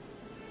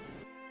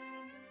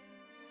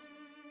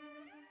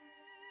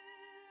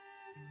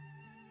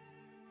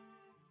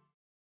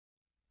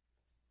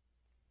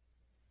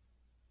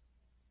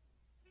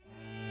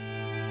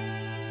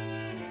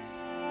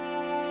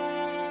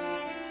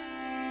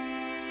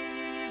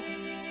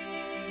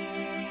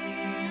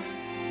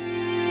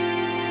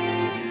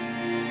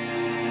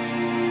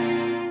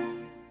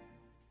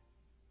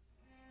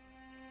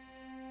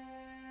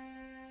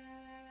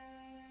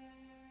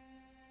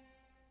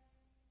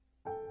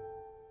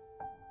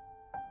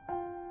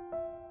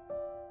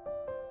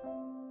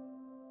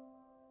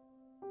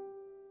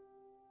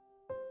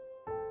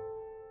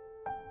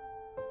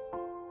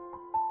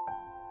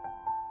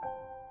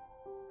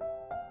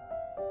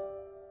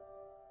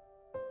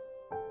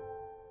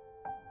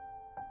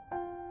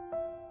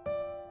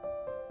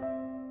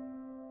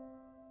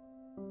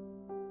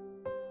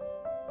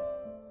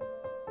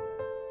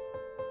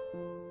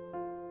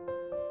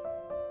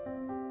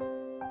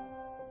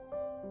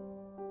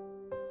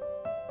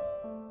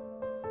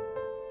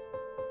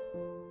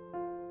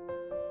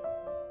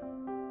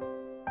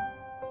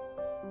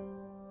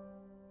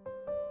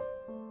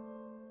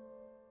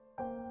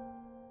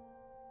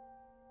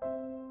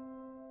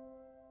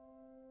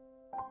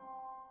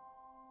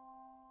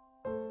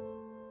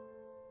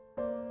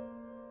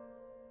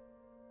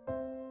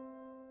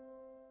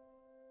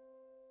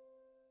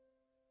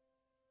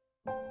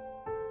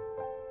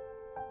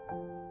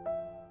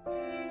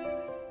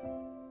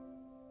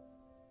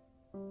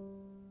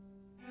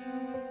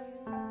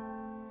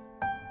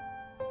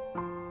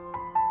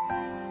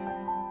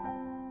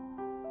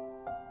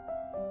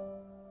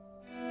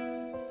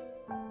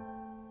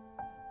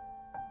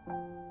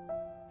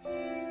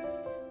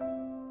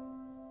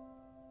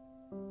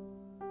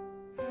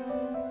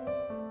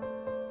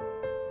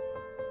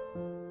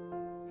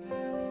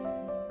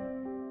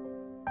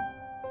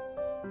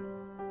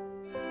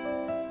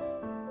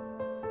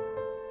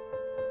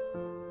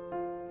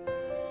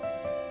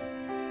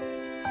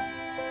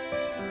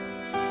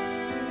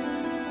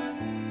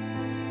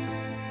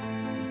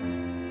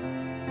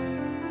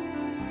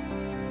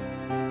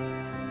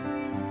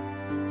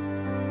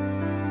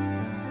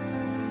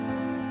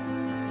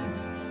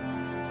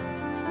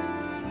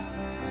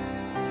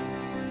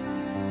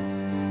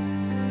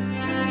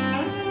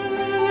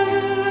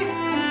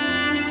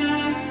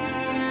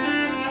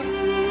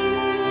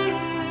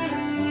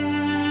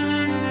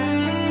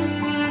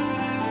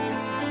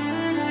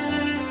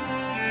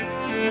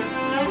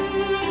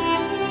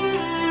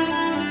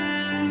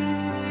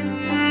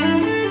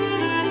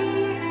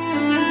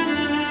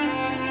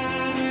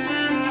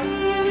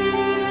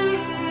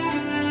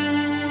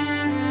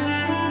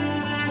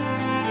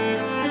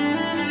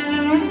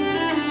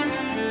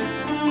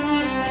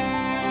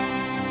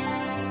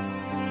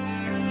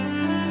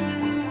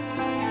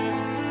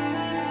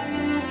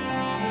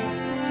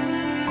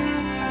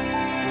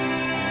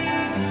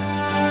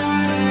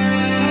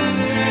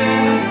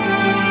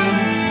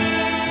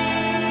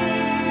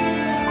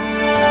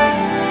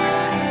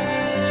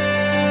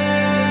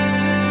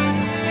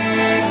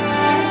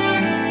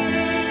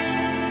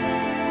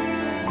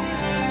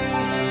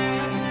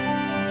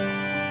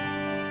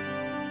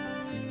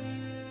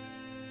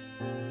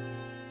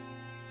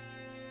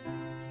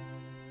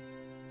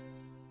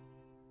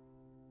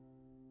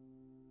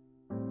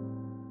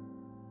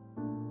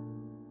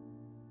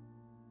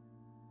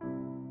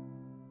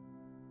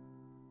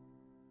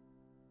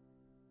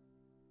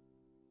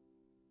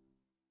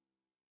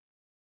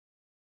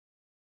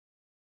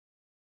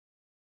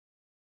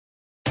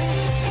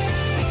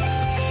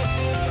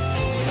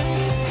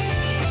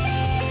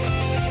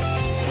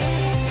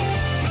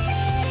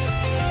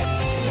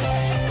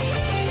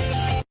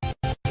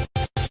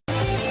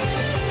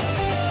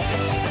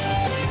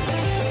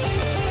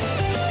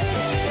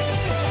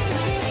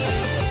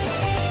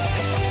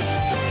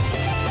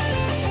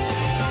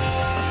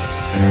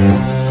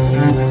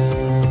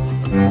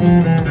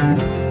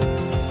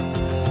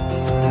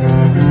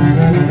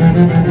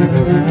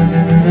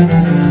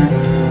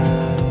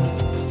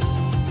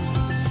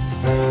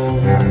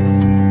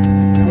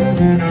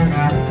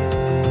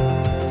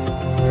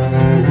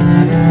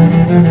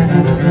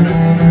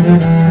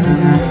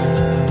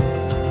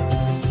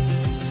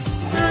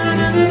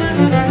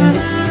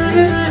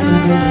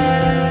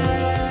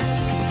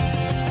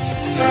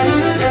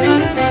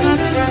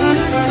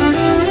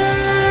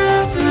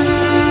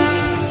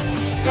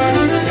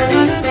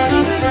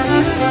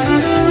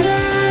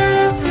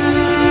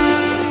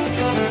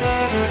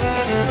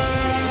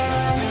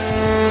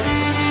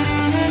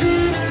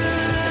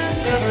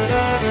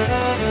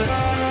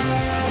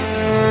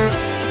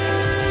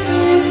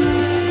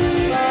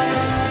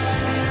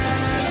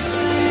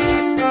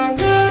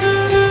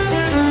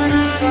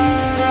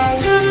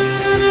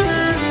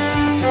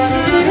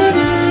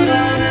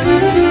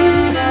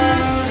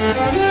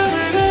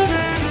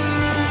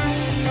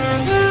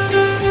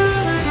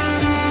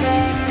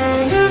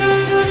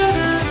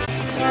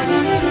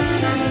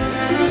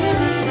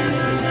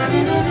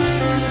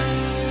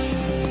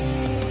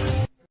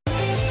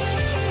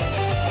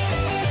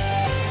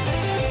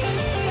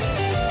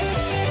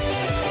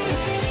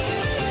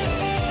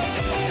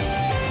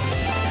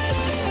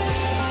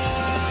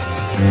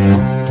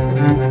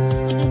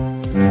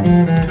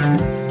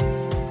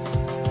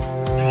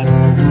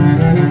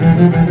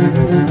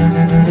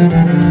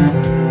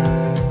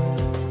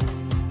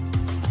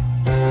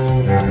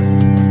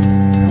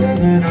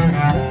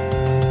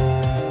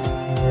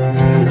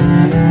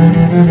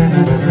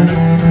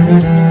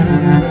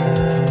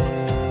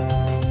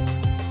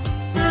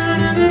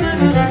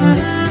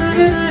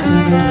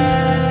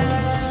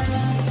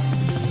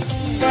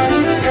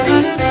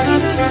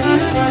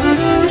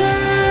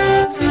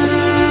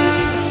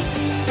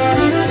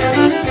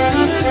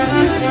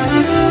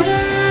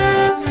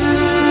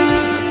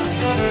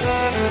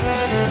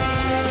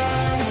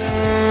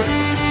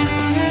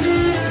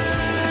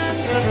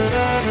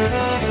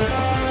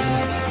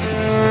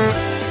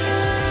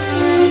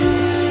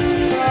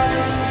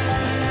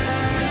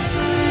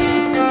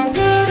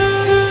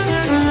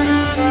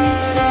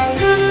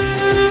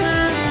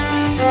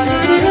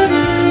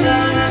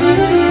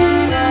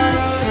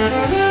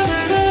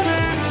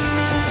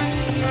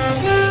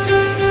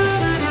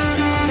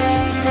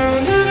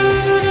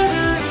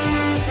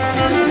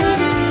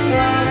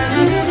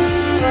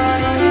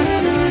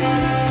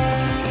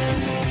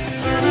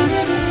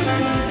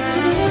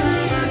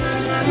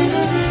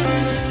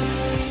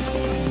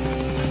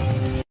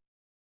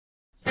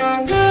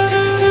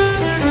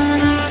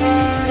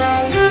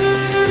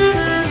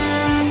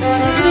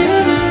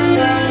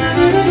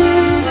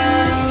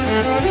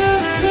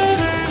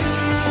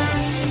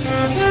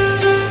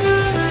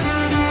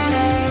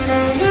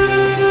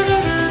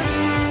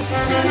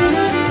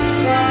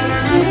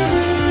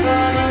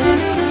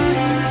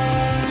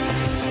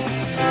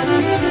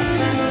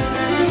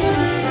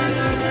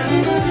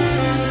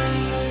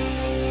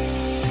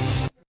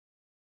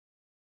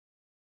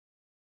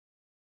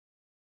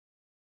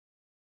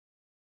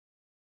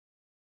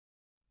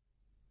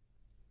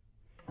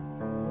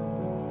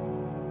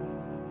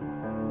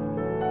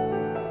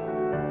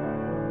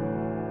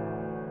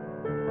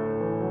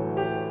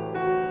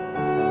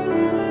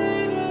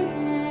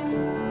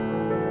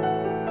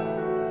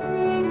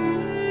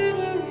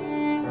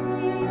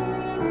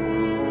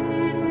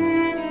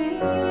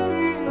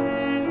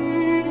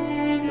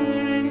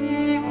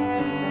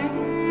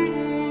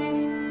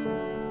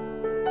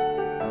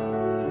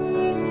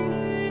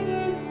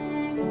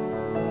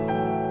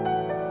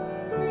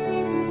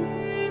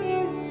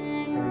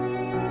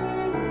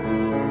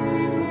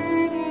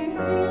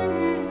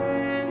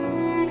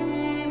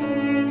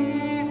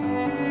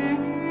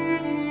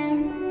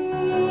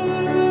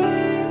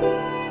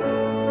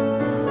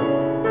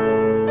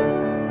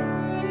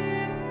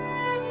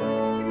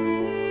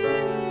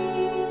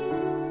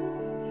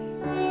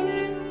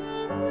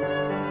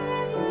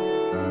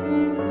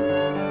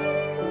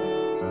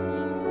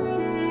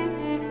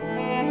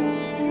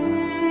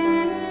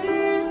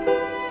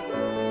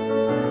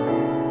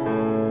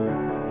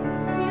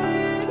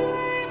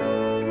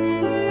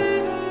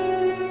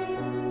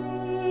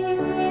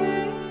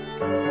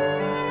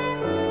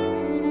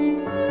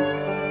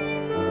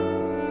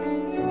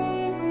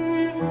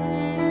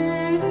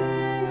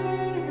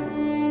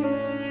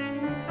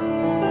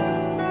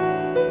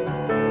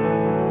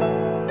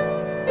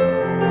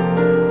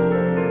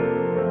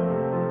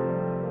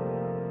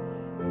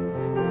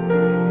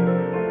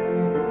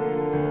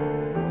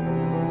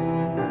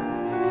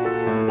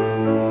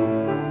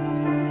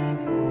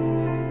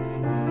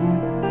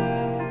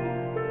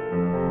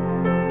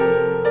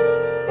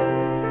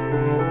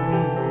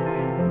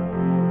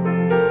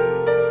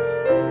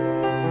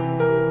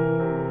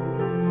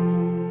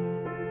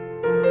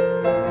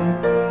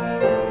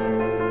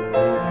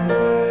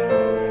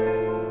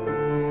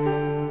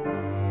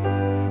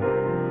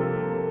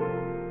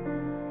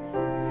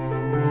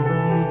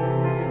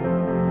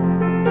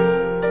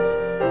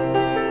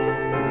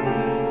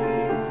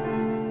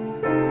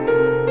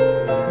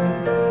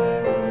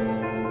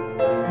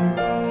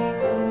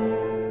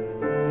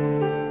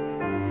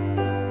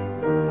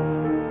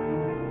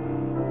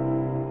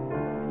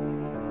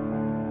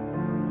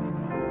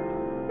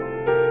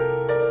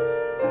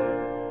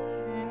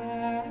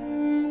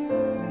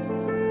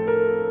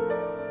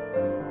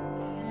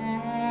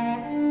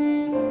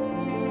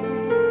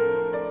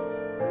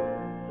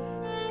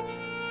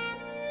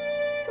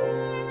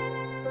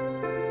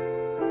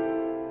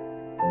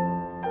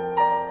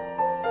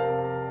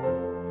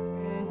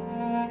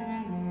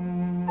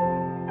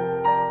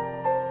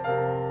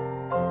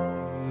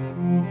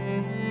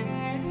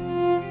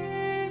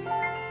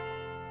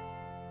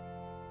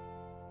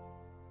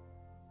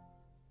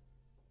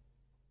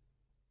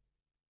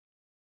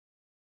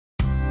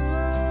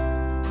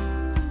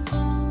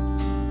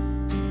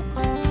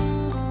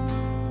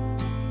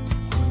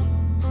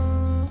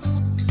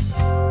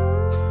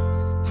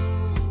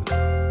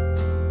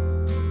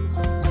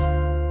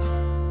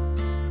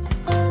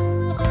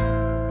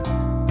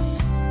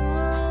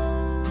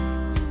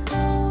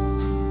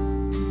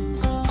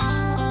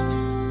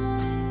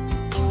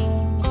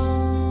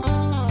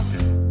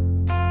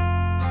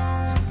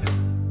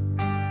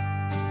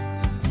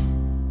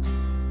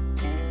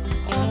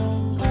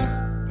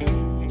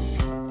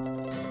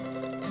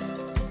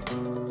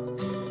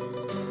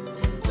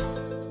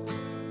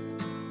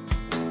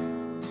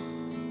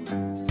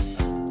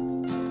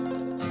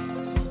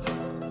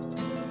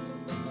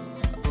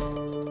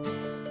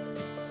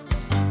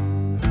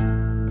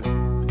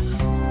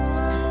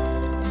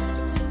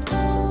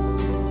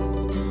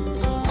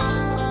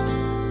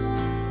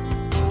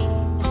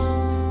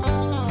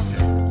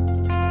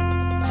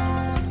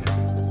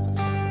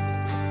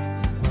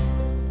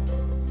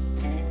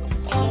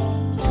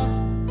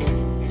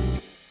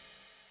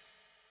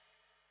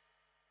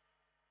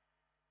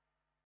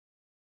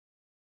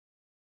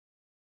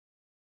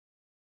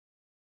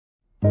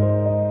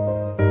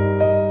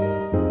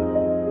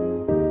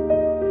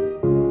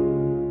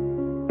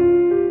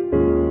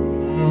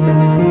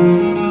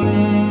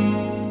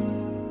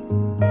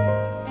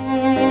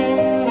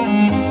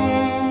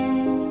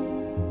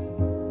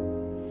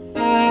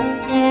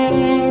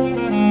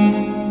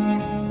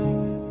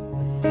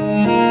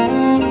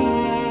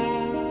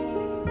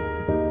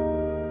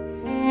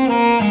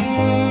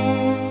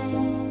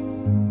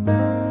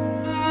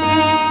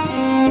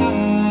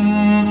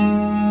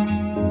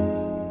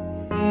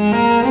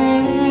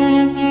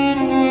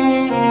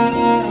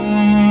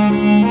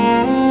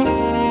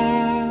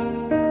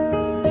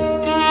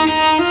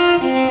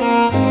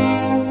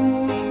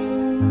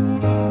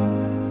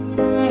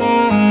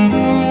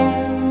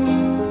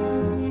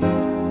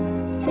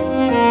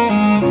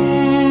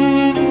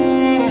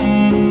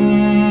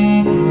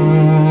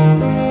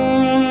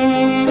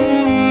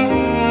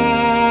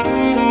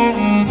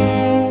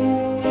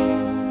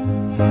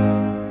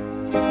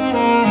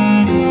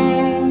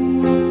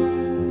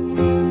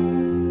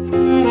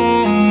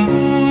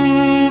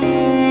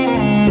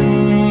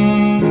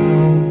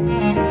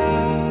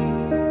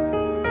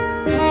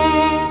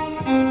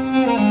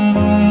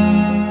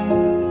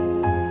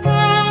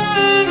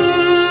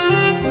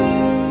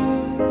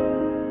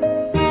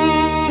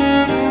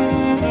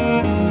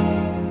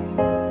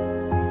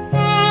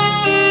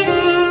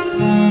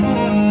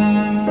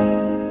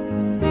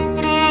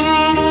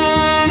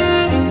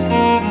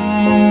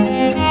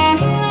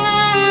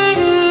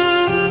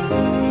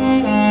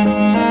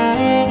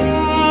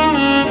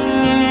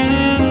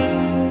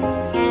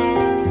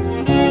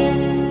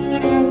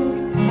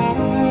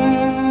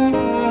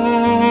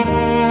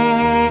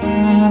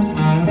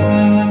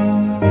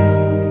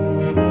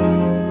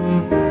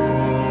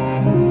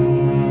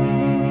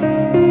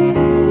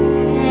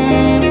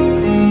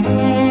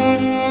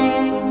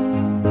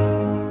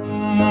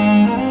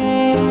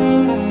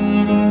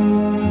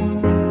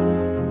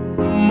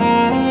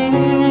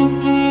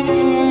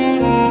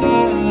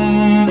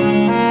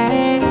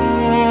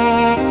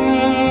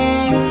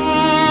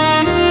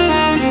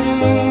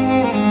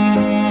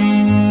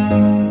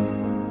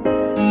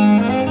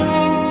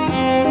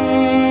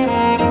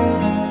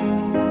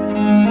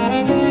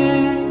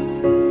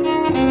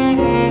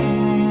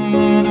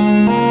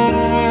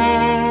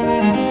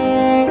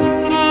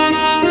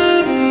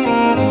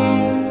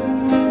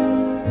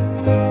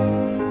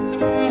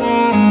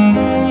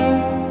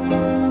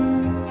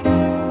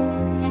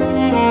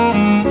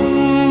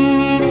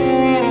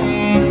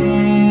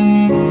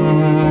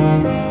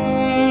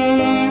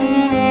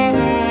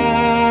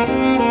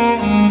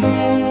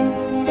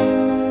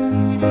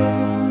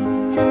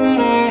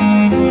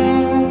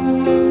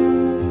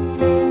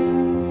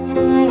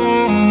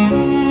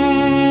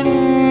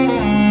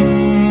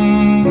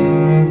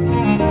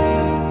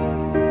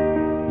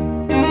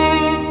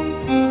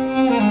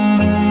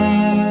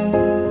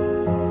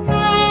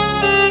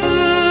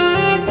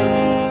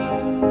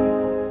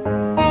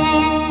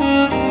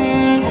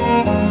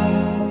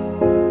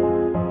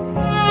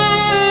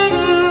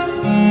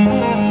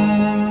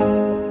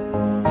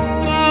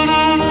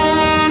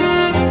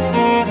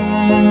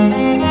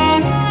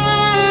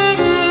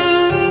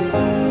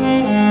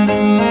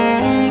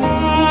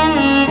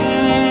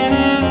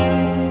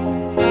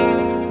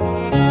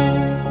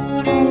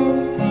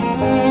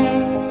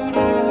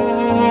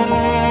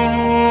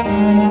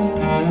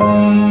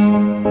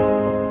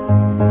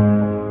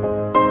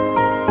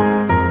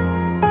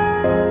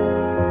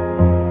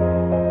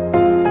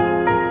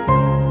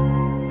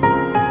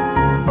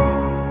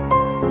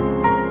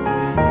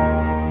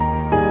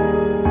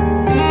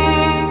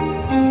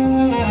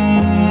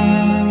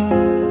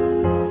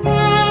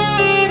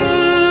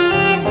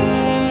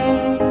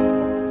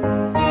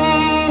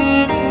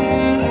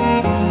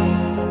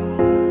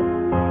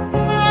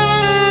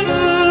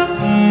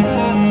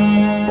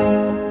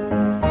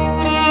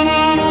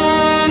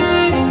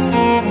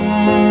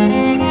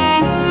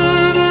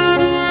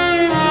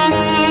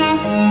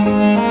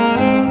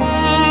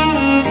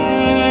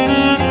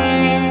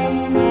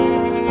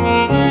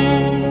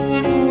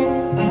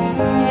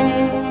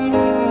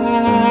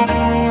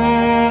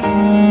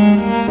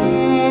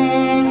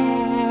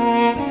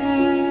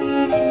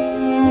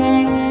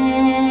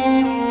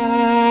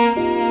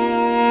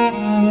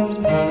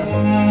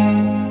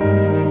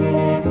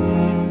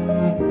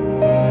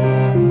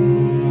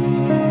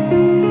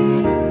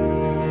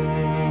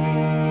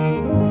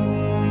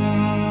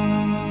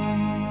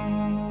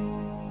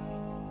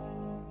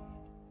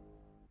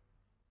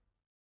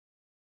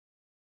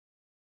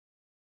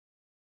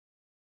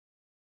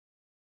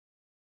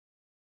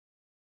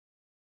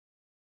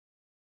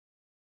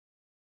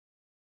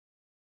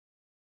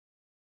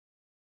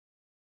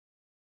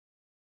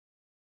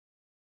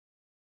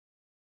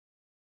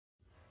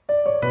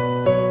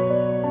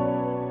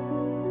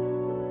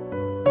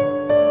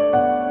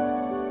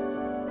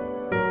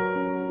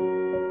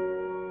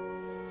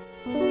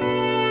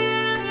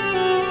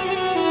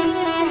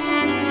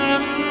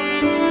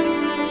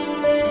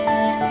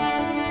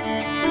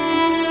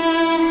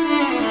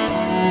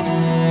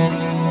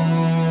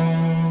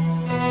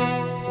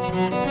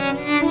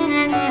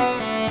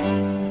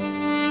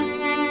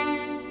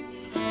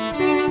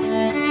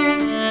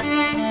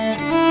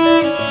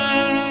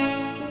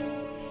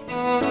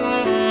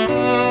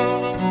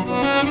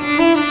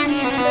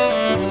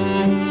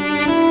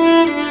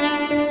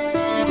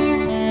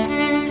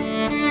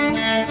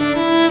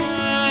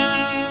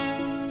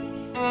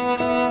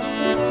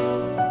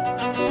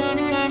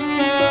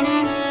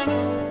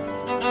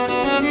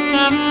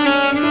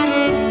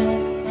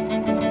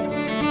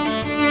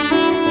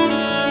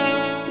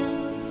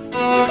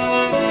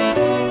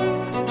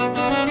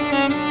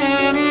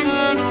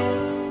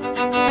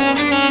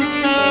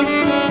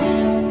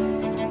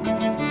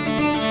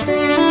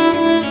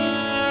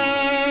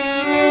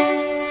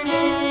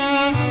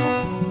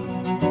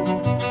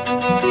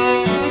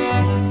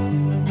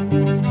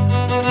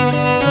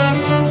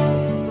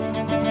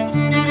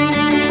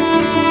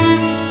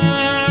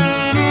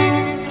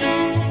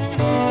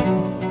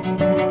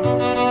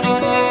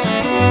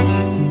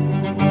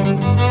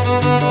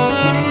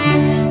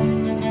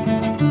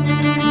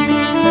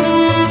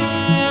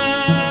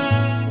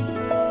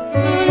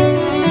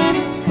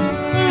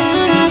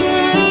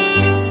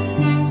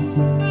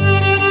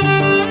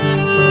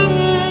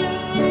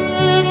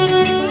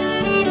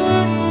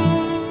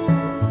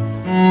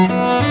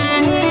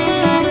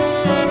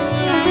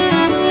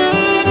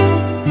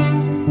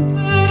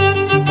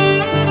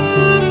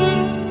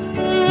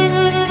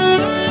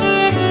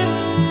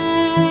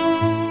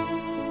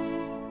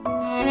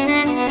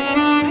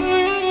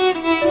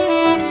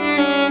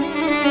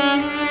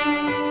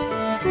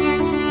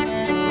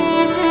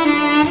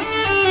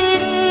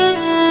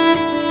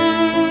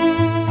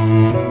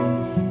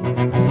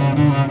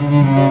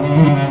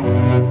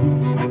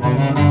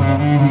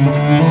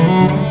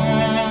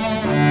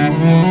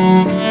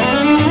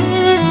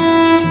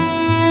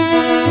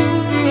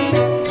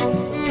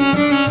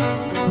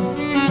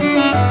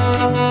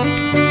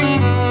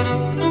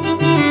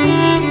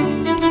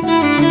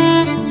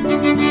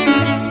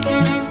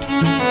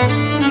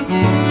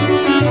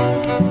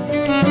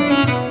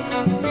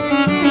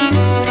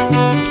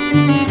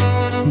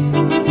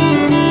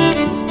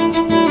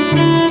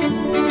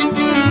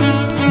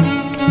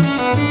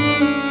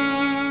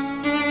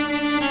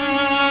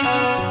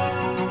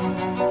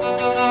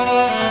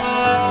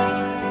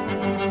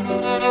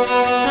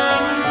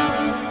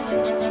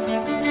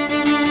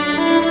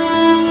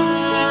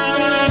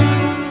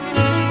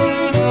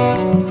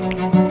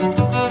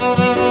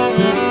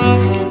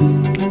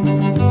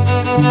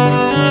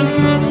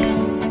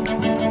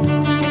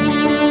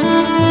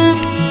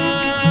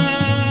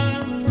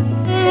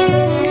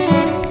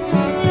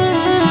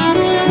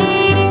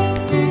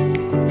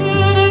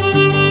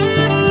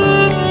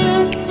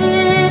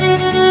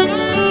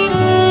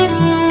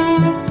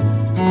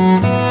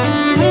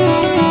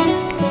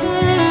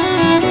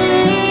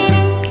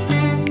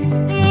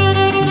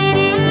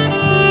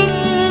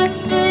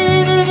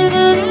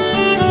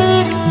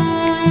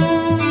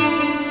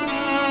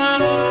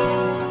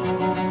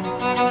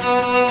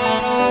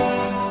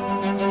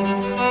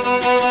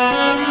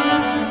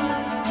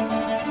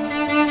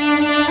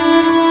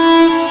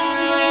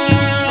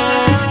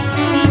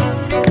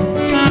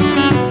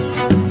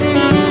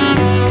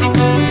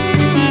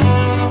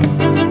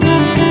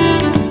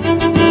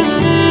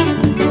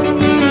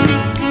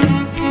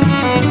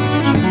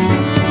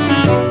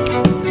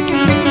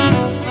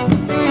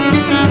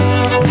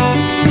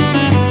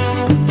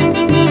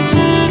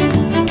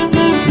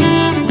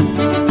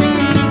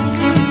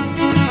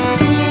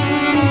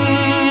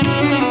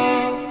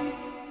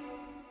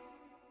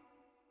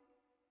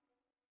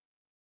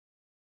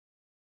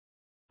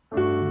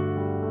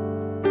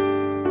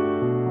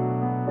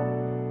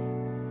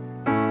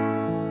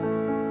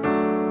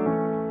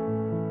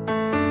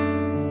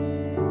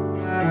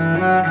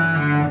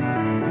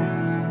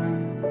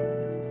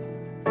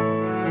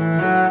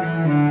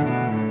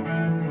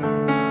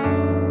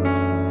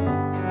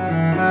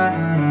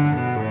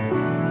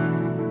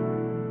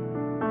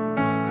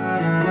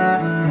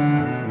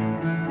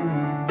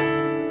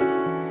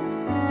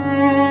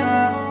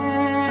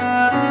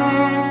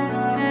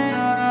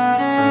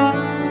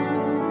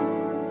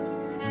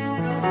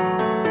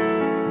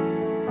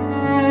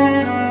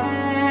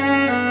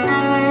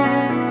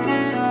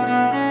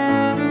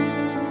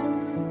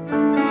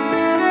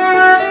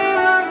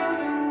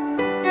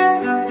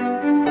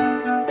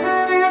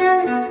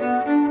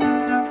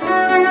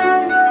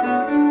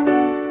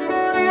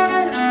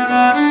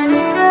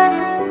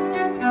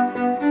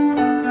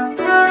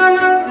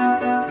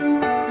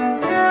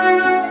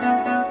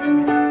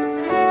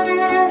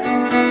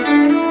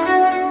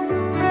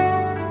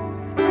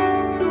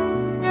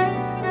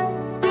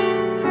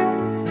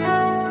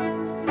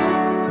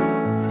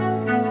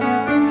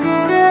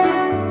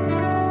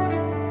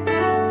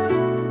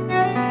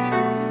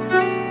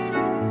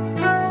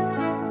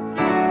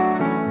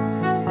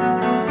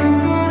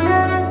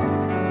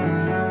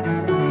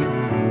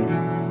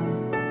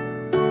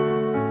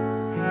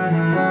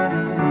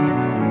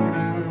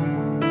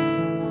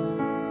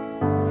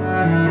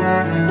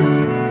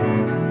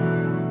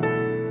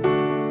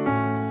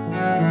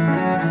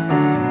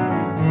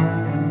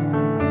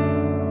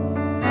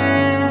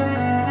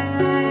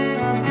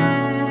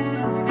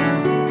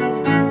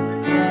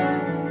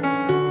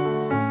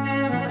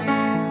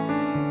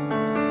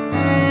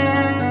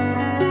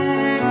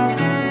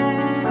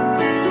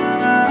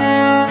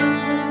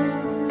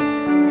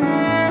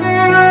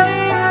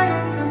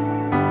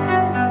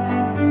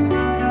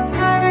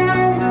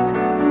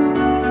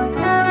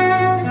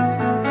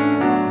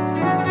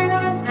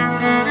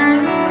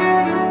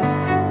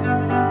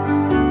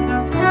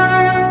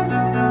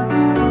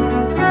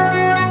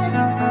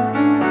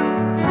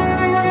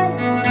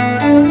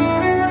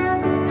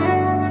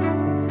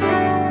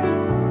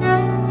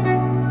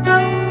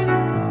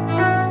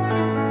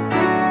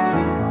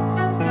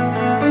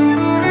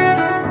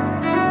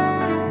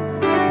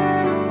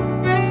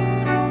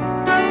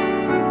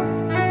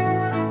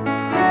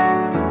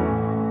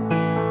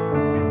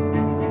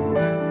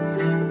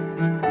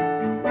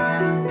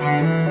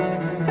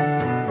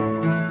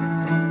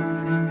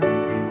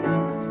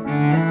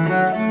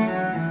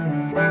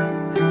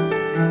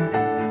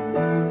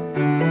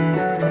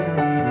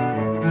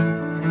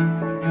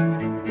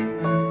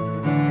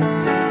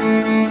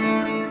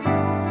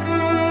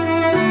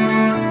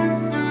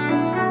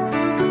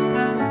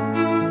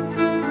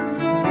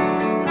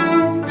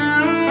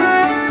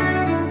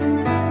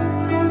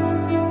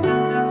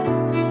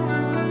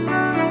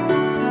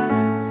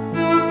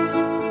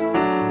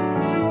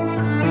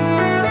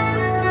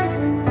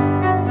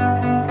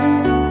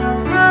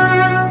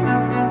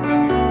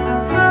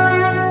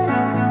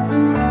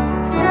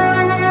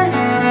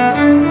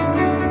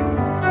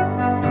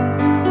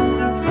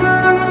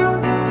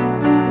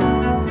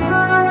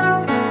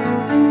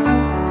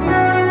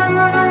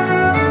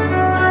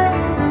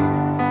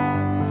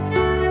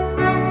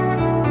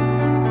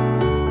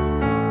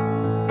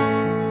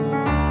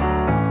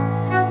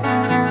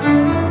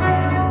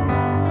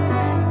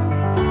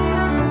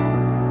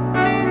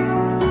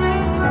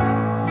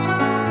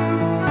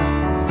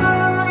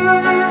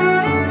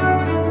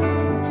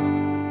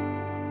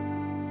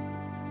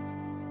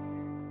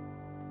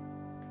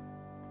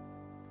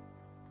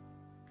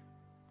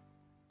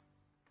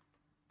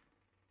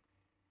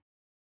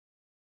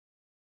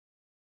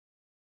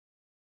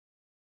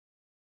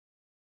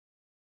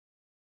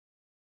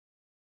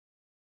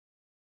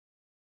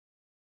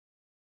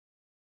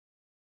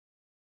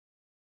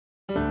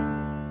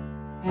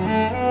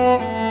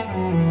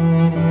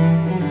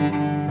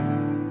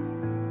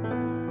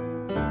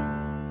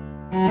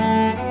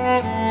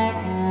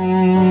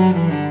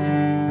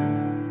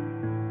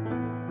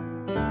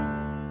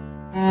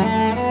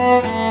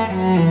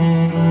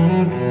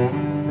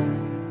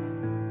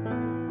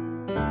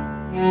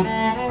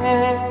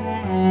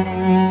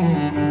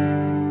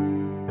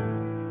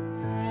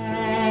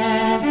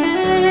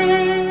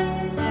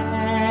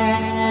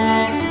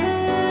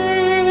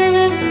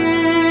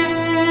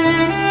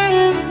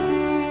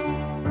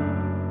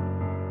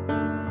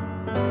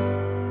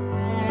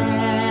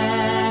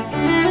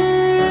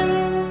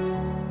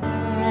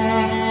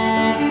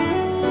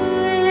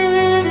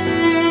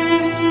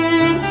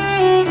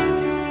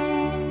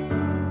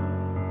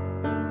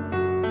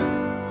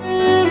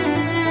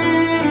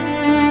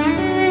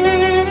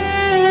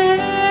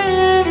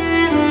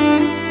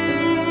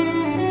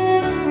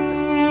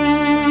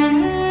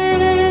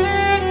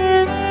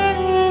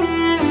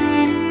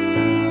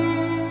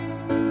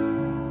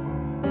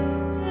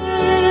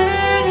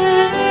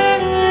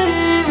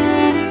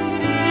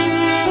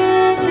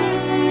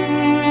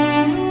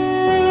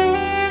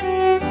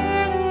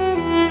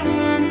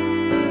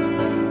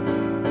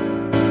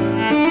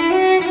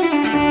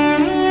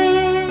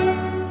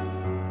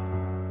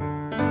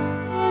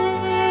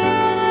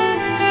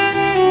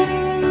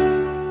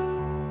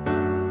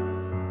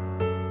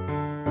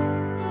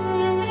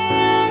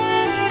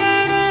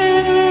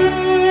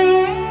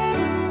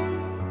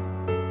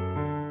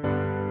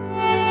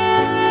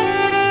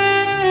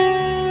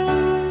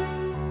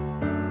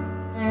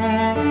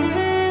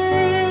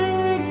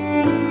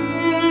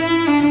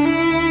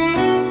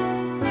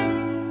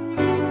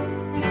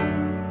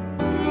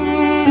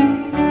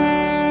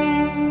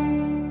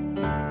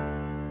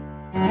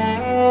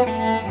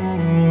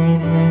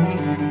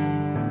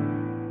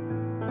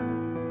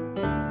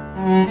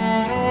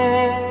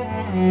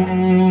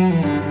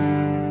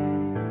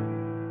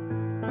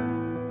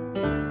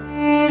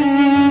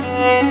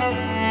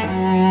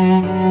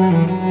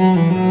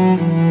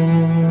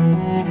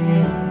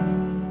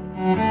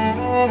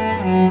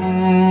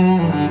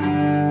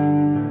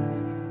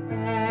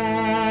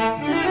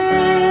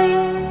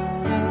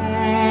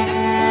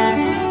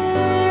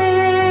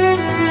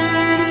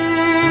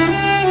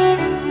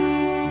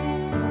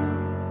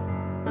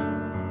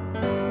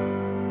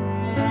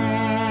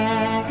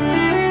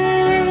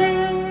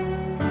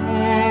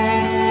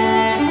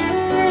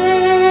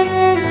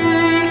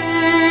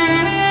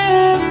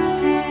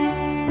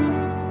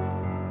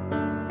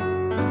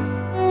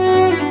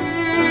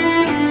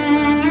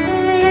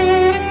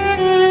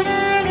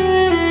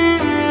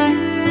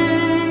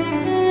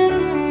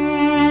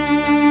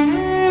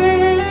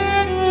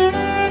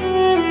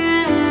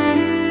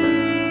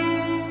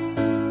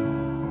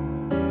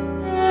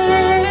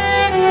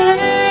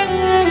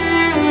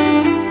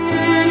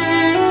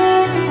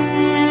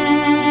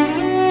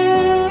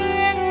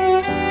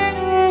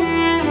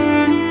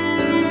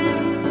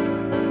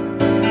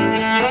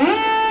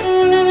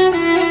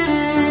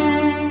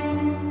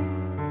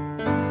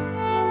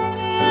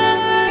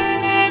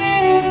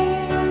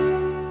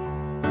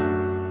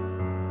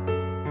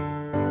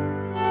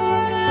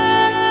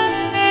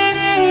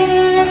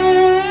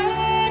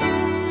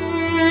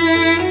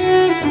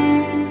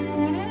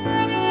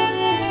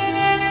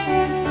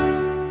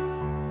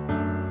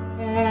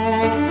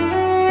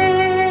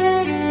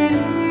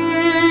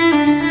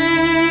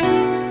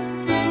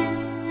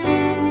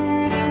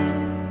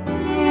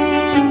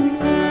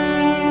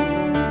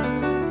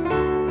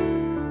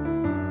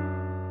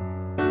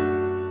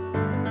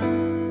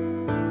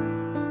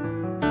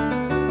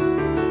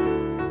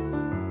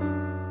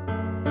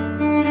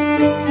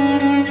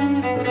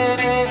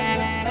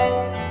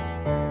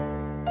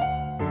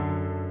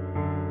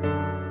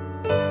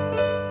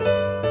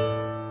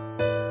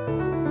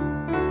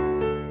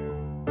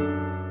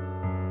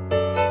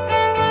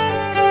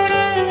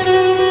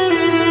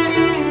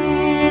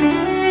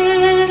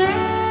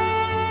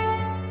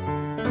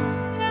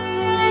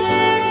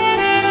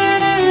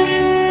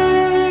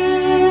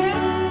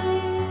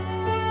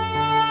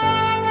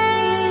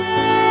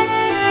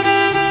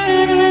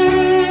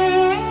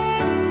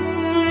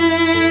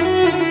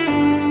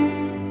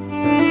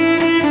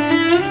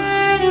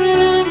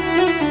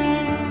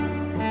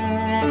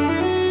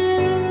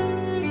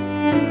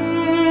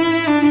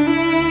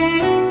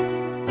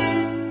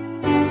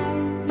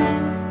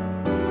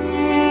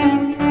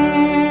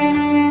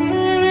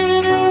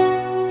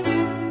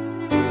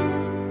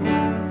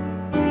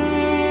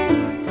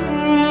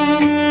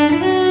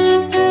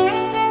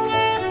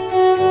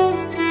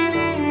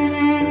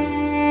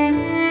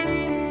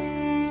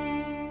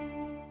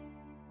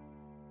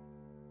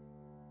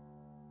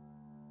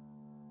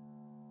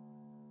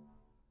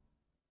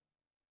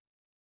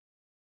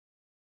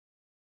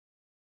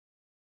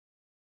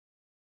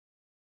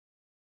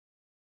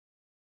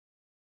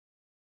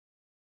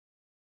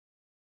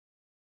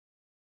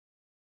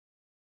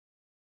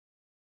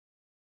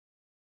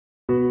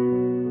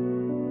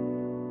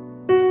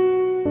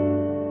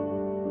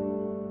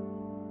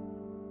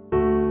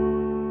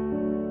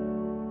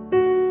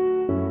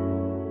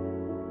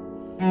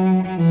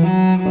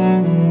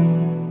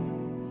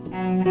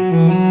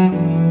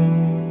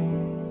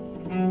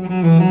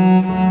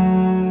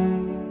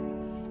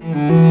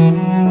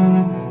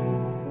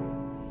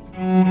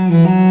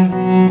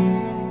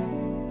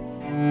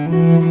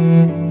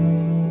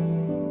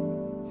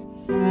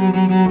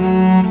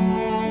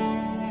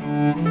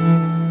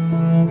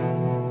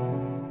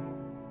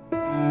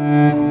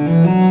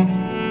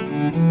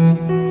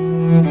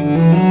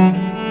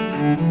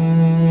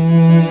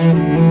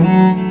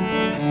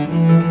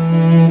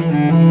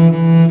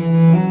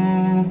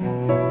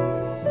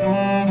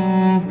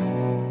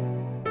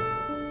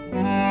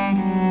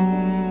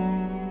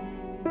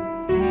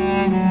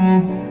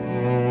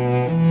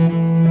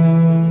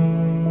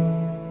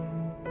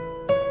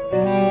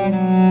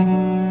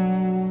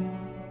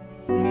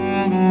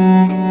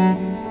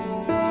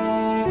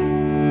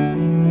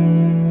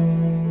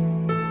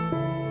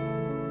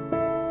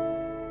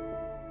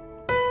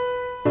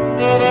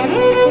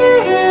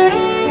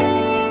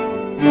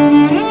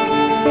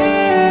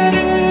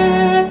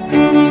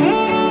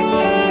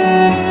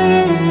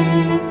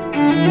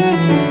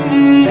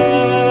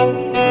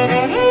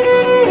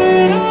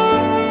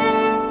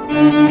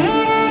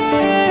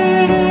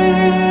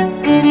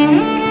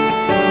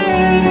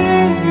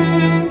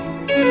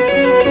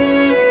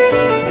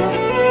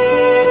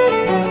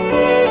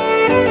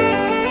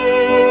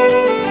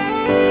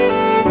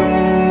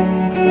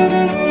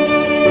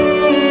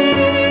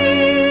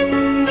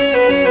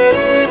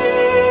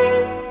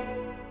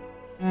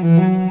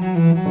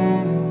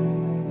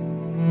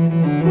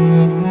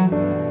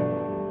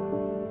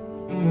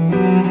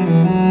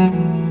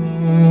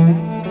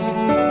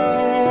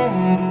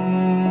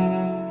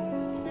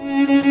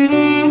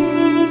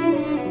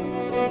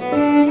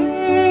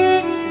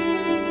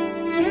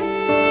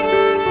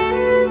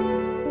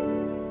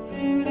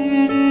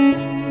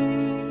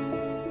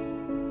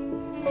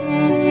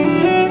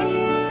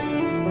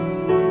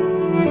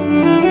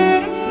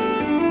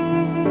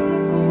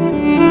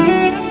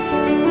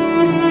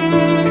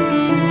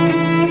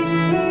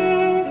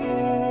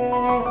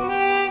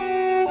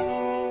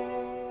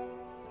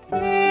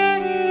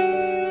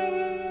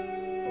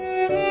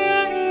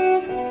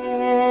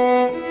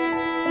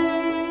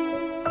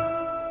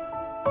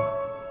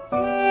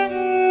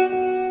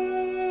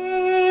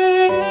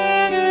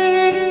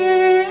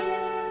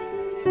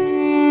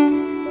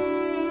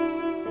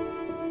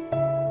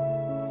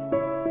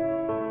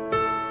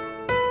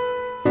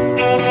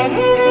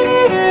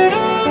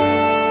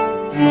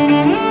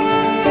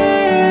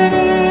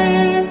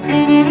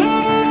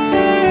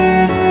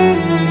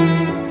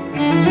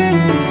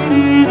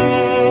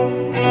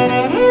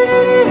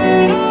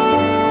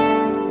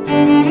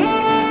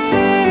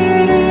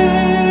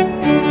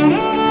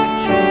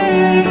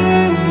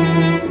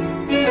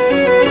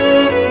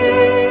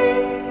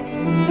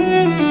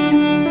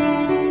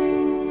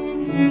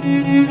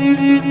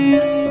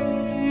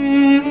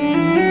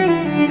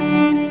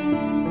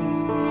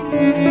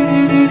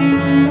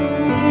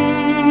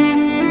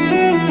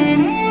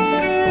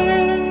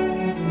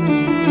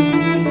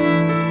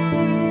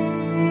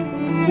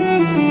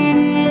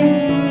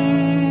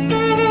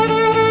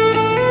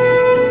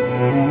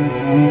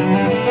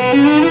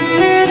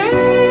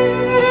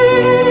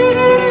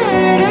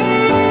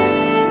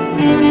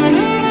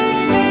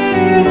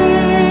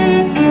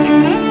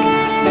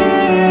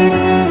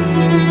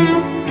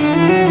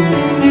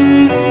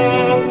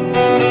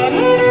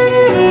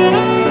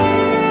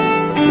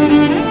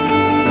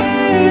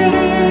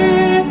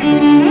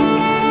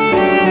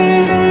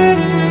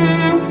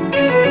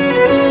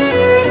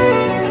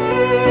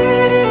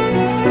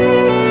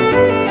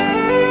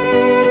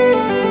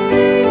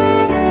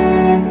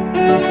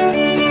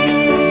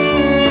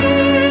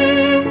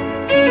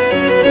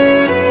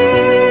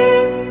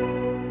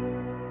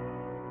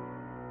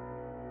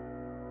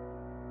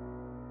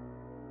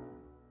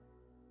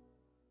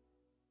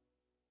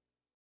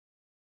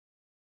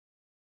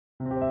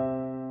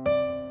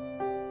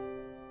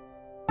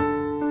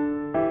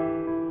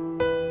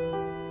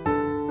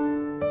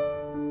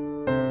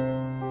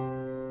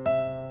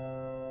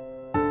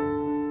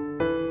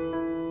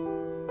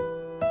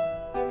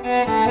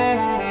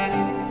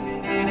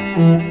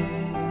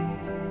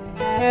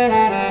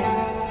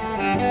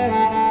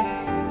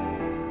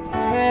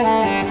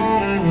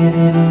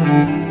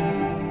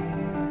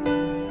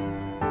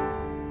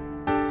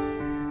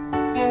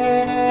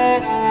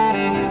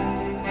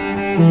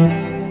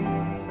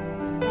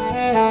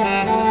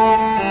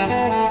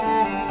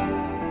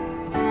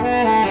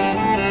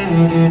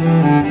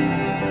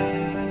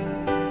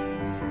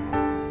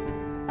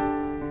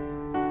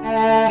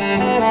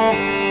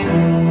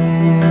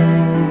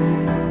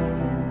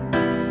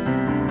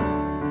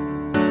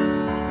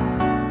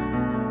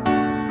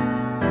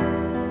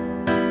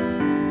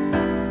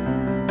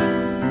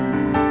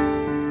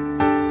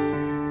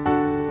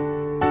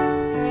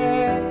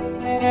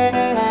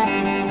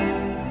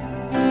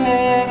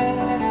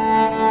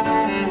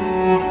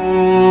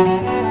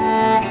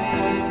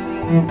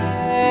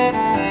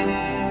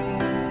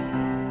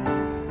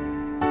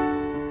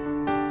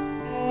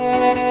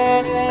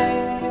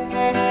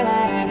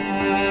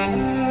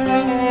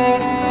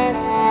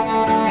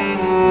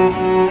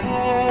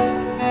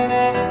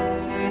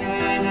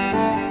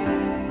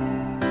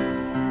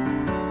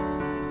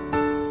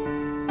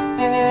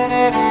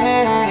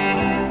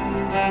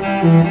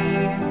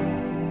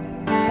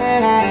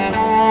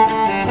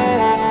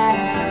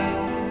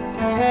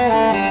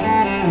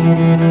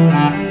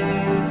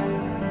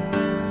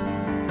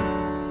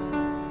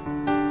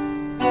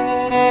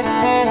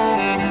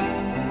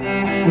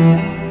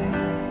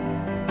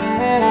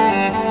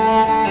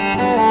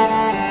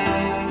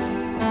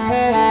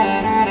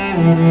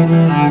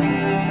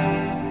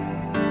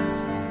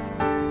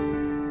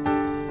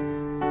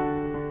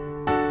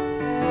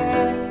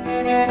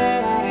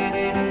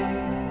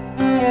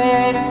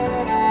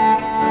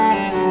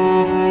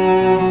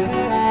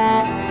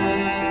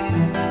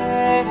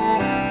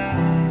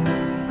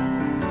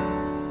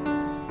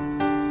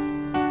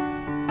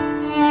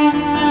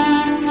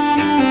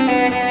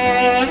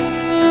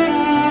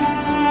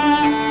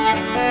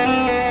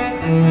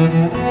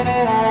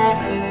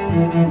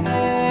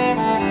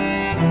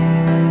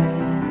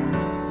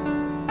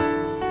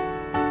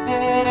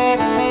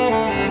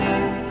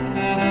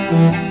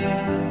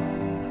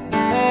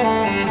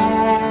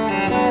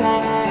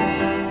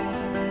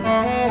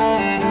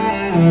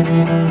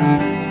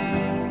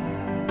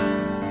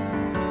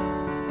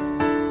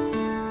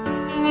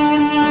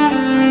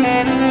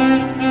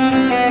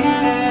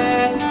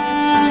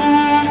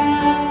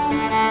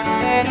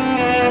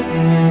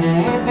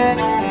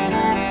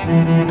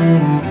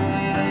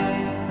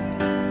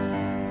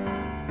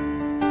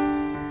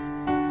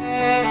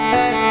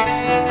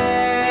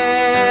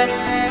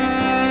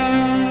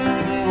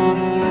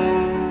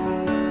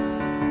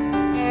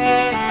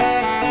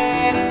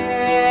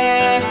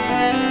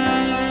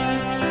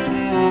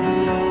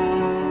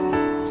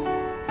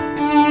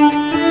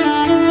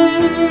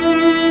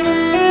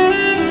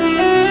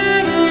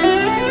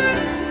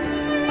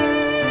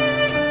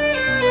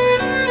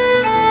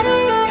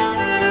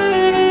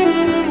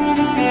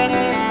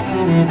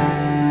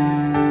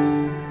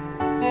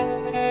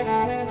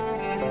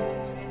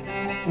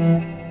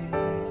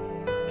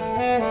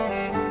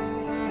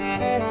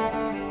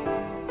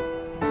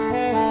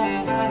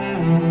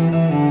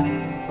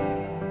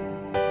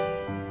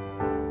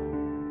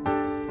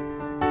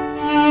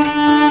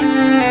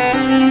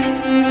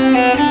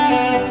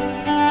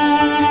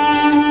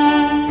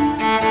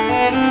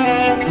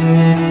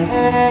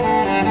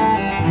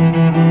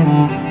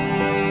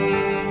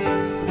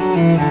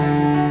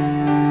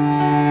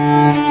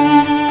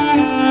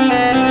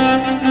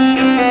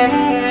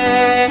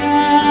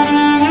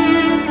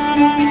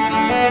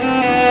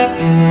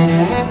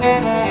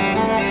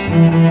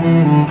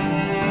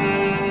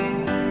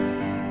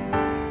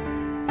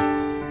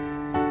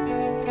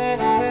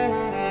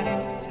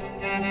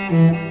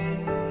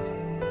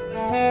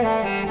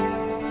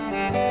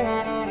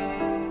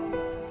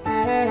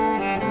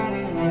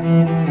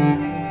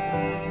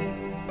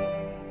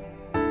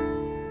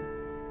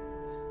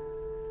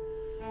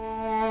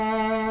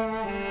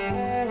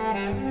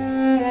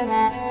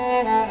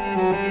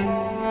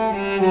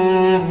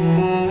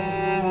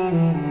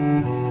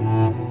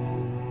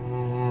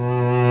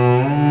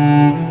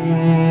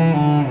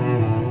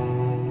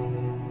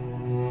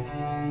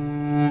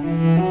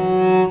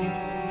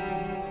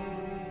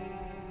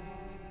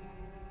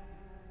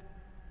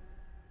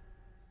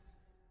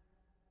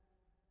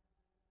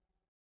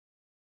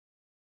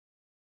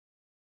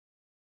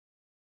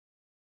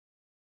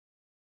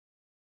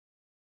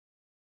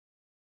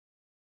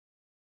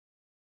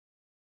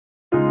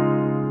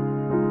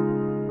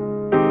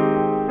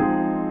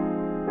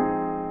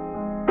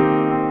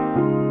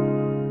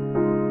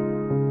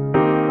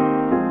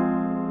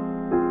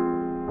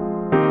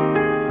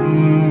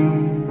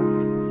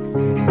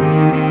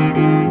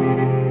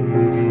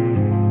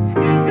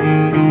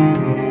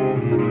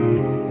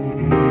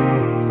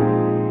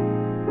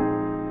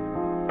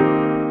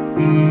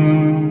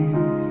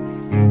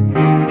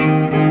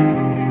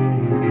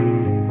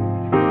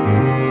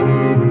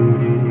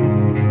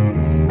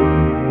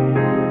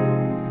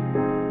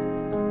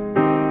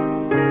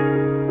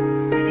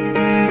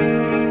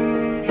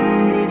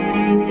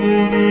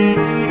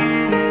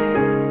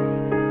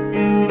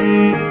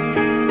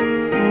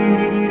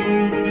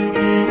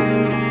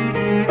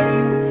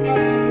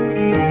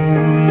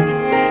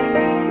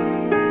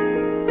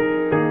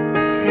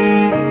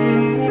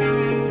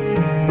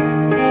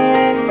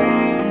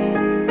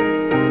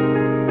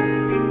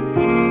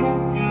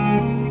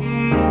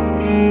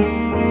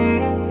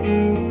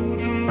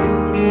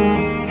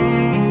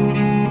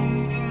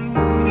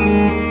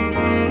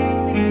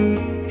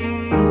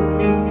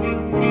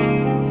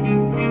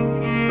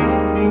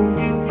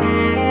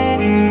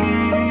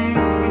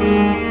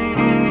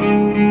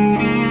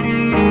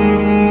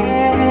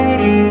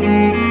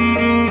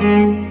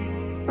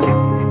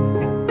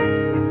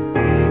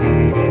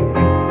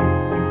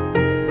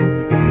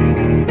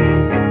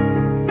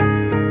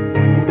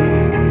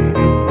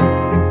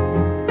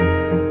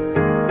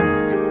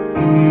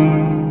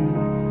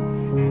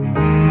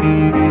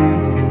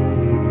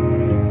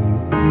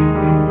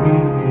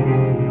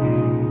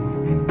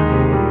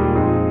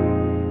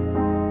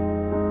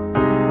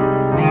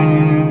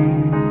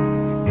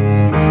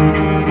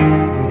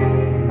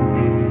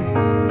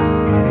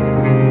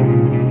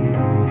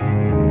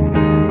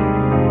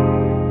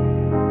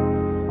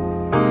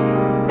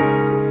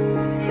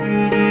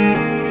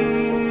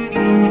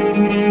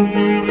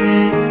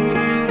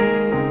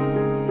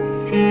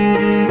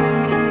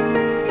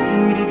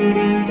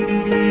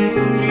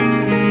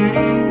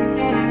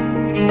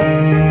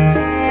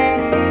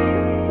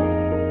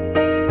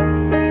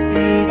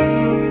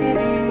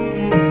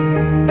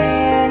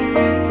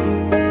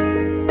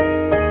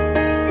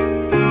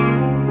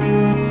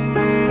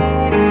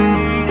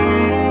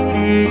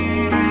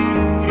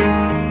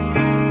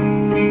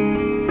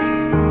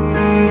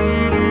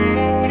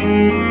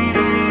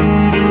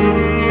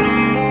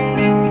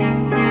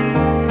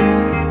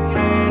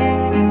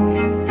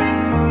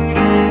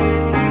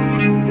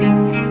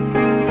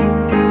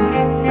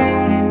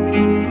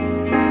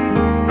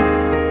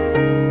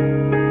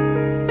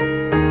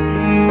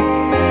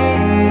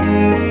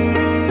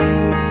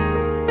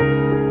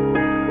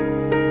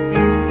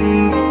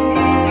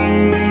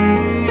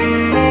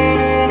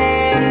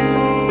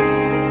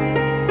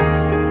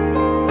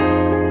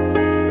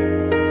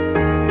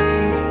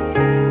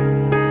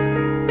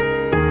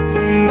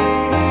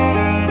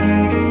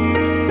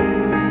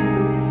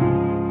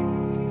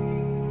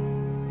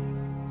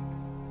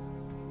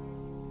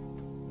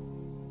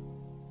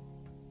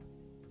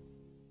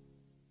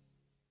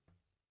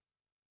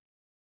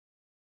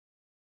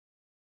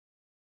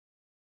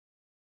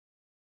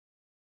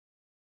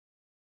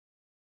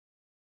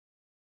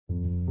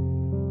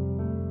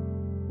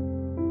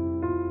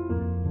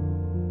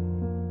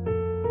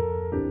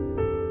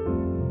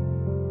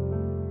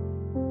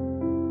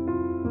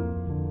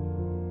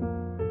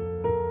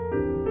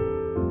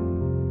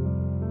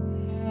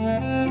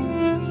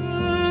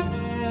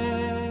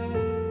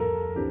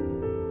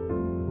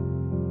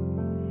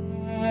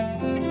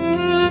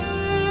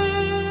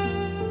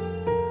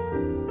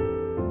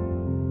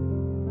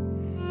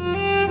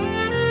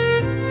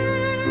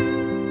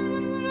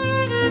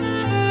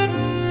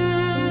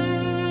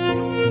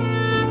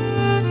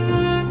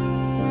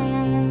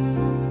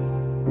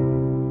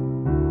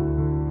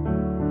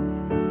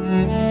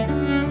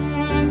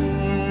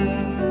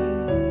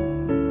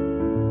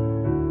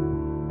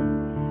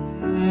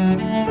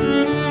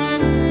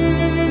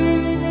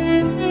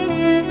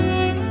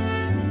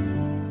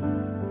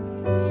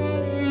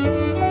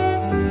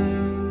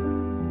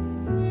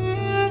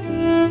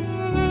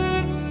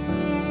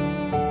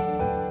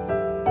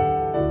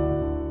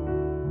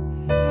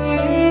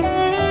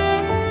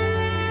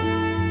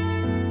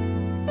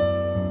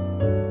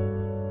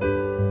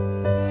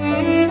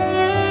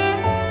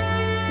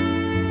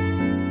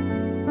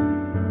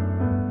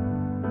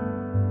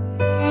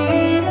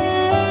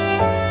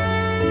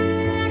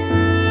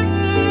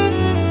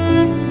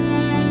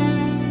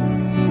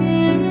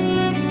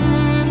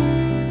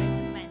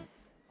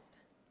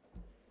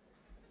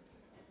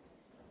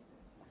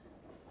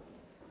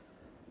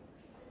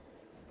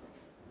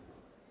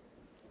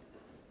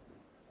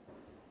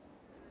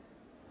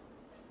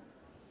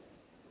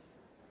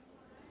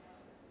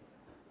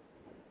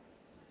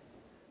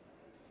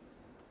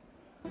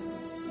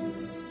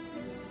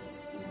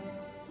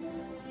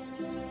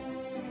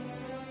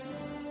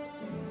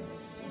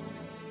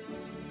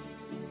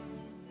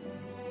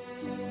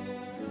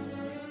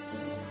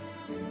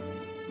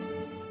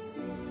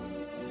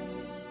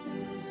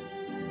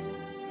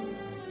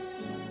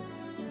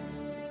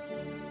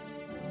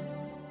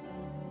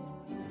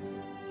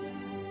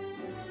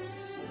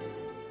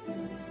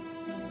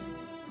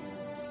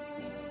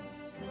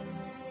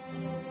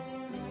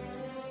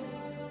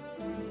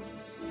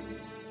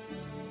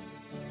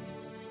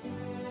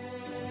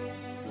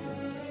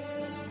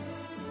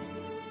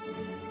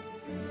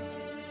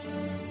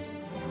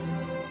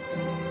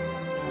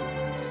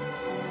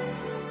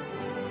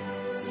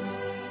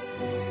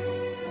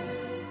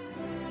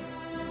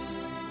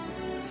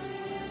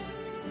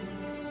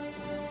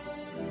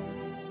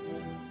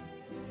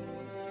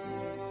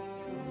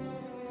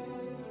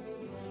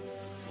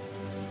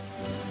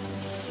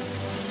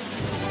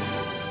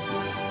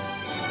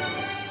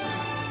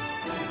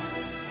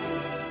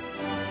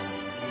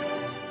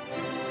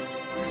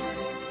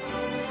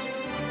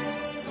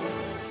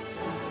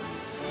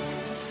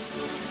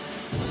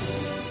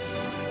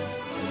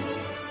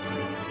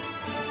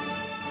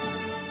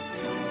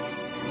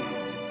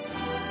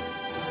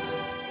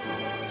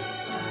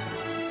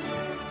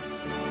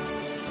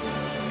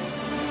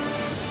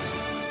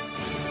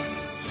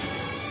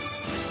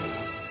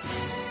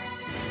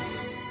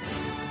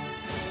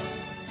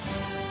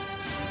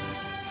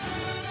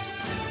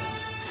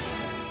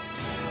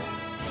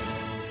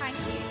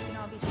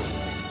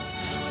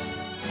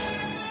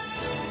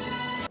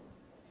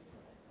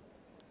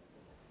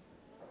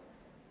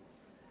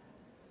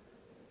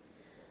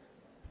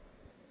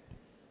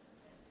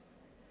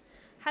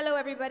 Hello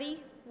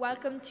everybody,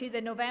 welcome to the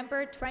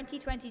November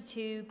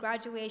 2022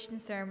 graduation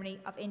ceremony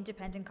of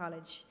Independent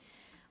College.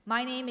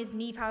 My name is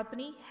Niamh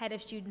Halpenny, Head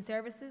of Student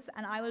Services,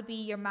 and I will be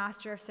your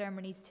Master of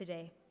Ceremonies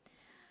today.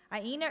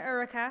 Aina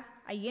Urica,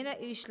 Ayina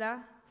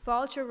Ushla,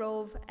 Fáilte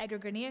Rove, Egur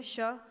Gurnia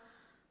Seo,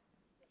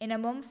 Ina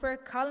Mumfer,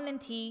 Colin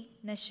T,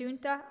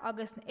 Nashunta,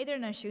 August Idir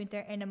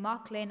Nashunta, Ina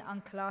Mochlin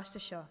on Colasta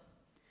Seo.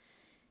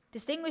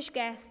 Distinguished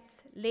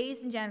guests,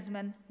 ladies and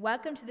gentlemen,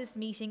 welcome to this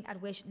meeting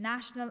at which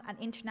national and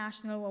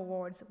international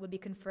awards will be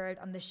conferred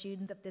on the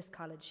students of this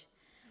college.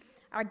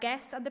 Our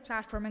guests on the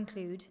platform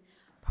include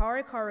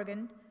Pádraig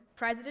Corrigan,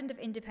 President of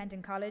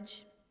Independent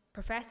College,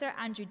 Professor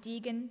Andrew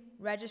Deegan,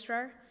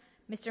 Registrar,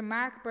 Mr.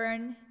 Mark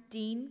Byrne,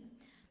 Dean,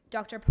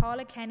 Dr.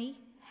 Paula Kenny,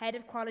 Head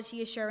of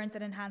Quality Assurance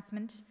and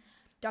Enhancement,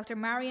 Dr.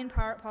 Marion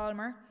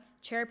Palmer,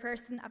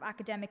 Chairperson of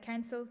Academic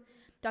Council,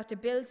 Dr.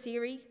 Bill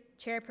Seary,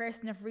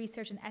 Chairperson of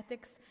Research and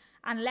Ethics,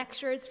 and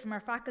lecturers from our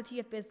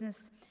Faculty of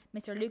Business,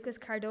 Mr. Lucas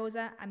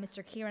Cardoza and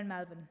Mr. Kieran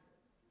Melvin.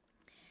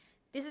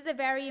 This is a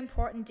very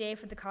important day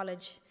for the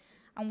college,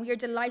 and we are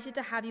delighted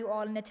to have you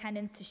all in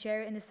attendance to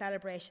share in the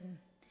celebration.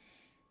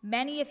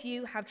 Many of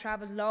you have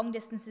travelled long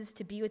distances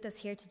to be with us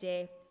here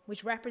today,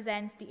 which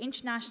represents the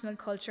international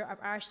culture of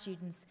our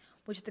students,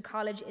 which the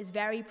college is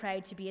very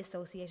proud to be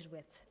associated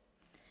with.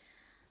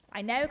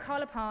 I now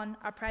call upon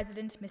our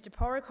President, Mr.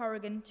 Pádraig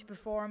Corrigan, to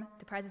perform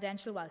the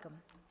Presidential Welcome.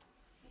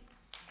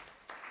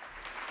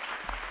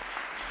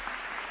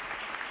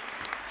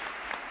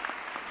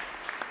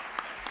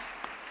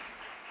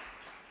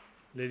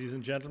 Ladies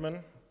and gentlemen,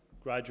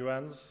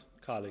 graduands,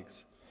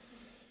 colleagues,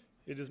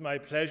 it is my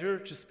pleasure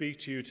to speak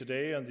to you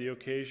today on the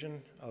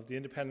occasion of the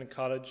Independent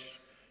College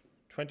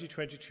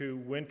 2022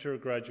 Winter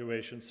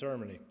Graduation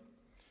Ceremony.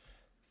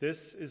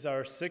 This is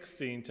our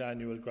 16th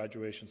annual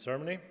graduation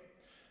ceremony,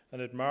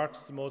 and it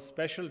marks the most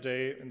special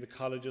day in the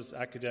college's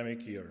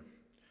academic year.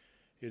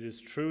 It is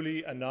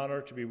truly an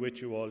honour to be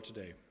with you all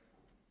today.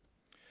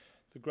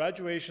 The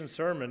graduation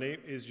ceremony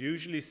is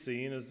usually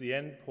seen as the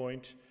end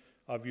point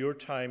of your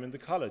time in the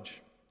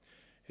college.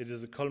 It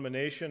is a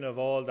culmination of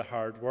all the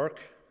hard work,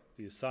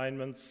 the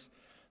assignments,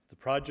 the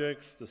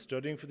projects, the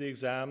studying for the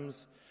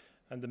exams,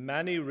 and the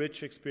many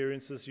rich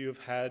experiences you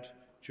have had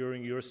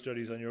during your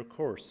studies on your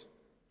course.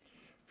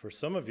 For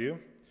some of you,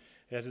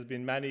 it has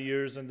been many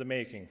years in the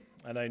making,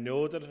 and I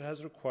know that it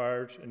has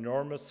required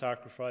enormous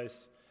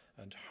sacrifice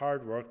and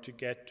hard work to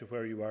get to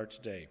where you are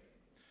today.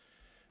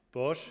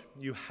 But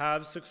you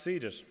have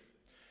succeeded.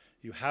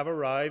 You have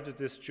arrived at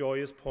this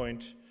joyous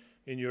point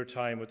in your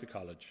time with the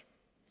college.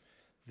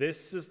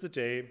 This is the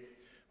day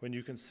when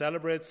you can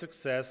celebrate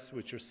success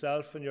with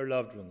yourself and your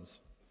loved ones.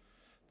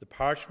 The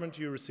parchment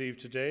you receive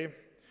today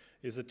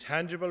is a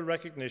tangible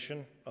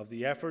recognition of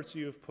the efforts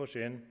you have put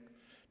in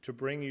to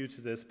bring you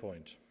to this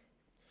point.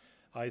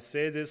 I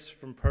say this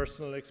from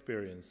personal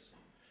experience.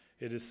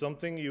 It is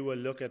something you will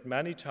look at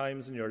many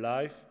times in your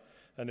life,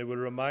 and it will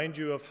remind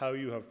you of how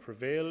you have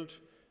prevailed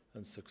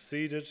and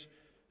succeeded,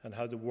 and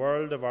how the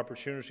world of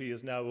opportunity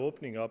is now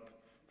opening up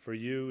for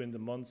you in the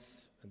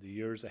months and the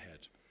years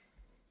ahead.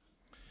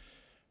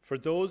 For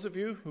those of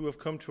you who have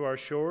come to our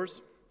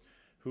shores,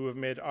 who have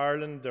made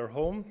Ireland their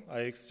home, I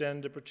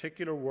extend a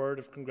particular word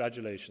of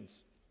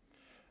congratulations.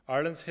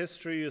 Ireland's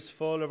history is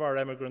full of our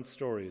emigrant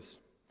stories.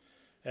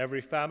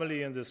 Every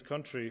family in this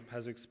country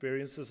has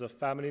experiences of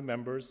family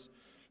members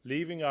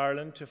leaving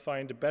Ireland to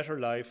find a better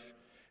life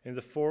in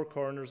the four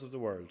corners of the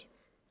world.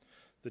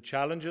 The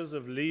challenges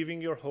of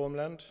leaving your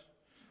homeland,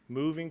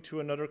 moving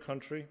to another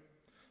country,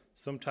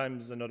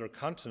 sometimes another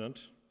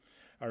continent,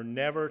 are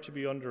never to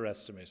be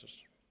underestimated.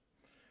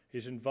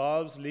 It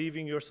involves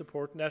leaving your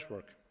support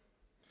network,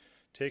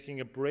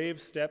 taking a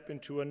brave step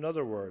into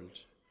another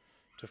world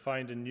to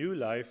find a new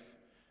life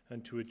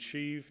and to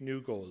achieve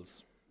new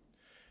goals.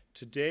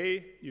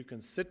 Today, you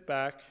can sit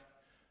back,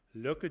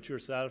 look at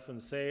yourself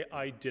and say,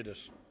 I did it.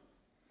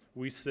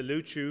 We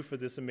salute you for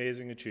this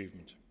amazing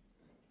achievement.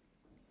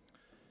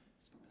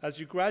 As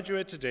you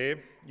graduate today,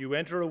 you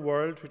enter a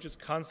world which is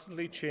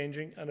constantly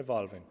changing and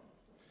evolving.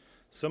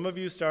 Some of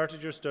you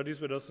started your studies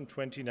with us in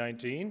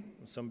 2019,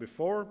 and some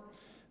before,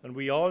 and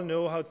we all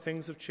know how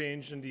things have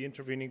changed in the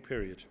intervening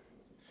period.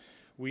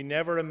 We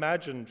never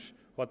imagined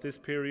what this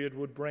period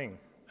would bring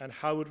and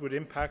how it would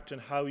impact on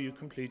how you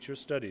complete your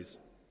studies.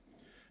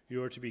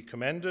 You are to be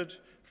commended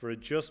for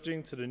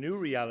adjusting to the new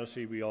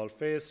reality we all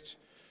faced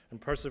and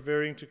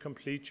persevering to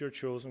complete your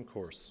chosen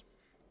course.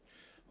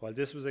 While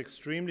this was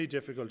extremely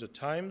difficult at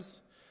times,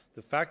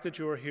 the fact that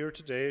you are here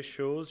today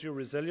shows your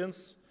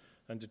resilience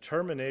and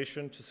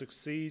determination to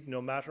succeed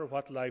no matter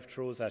what life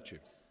throws at you.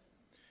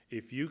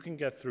 If you can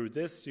get through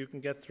this, you can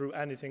get through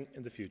anything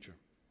in the future.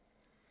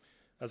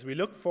 As we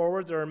look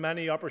forward, there are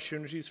many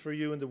opportunities for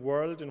you in the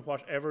world in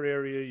whatever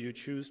area you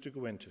choose to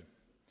go into.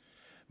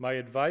 My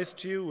advice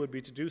to you would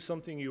be to do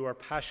something you are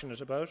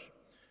passionate about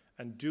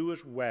and do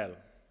it well.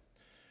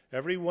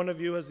 Every one of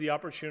you has the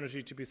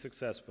opportunity to be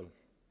successful.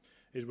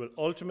 It will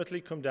ultimately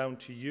come down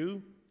to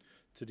you,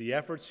 to the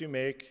efforts you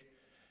make,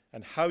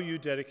 and how you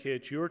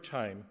dedicate your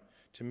time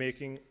to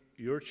making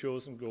your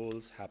chosen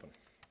goals happen.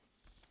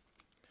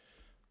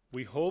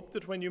 We hope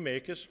that when you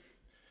make it,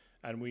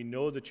 and we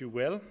know that you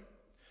will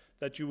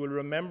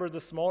remember the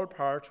small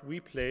part we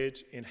played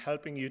in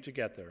helping you to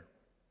get there.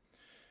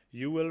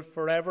 You will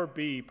forever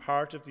be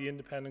part of the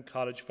Independent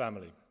College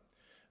family,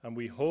 and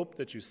we hope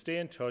that you stay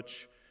in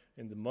touch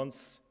in the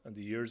months and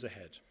the years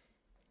ahead.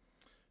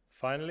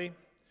 Finally,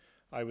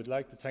 I would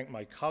like to thank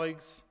my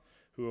colleagues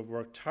who have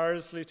worked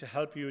tirelessly to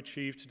help you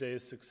achieve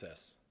today's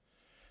success.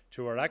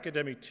 To our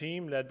academic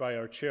team, led by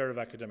our Chair of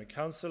Academic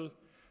Council,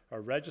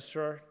 our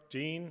Registrar,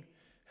 Dean,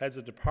 Heads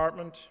of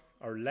Department,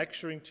 our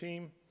lecturing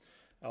team,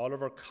 all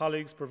of our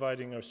colleagues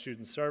providing our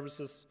student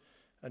services,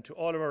 and to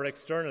all of our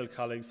external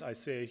colleagues, I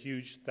say a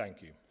huge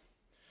thank you.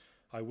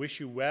 I wish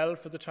you well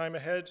for the time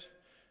ahead,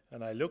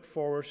 and I look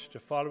forward to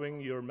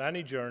following your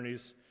many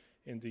journeys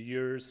in the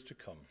years to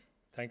come.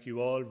 Thank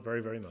you all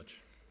very, very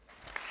much.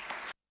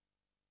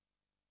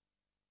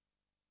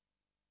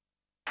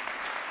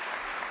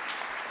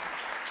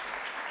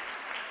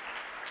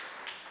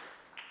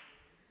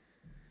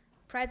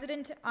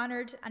 President,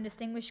 honoured and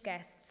distinguished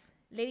guests,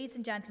 ladies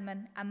and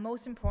gentlemen, and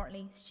most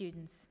importantly,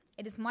 students,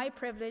 it is my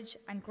privilege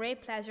and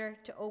great pleasure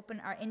to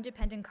open our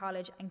Independent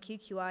College and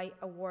QQI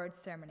Awards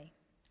ceremony.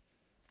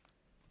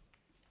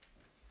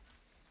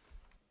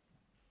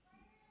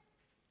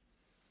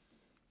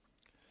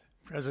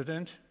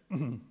 President,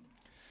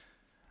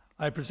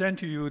 I present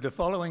to you the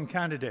following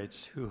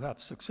candidates who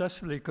have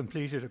successfully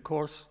completed a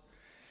course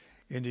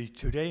in the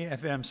Today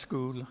FM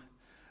School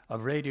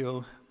of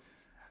Radio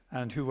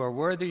and who are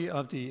worthy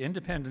of the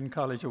Independent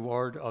College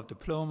Award of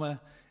Diploma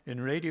in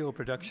Radio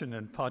Production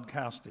and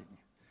Podcasting.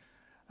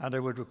 And I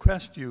would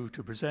request you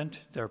to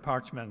present their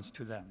parchments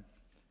to them.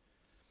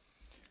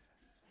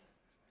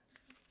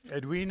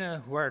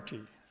 Edwina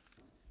Huerti,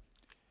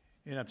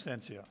 in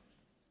absentia.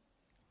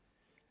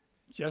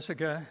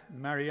 Jessica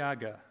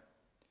Mariaga,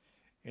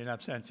 in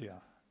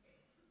absentia.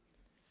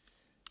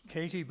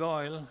 Katie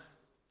Boyle,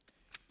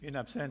 in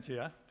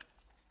absentia.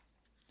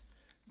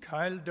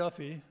 Kyle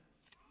Duffy,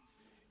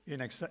 in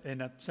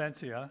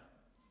absentia.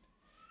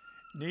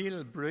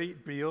 Neil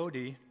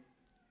Briodi,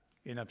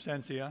 in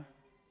absentia.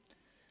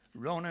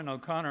 Ronan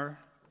O'Connor,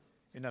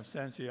 in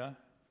absentia.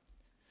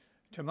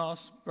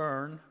 Tomas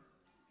Byrne,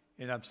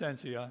 in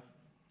absentia.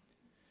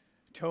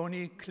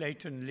 Tony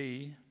Clayton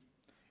Lee,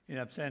 in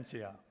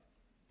absentia.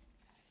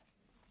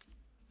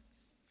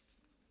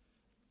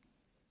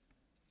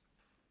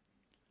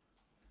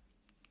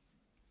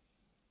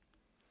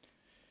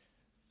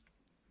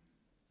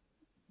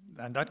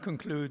 And that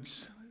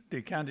concludes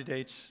the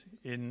candidates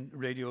in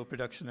radio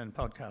production and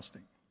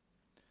podcasting.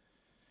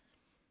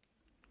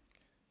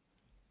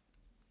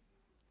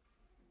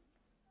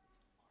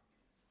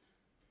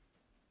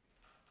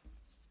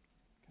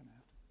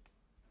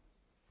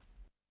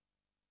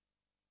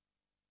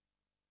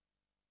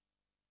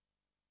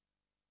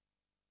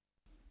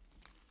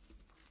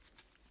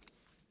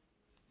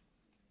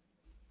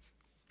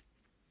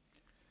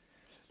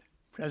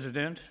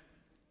 President,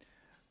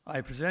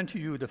 I present to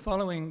you the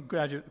following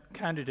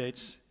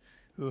candidates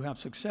who have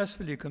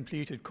successfully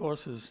completed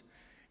courses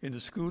in the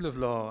School of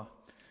Law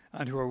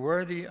and who are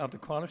worthy of the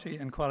Quality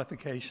and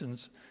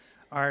Qualifications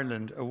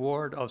Ireland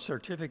Award of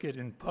Certificate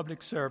in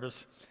Public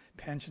Service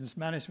Pensions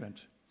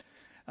Management.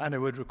 And I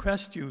would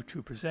request you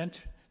to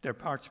present their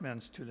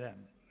parchments to them.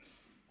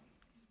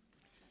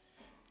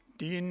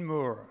 Dean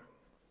Moore.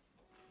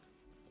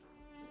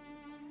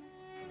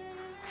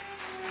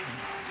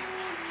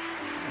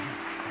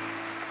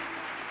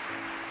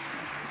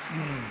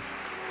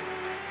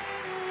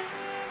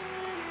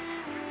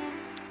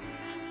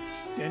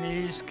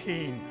 Denise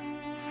Keane.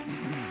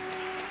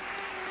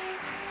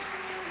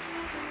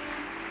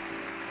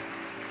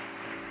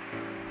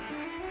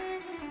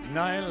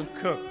 Niall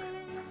Cook.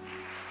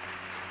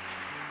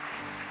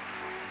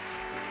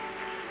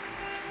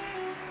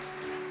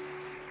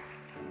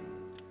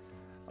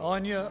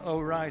 Anya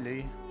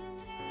O'Reilly,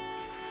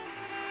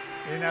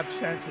 in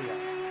absentia.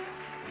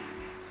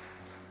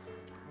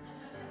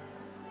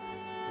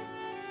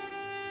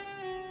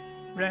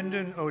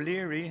 Brendan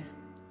O'Leary,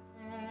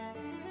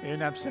 in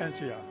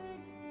absentia.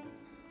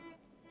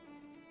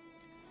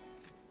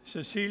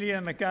 Cecilia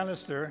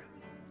McAllister,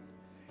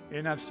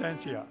 in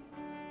absentia.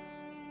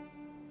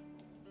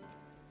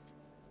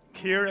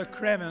 Ciara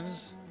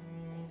Cremens,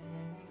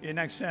 in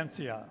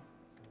absentia.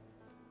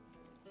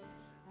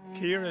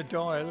 Ciara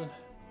Doyle,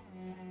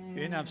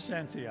 in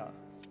absentia.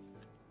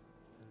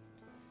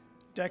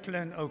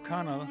 Declan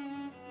O'Connell,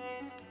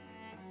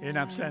 in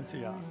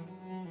absentia.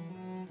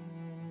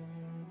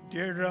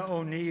 Deirdre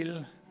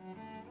O'Neill,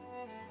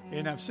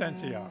 in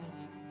absentia.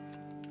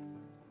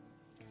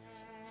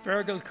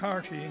 Fergal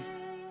Carty,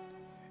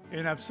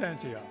 in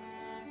absentia.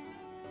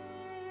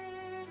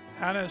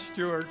 Hannah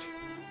Stewart,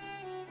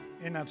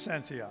 in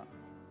absentia.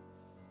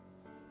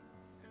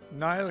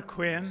 Niall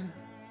Quinn,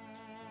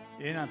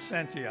 in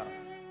absentia.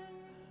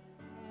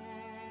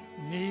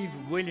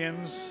 Niamh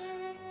Williams,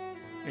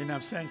 in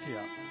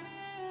absentia.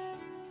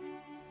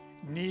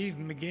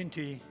 Niamh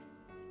McGinty,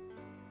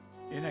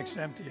 in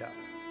absentia.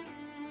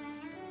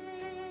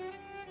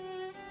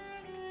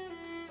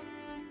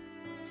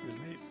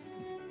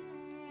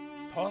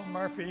 Paul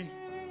Murphy,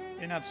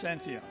 in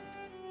absentia.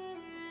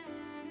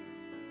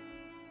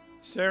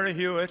 Sarah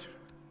Hewitt,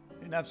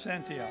 in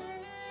absentia.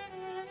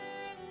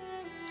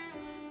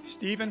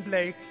 Stephen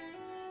Blake,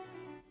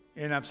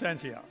 in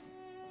absentia.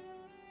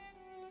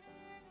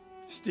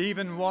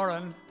 Stephen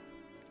Warren,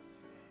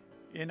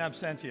 in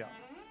absentia.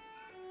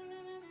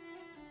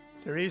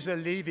 Teresa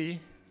Levy,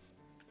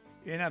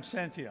 in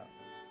absentia.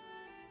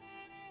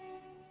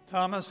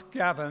 Thomas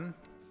Gavin,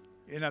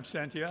 in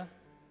absentia.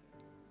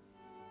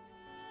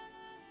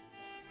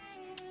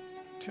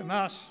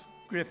 Tomas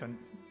Griffin.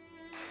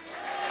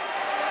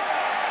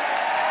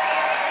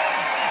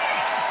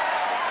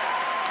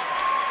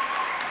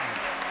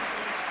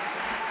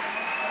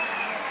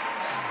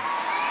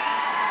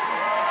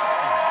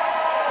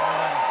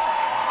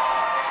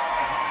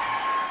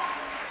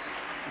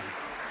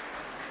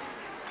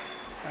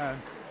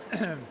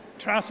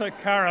 Trassa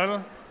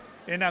Carroll,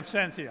 in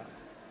absentia.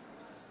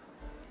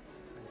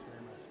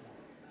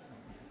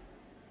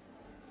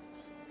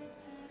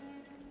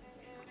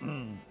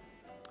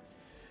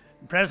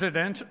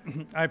 President,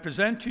 I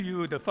present to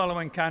you the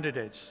following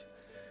candidates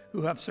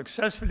who have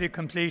successfully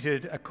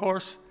completed a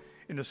course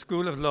in the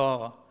School of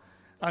Law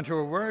and who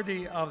are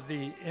worthy of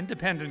the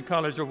Independent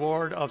College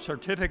Award of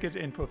Certificate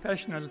in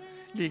Professional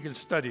Legal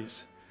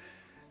Studies.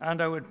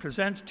 And I would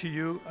present to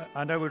you,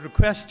 and I would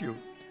request you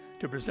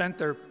to present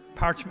their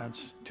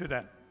parchments to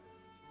them.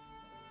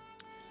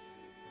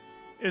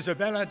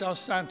 Isabella dos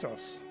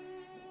Santos.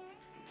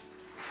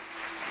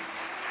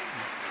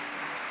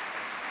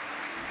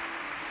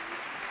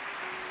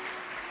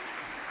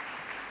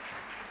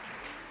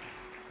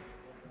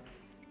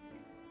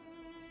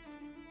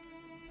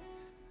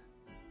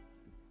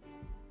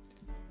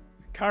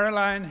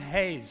 Caroline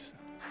Hayes.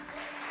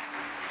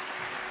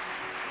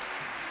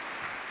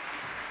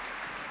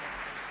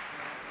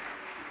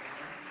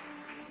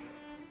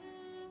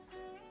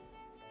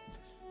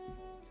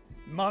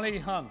 Molly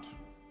Hunt.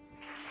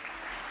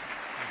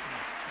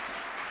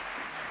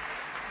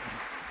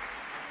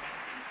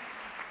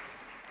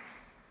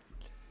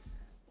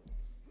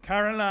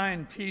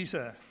 Caroline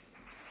Pisa,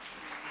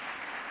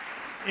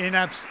 in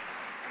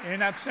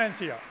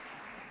absentia.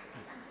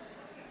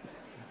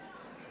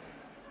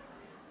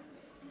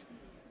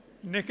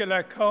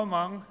 Nicola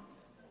Comong,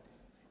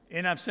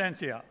 in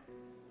absentia.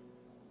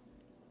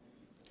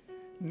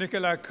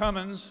 Nicola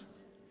Cummins,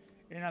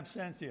 in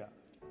absentia.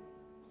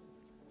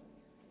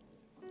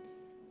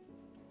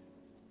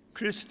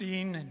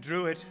 Christine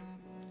Druitt,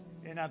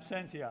 in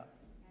absentia.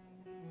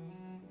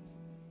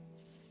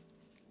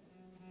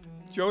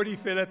 Jody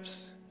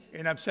Phillips,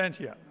 in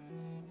absentia.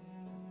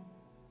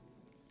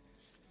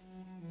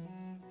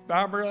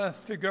 Barbara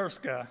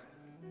Figurska,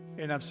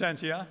 in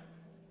absentia.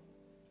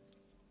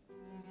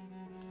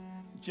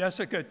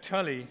 Jessica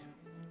Tully,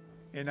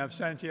 in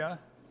absentia.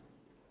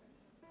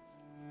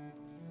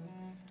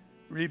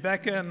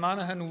 Rebecca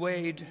Monaghan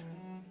Wade,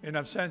 in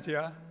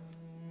absentia.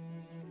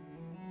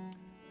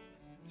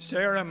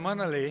 Sarah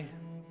Munnelly,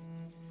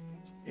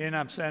 in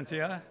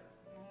absentia.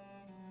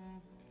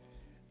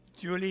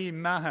 Julie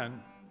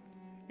Mahan,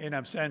 in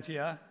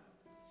absentia.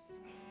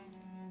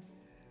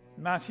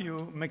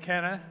 Matthew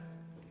McKenna,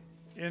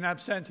 in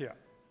absentia.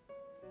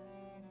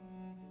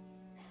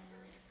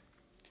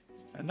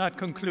 And that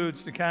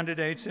concludes the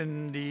candidates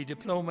in the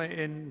Diploma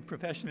in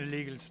Professional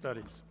Legal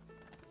Studies.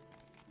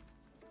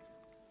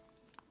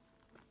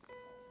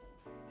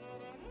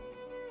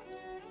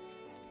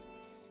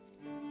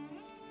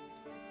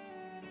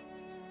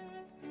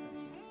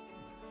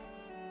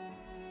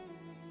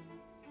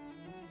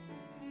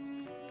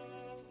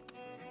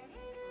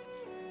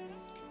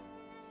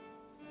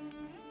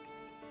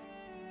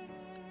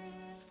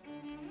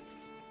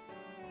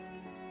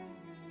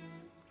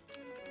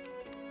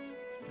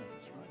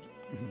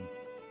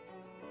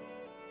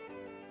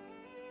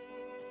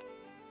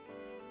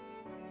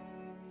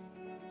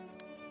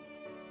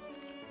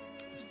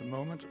 Just a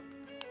moment.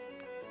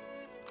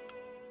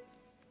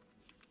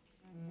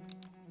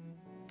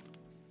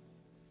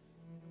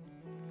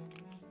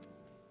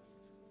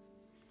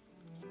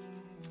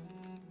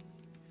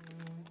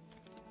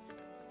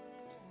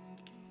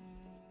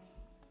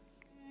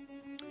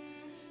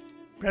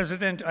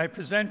 President, I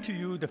present to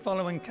you the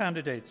following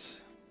candidates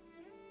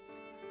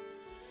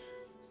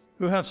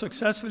who have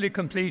successfully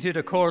completed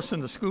a course in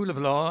the School of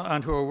Law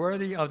and who are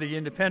worthy of the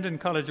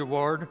Independent College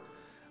Award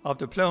of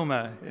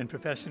Diploma in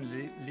Professional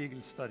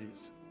Legal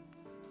Studies.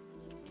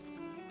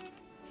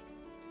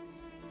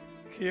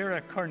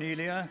 Kira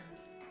Cornelia,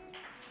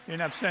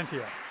 in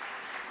absentia.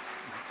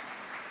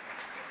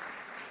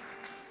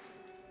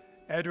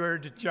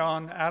 Edward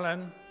John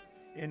Allen,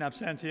 in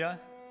absentia.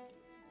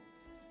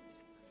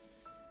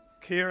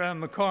 Kira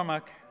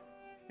McCormack,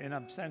 in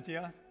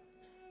absentia.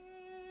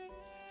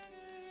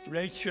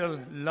 Rachel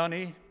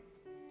Lunny,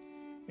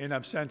 in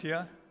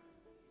absentia.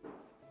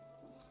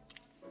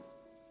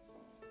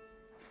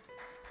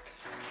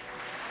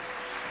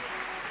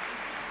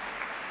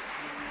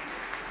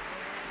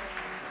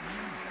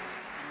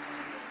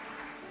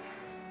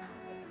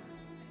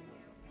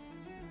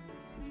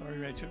 Sorry,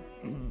 Rachel.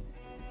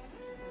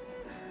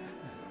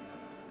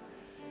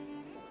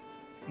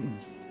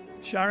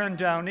 Sharon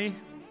Downey,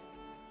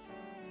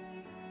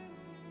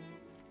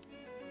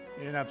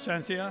 in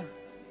absentia.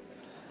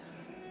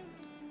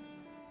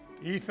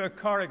 Aoife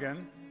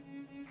Corrigan.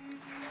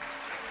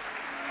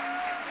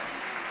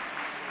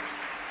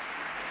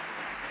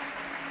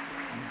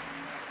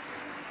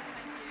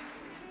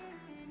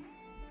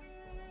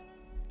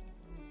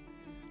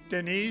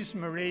 Denise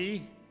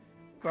Marie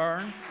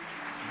Byrne.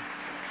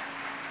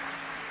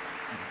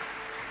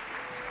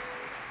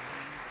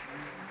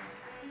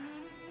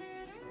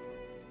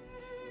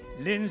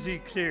 Lindsay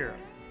Clear.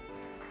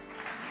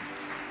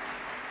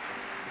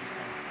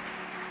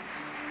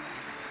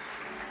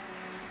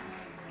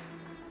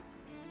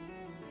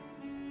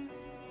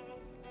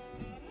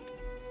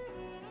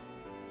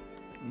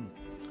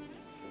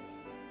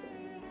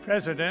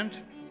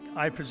 President,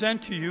 I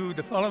present to you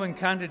the following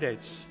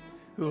candidates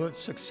who have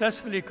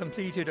successfully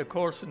completed a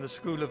course in the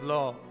School of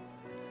Law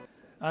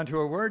and who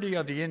are worthy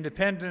of the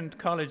Independent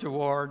College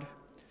Award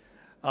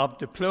of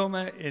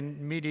Diploma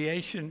in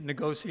Mediation,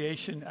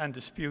 Negotiation and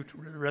Dispute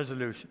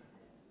Resolution.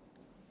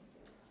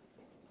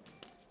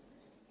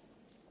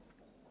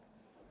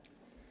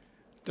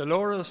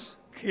 Dolores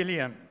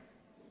Killian.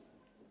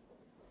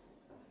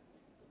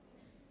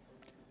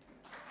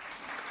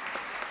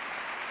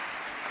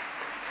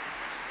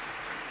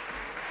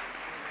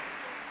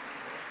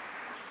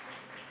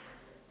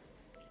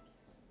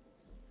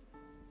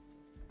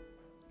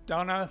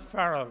 Donna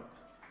Farrell.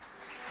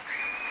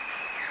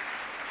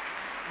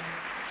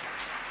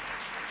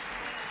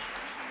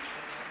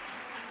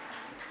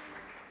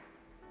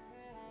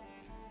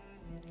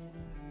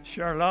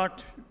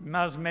 Charlotte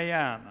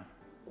Mazmeyan,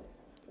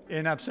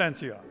 in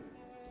absentia.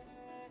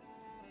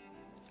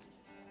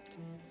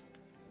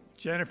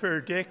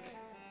 Jennifer Dick,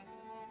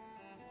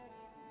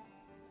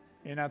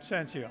 in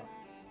absentia.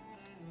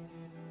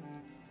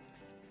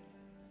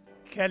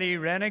 Kelly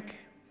Rennick,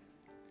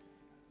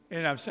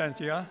 in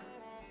absentia.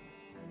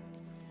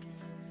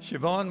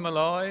 Siobhan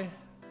Malloy,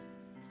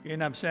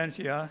 in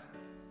absentia.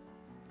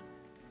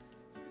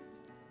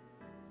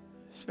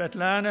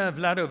 Svetlana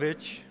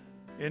Vladovich,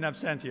 in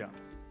absentia.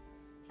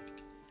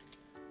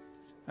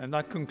 And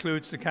that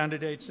concludes the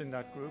candidates in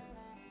that group.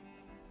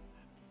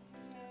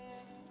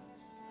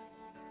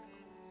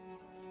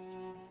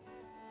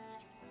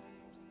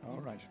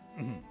 All right.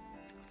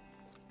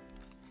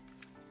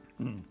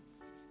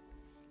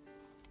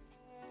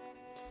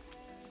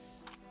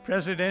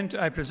 President,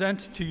 I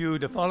present to you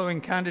the following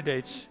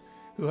candidates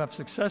who have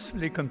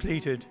successfully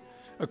completed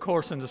a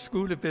course in the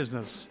School of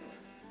Business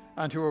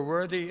and who are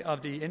worthy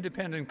of the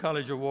Independent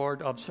College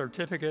Award of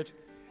Certificate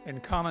in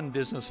Common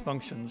Business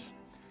Functions.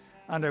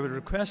 And I would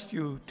request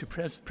you to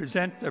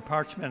present their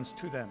parchments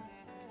to them.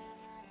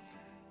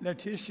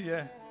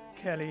 Leticia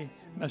Kelly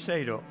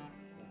Macedo.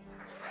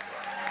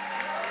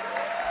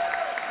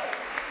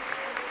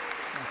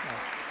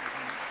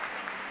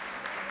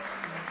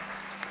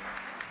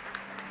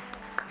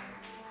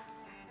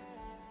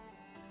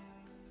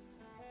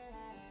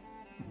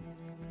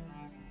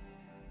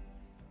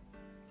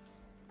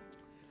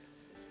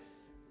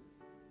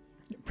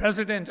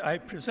 President, I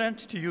present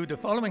to you the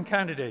following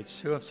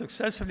candidates who have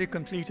successfully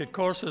completed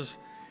courses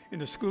in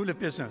the School of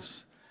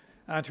Business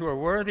and who are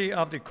worthy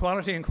of the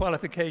Quality and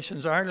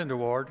Qualifications Ireland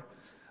Award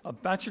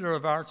of Bachelor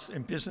of Arts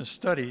in Business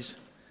Studies,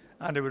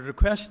 and I would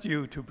request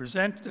you to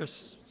present their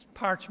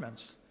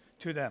parchments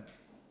to them.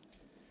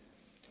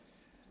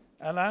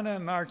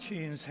 Alana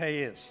Martins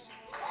Hayes.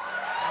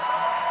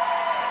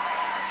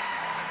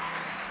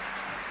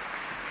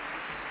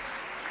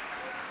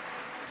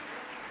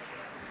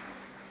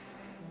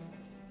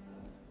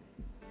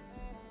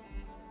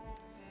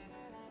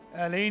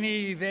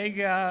 Alini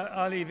Vega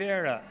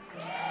Oliveira.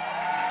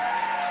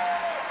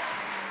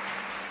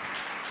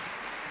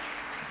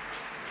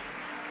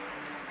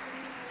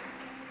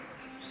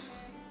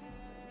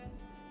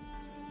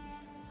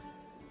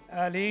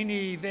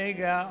 Alini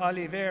Vega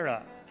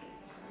Oliveira.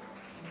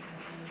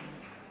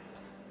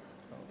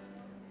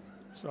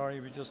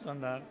 Sorry, we just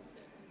done that.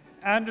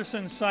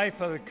 Anderson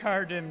Seipel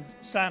Cardim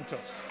Santos.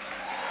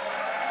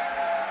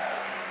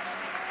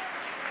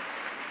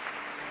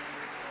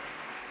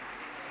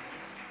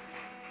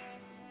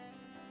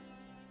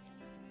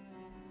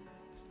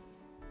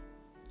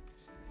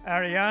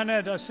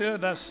 Ariana da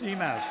Silva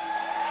Simas.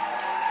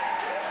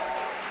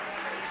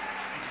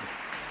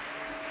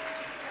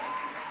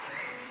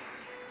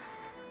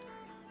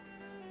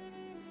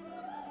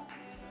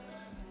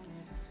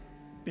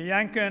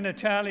 Bianca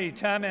Natalie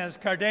Tamez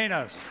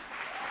Cardenas.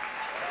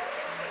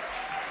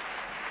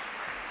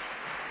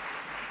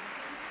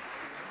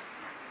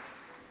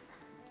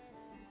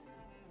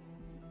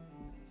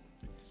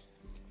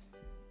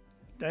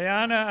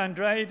 Diana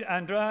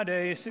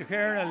Andrade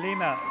Sujera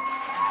Lima.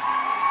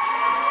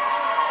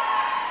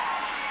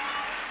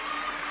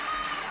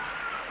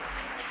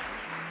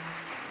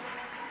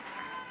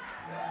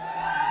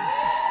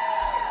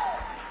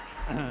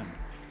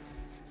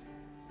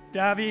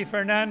 Davi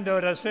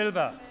Fernando da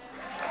Silva.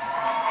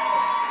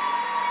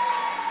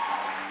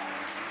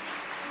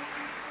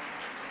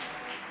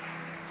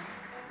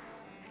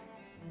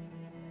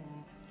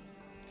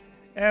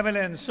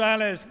 Evelyn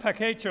Sales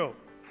Paquecho.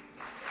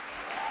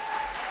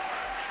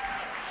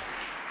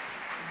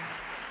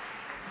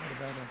 What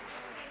about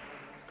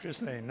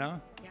Chris Lane,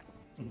 no? Yeah,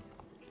 please.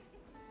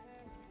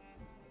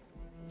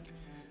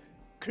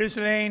 Chris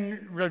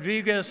Lane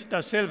Rodriguez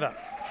da Silva.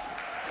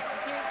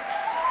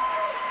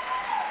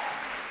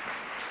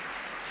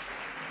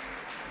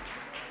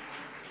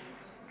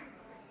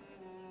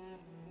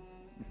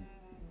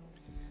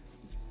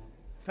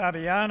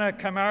 Fabiana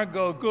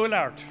Camargo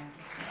Goulart.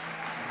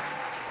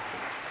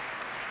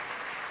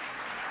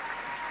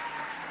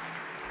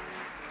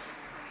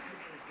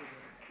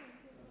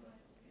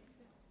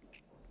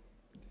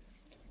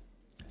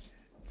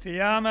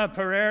 Fiamma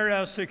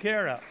Pereira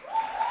Siqueira.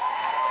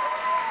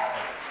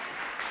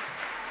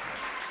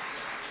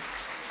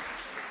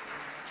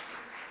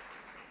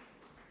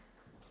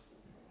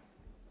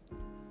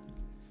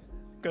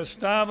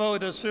 Gustavo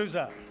de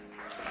Souza.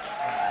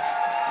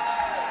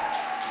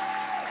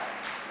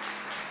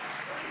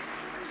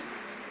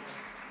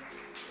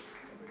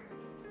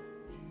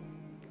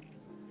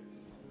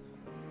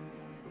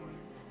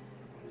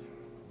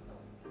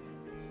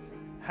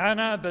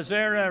 Hannah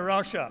Becerra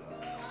Rocha.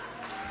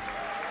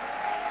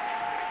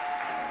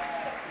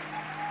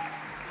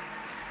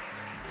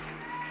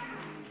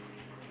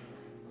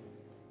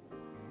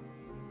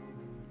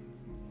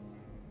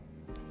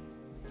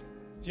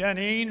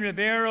 Janine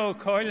Ribeiro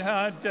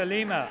Coilha de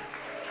Lima.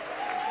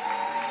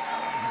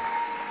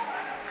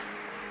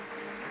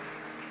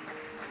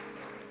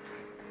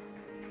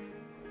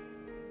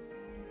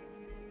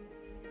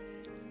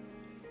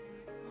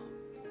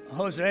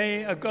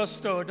 Jose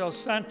Augusto dos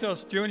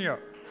Santos Jr.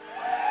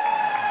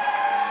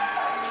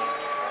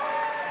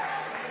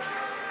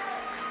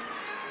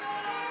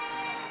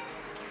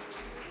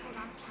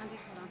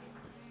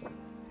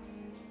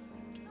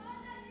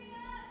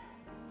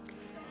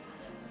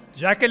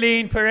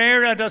 Jacqueline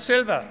Pereira da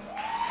Silva.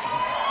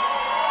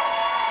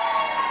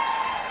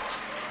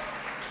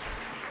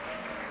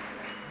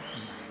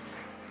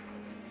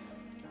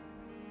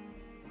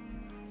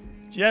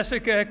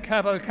 Jessica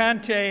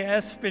Cavalcante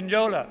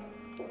Espinola.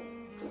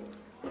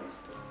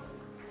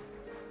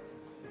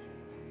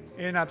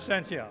 In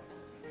absentia.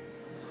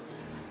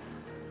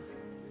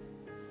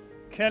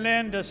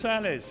 Kellen de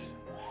Sales.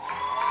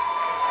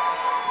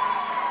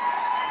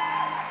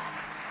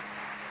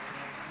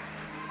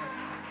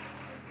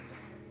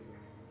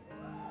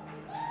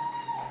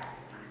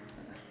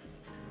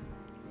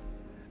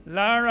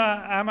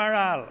 Lara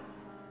Amaral.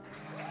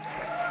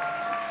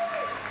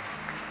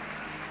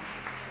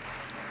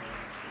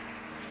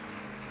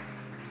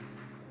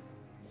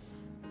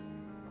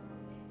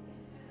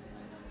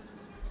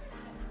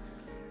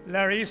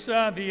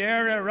 Larissa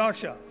Vieira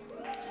Rocha.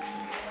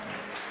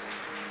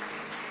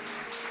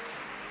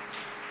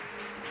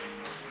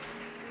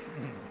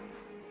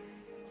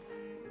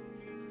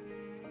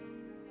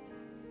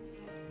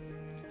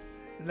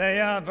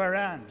 Leah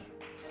Varand.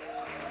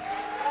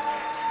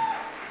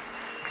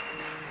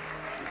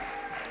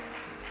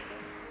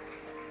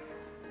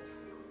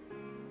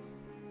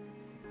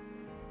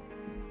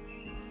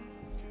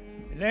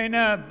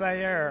 Elena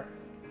Bayer.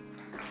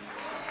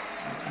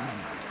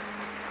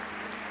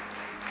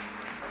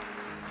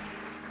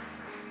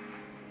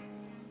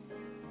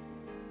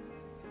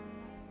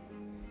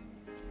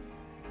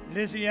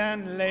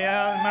 Liziane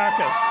Leal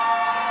Marcus.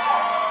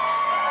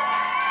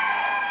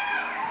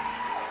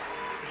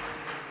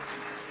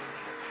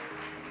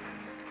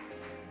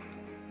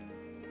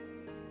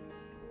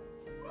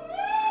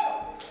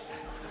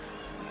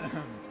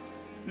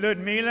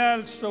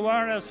 Ludmila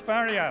Suarez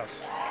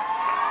Farias.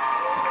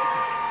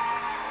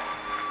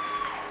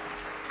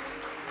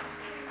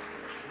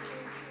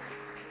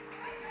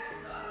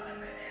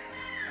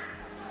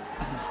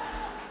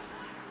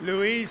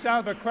 Luis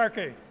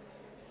Albuquerque.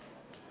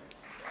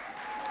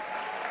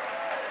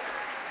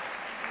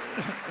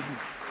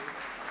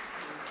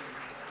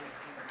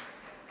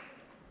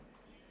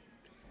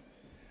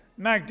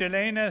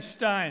 Magdalena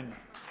Stein.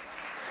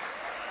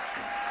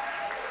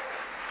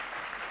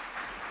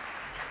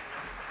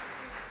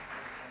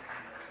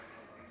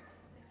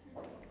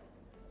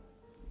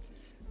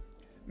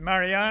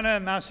 Mariana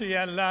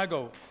Maciel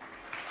Lago.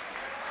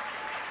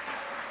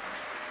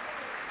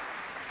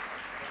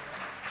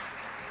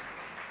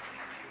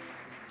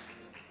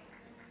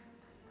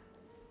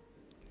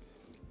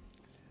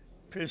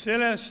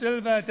 Priscilla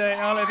Silva de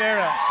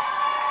Oliveira.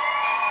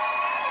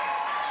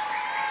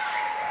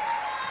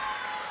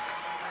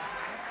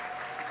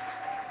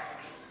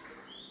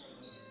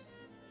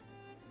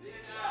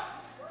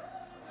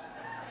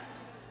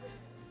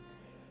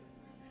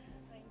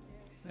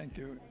 Thank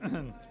you.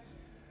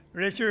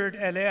 Richard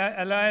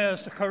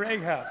Elias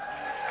Correja.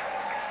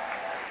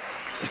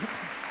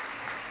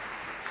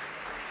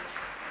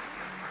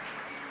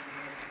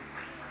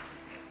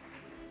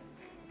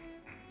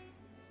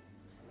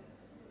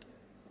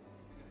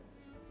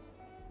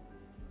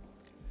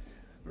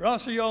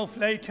 Rocio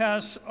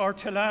Fleitas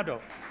Hortelado.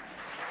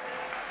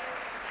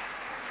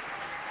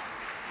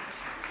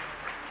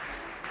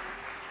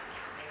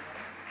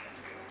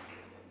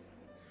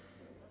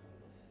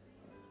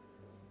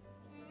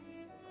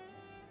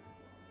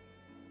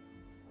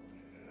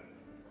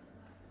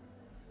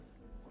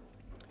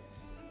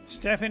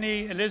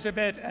 Stephanie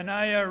Elizabeth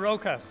Anaya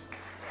Rokas.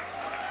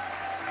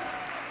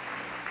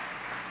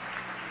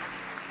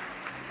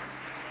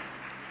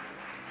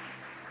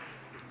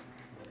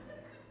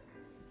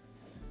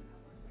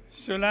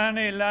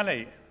 Sulani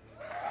Lally.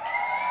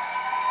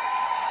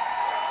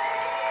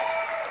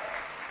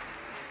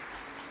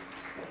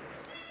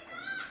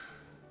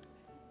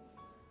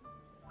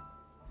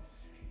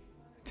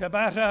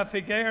 Tabata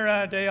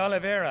Figueira de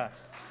Oliveira.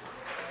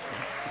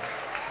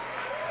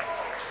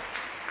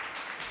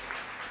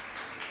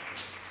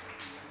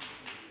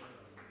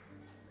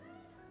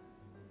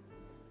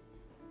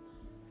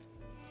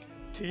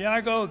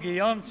 Tiago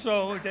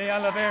Guionso de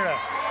Oliveira.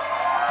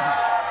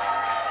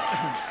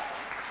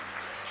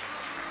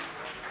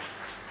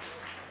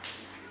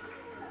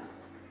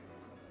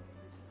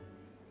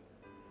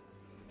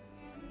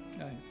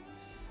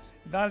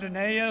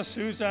 Valdenea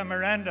Souza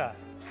Miranda.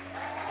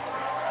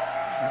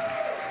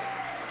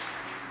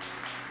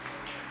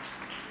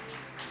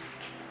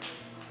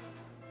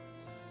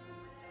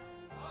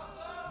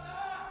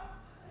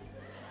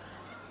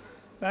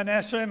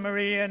 Vanessa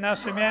Maria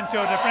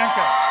Nascimento de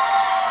Franca.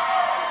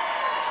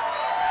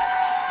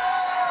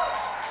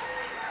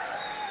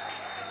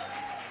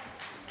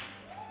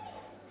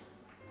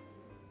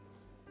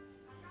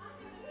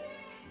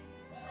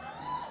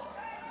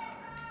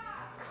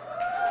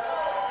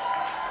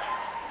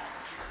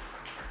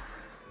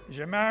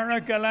 Jamara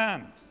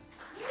Galan.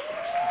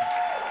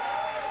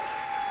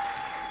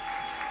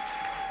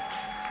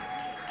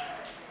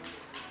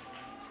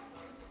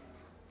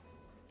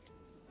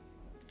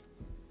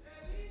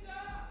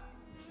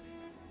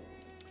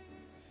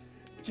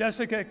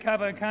 Jessica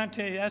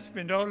Cavalcante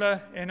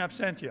Espindola in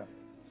absentia.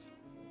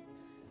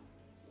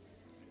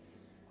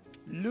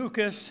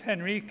 Lucas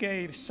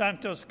Henrique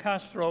Santos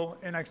Castro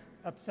in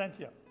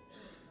absentia.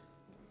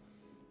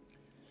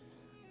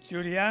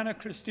 Juliana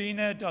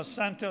Cristina dos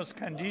Santos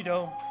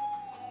Candido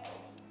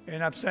in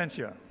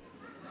absentia.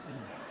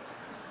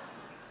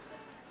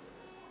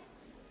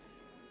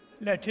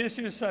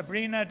 Leticia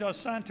Sabrina dos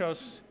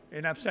Santos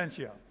in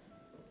absentia.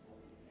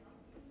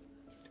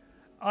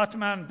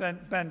 Atman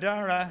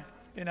Bandara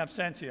in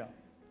absentia.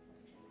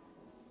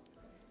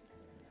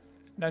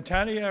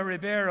 Natalia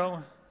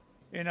Ribeiro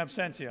in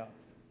absentia.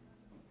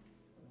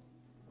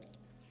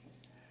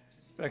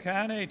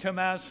 Bacane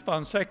Tomas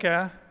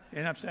Fonseca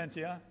in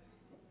absentia.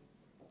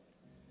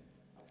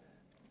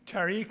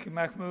 Tariq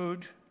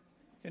Mahmoud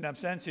in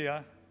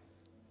absentia.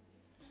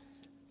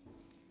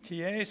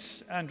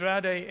 Ties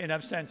Andrade in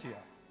absentia.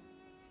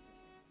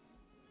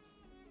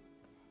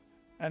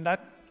 And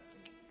that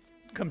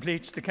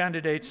completes the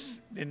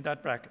candidates in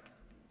that bracket.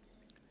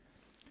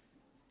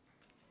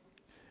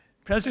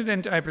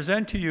 President, I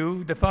present to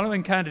you the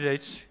following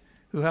candidates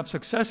who have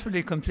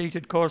successfully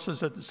completed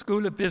courses at the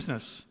School of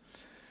Business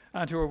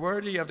and who are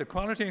worthy of the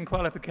Quality and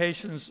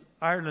Qualifications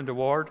Ireland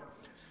Award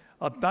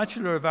of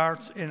Bachelor of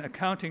Arts in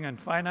Accounting and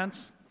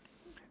Finance,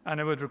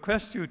 and I would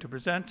request you to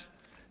present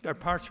their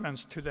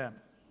parchments to them.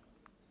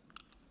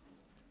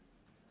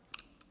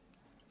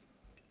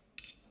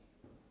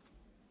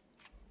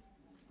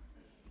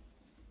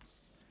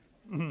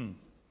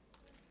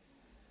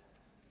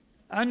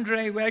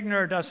 Andre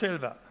Wegner da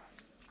Silva.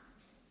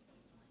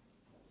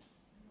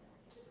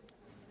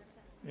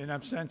 In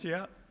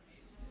absentia.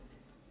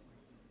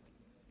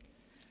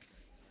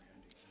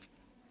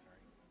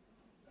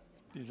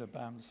 These are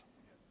BAMs.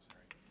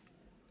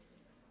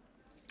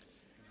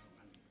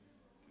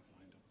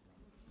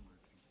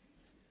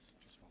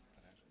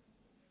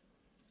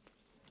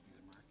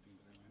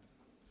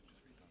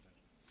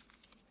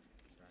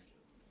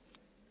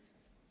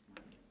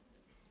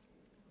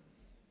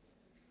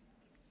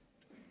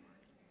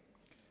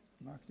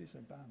 Mark, these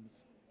are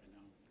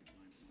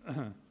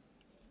BAMs.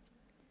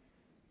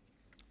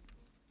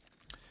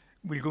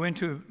 We'll go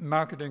into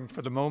marketing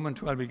for the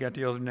moment while we get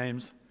the other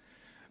names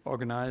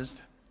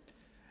organized.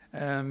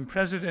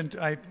 President,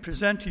 I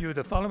present to you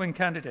the following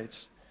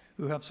candidates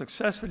who have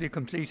successfully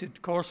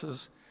completed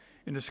courses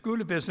in the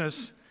School of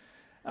Business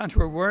and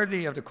who are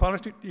worthy of the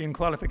Quality and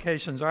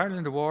Qualifications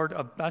Ireland Award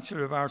of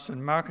Bachelor of Arts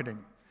in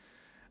Marketing.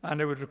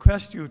 And I would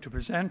request you to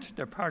present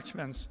their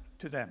parchments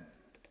to them.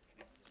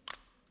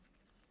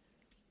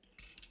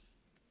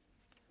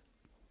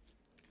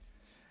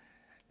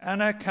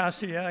 Ana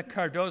Cassia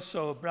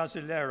Cardoso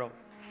Brasileiro.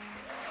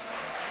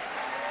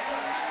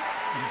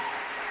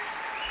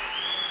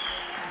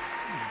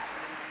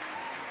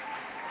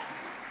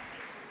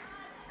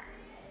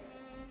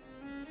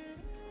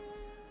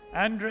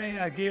 Andre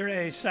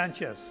Aguirre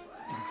Sanchez.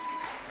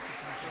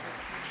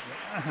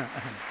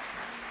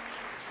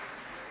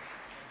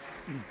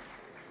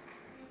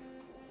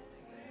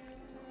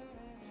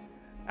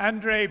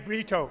 Andre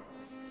Brito.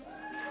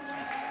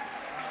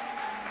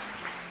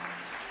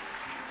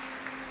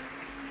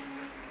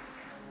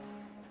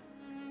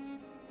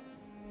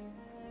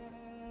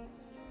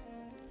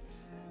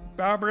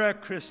 Barbara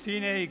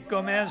Christine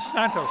Gomez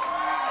Santos.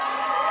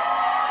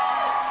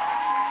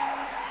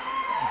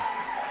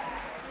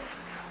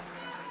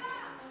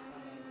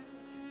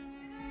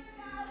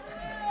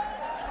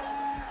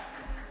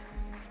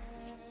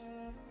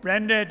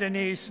 Brenda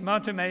Denise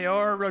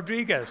Montemayor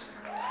Rodriguez.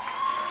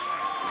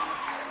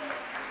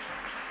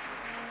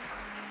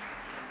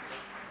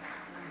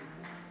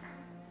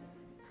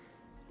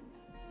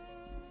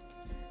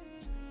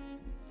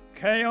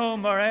 Keo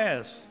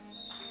Moraes.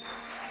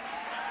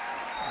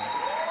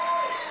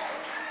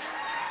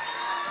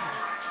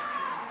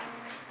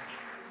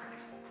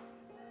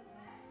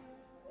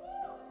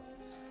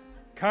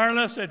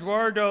 Carlos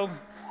Eduardo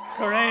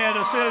Correa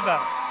da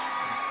Silva.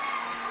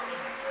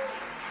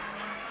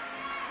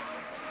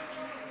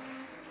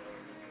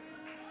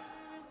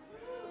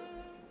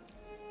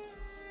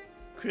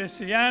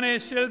 Cristiane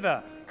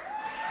Silva.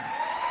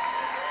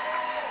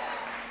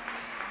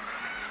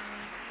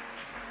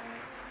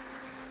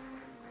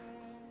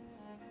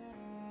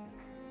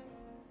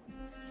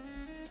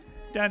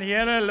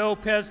 Daniela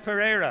Lopez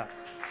Pereira.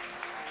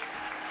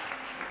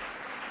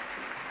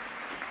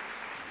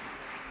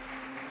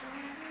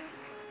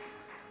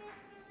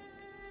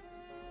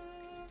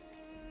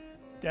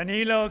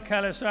 Danilo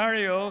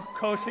Calisario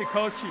Kochi.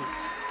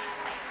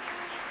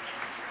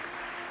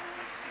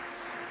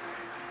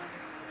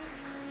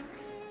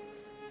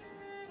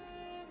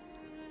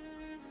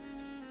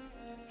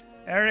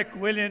 Eric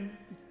William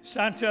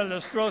Santa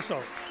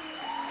Lustroso.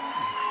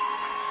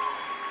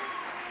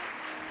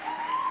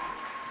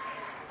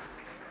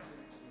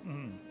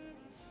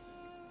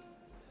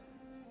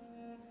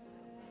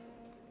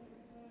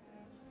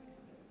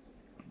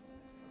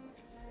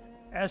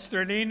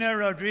 Esterlina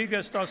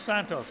Rodriguez dos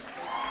Santos.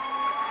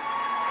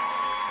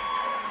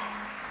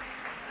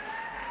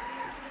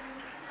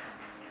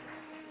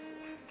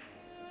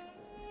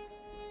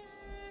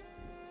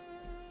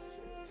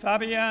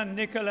 Fabian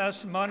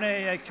Nicolas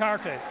Monet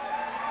Ecarte.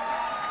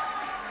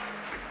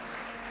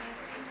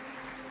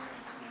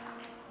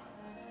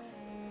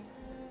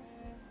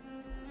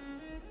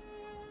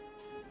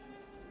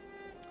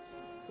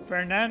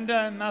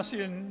 Fernanda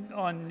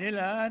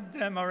Macionilla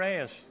de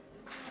Moraes.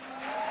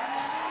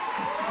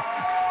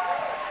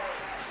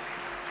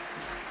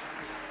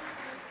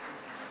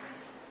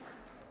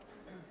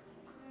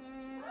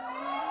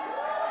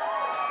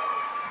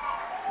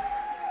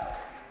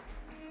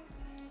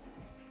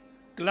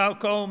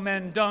 Glauco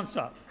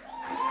Mendonça.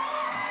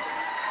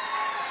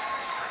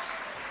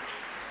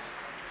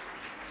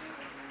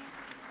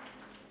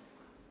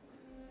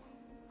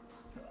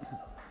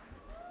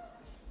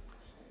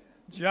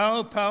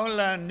 João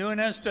Paula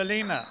Nunes de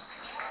Lima.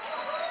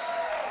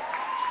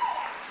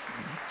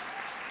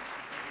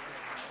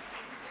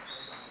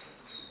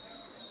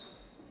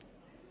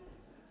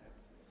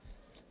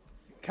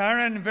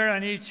 Karen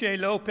Veronice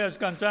Lopez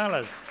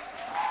Gonzalez.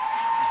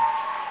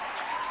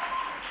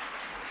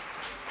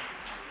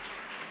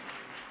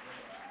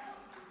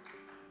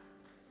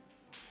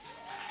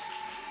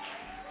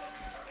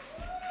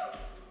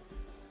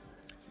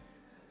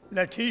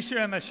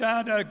 Leticia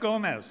Machado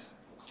Gomez.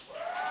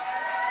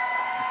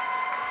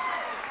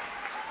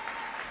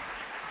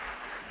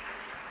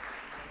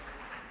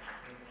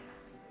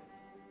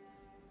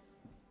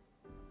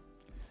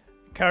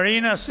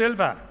 Karina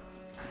Silva.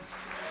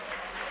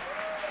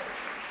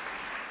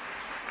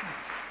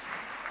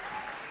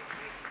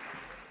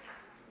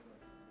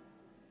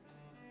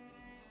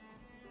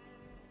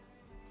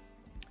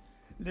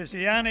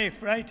 Lisiane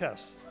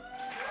Freitas.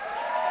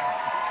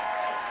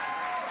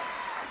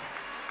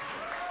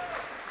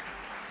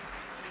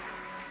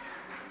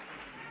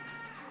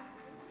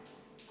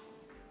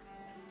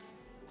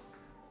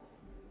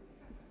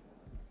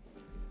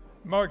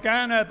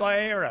 Morgana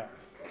Baera.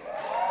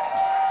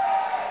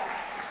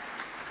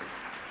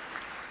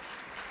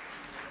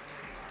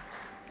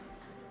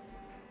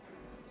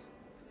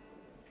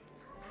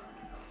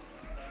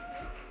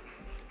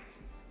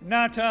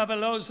 Nata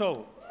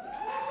Veloso.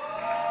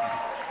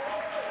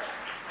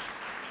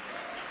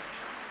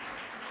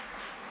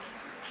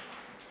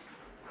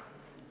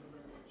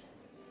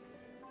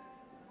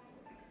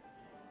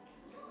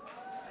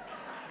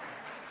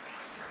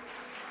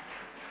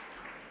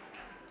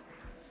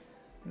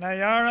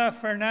 Nayara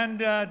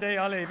Fernanda de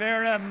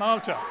Oliveira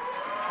Malta.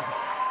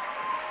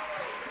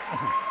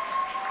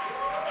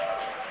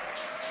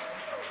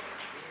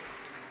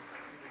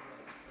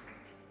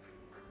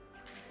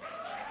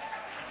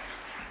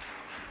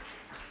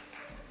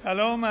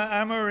 Paloma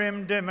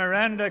Amorim de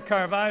Miranda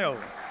Carvalho.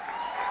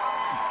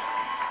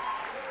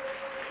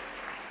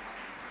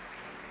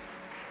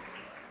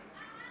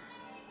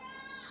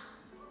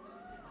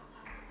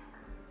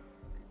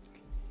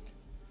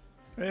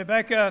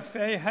 Rebecca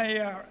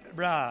Ferreira.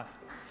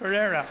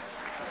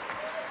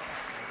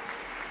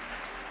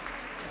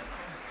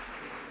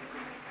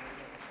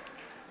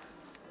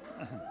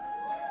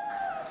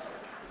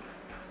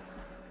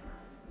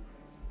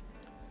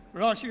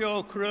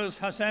 Rocio Cruz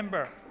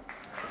Hasember.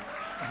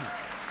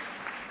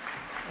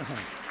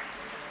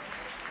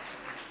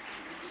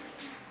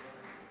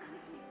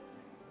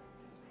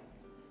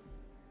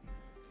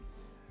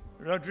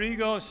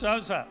 Rodrigo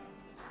Souza.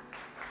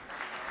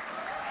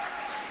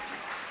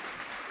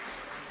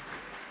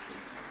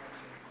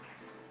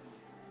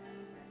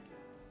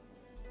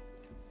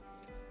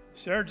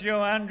 Sergio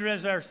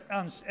Andres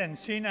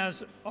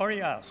Encinas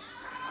Orias.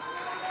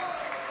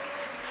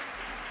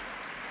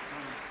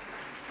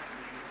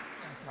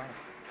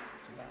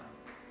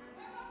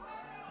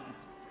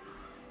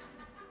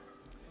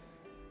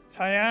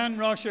 Tyann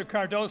Rocha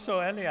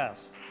Cardoso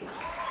Elias.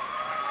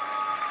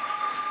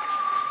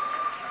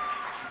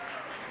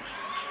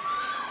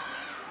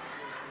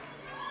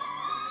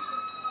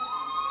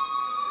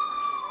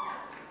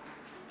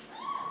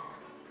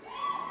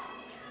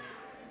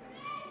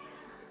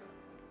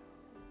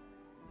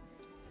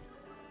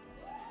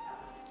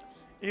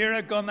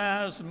 Ira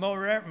Gomez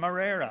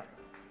Moreira.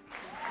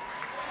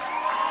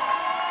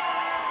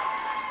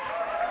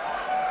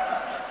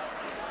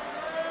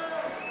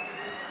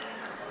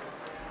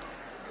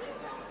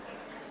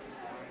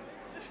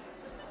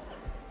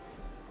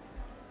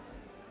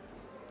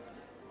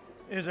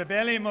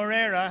 Isabelle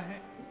Moreira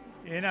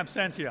in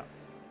absentia.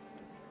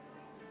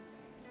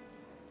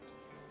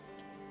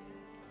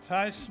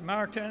 Thais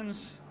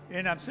Martins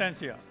in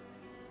absentia.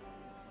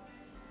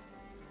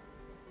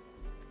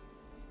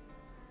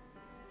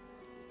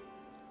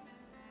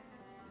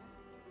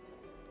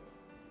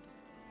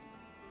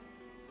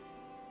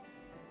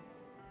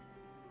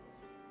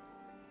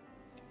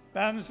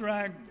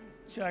 Bansrag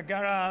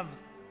Chagarav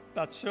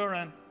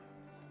Batsuran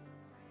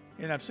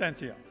in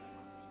absentia.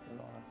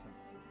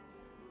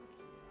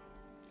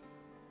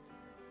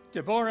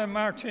 Deborah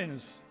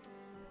Martins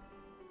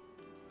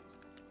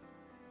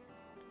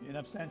in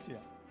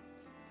absentia.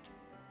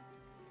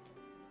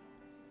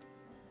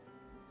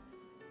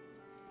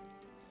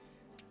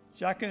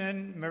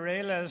 Jacqueline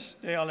Mireles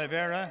de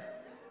Oliveira.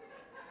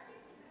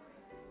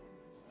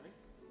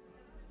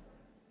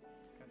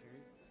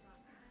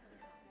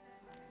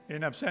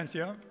 In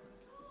absentia.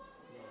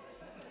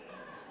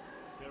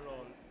 They're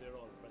all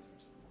present.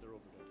 They're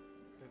over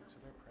there. So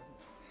they're present.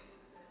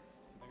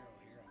 So they're all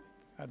here.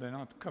 Are they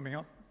not coming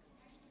up?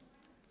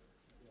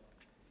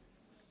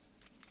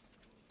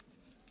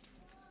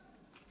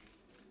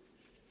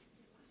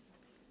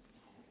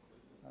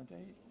 Are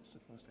they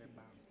supposed to be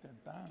BAM? They're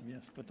BAM,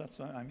 yes, but that's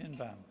I'm in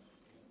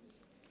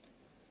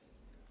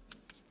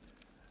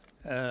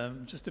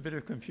BAM. Just a bit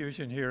of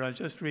confusion here. I'll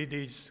just read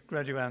these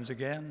graduands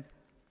again,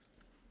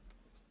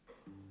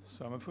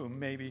 some of whom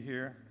may be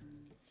here.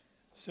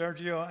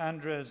 Sergio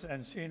Andres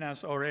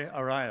Encinas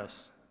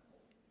Arias.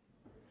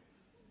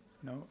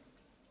 No.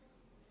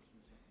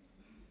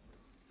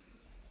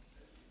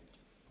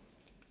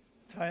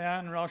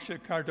 Tyann Rocha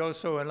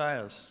Cardoso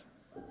Elias.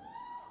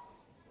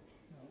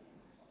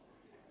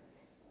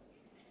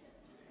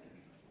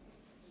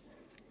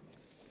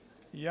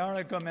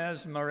 Yara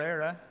Gomez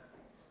Moreira.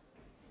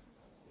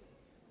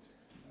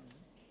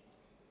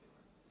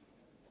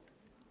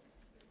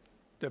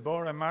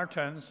 Deborah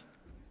Martins.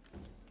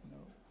 No.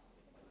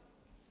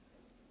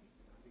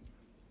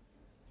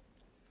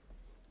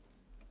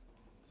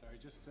 Sorry,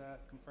 just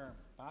confirm.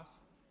 Bath?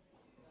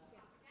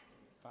 Yes.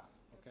 Bath,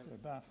 okay.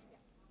 Bath.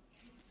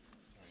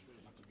 Sorry,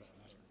 not the letter,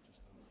 just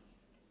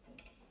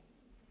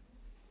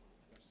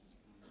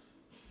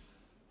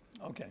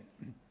those. Okay.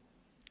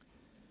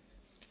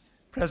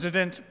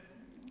 President,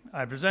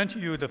 I present to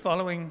you the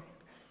following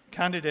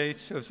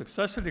candidates who have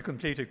successfully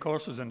completed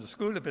courses in the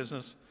School of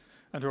Business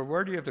and are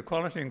worthy of the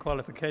Quality and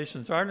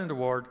Qualifications Ireland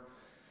Award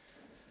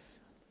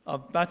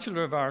of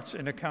Bachelor of Arts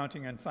in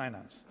Accounting and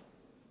Finance.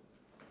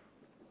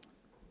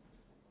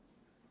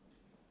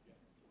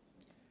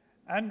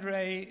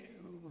 Andre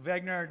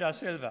Wegner da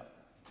Silva.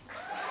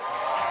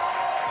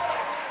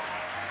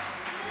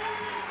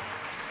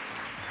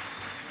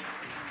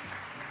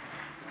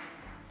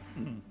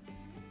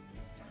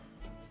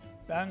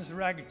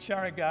 Bansrag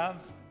Charagav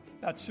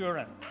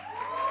Batsuran.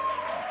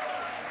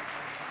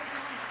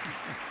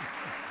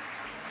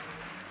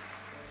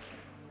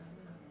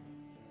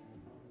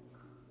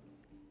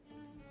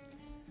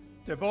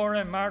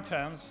 Deborah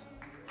Martins.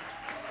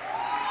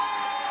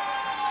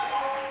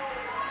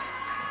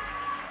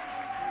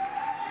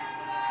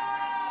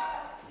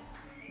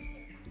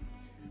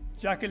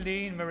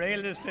 Jacqueline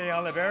Mireles de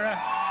Oliveira.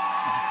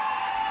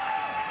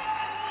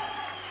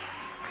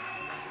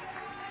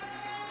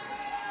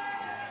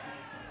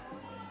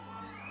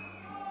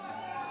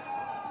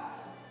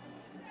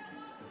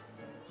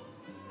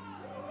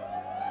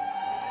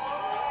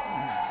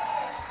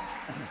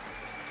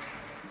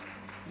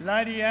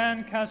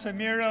 Lydiane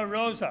Casimiro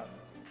Rosa.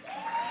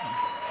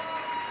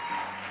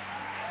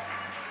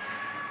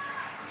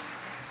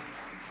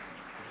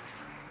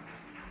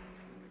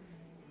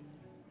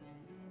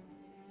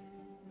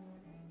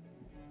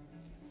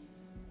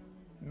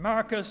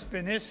 Marcus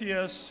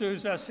Vinicius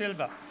Souza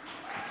Silva.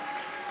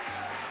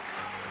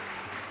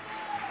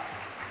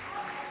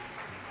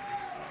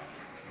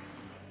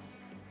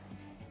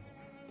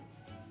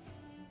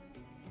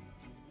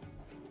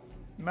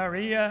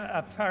 Maria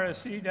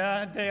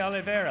Aparecida de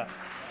Oliveira.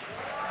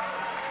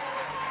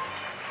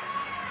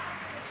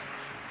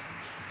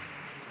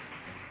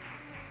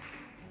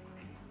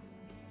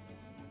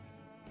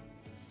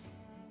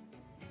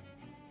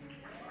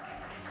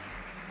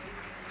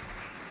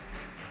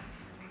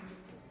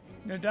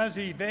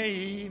 Nadazi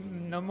Vei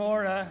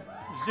Namora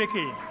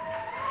Ziki.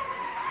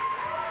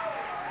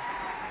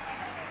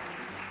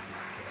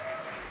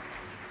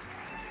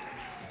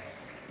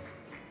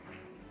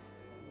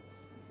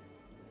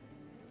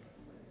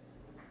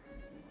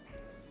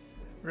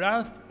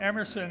 Ralph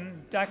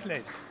Emerson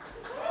Dackles.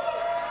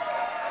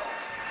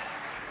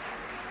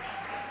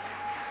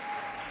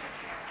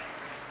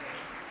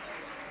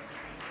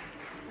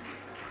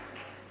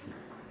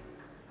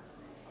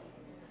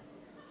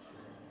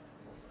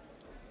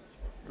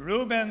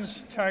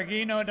 Rubens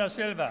Targino da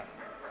Silva.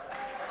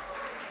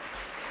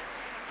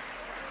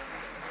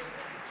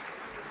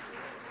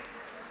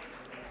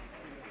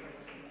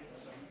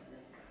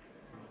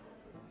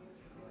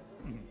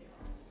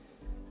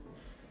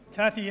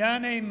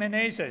 Tatiana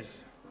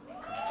Menezes.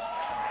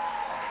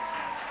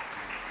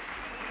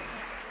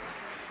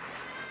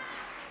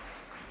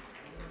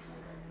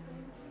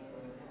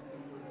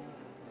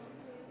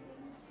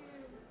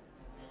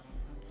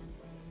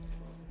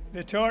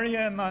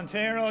 Victoria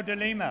Montero de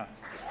Lima.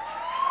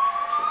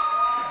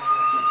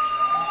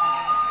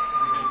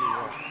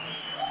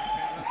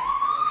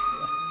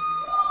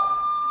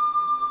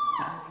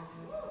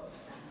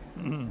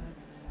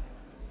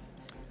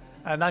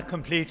 And that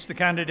completes the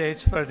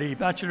candidates for the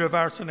Bachelor of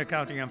Arts in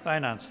Accounting and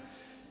Finance.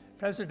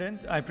 President,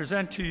 I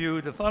present to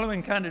you the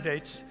following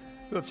candidates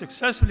who have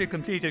successfully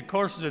completed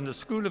courses in the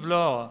School of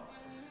Law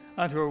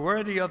and who are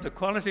worthy of the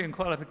Quality and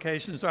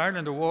Qualifications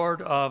Ireland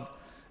Award of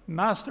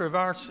Master of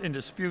Arts in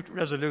Dispute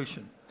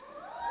Resolution.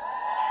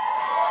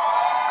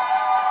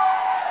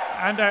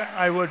 And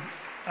I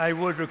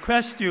would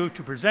request you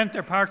to present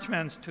their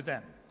parchments to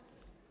them.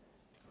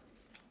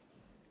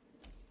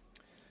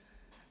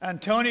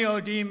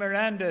 Antonio Di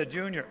Miranda,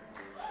 Jr.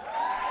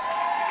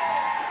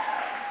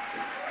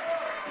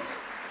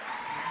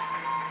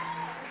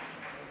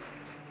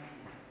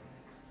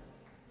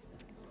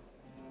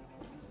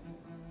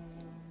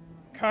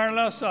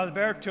 Carlos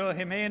Alberto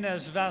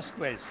Jimenez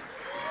Vasquez.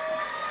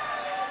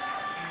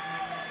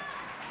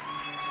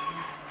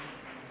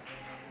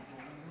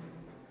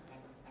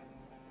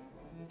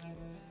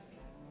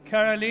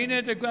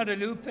 Carolina de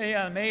Guadalupe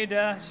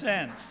Almeida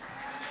Sen.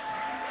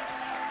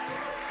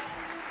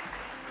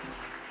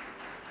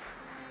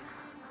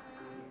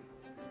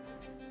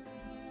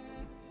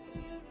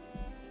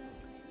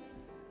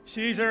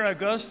 Cesar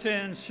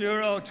Agustin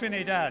Suro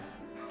Trinidad.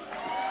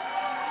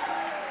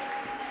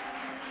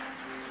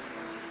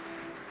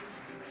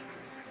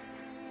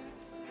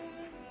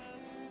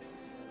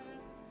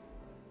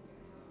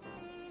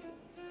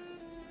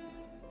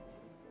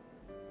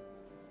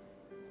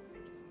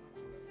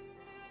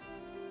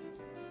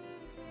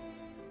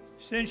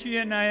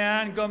 Cynthia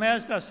Nayan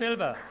Gomez da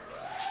Silva.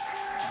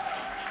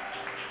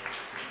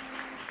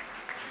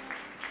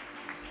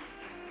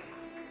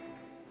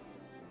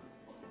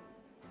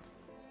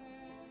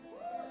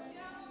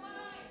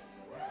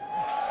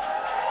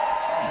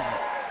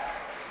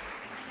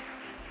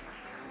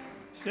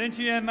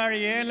 Cynthia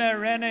Mariela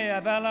Rene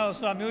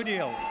Avalos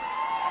Amudio.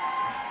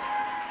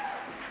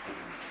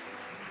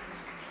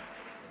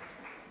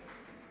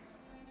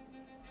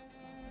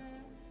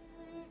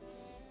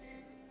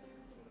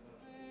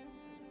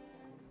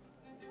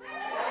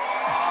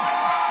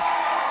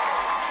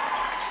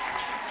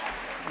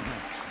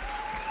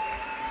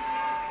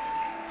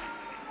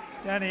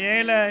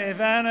 Daniela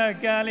Ivana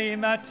Gali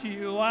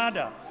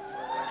Matiuada.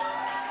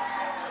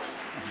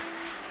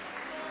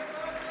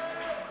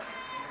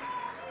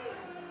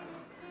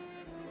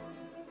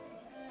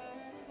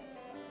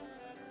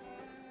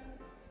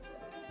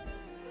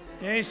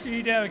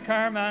 Daisy del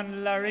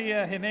Carmen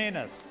Laria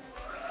Jimenez.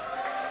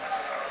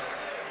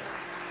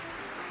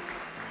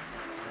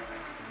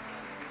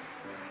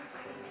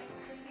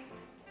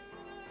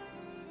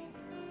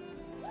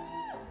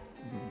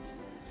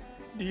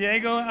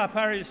 Diego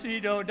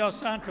Aparecido dos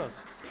Santos.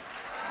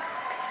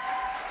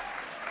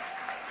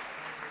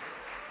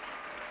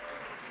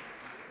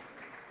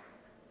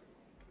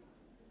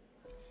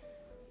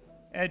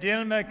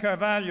 Edilma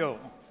Carvalho.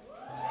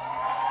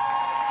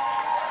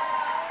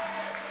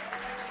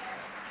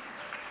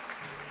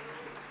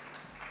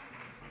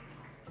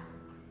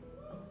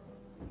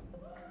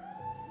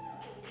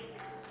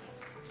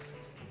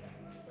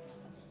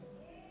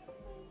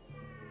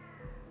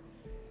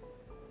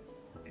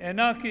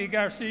 Enoki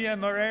Garcia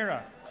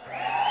Moreira.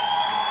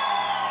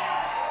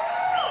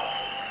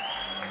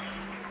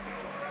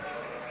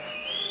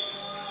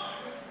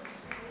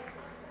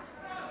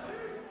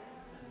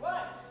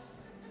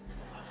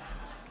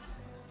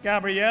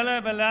 Gabriela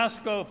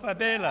Velasco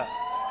Fabela.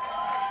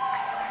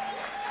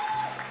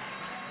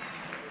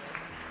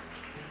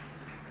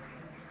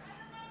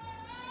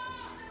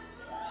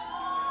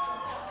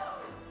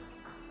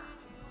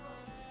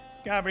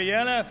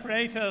 Gabriela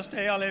Freitas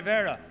de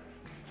Oliveira.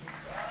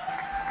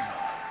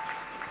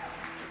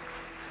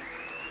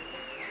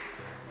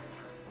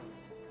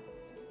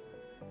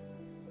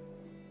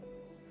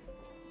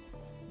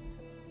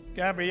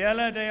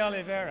 Gabriela de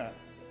Oliveira.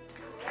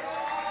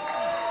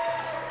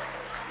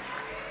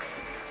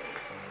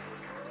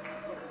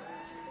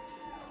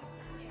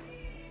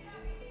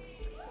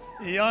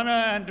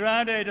 Iona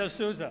Andrade de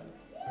Souza.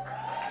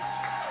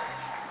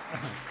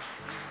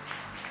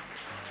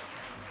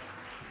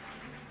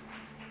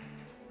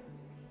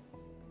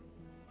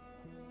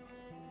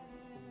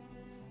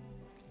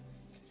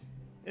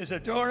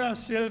 Isadora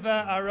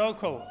Silva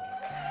Arauco.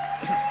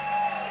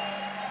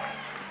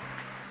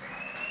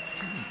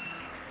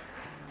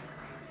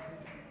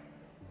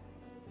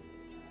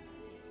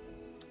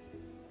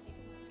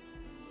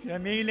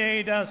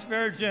 Jamile das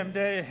Virgem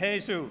de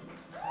Jesus.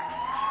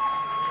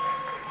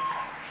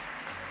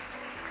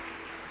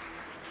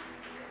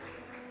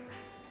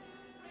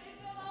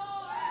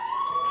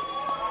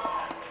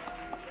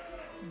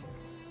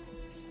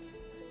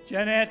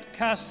 Janet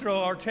Castro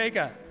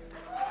Ortega.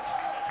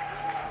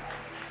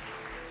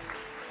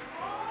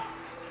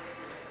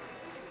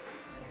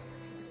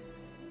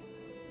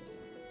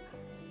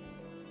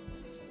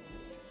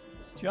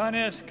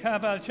 Jonas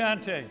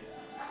Cavalcante.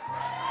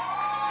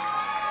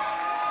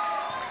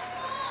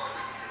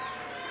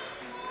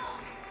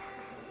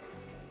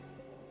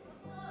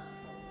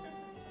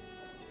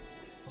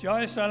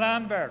 Joyce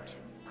Lambert.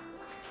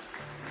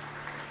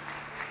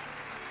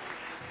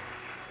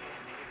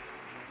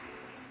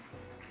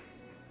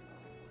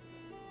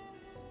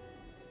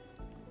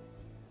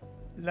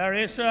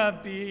 Larissa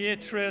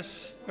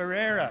Beatriz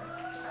Ferreira.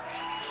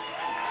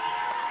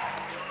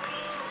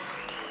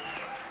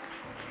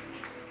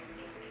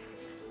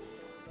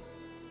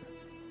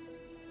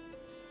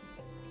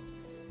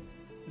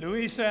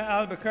 Luisa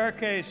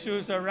Albuquerque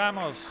Souza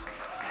Ramos.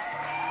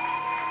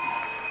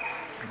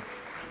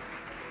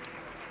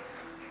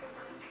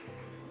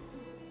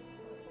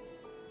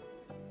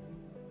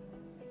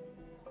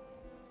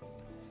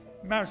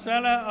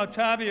 Marcela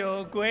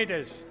Otavio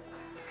Guedes.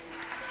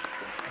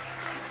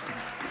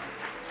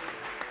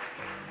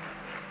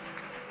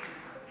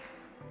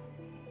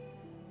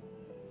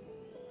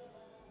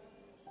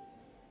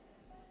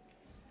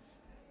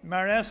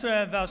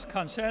 Marisa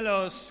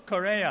Vasconcelos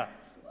Correa.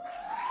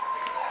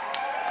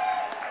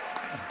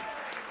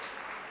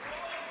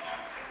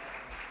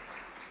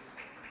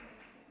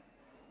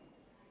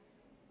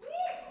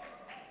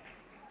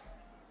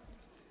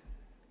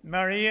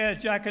 Maria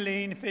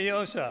Jacqueline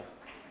Fiosa.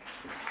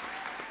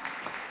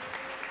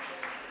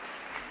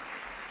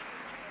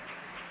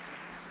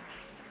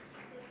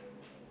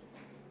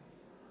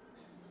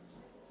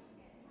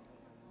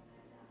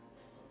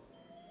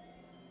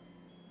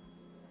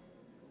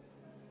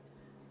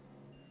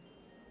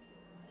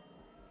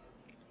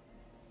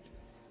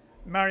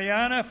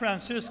 Mariana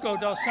Francisco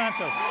dos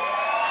Santos.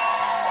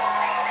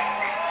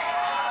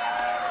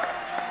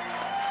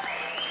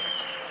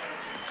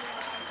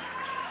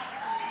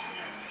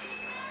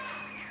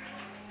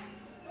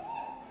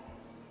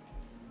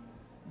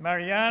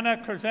 Mariana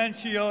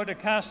Crescencio de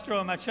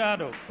Castro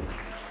Machado.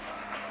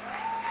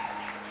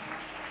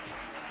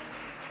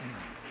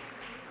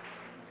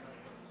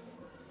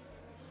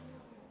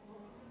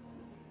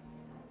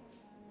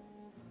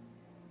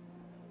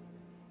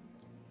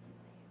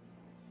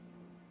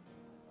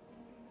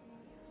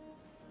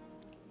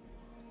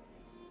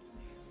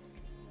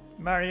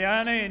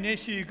 Mariana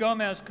Inishi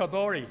Gomez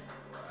Cabori.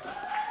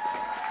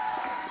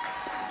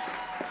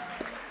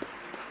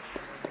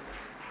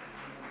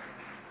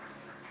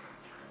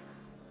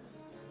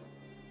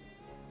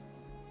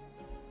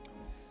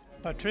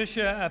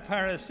 Patricia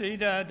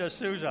Aparecida de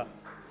Souza.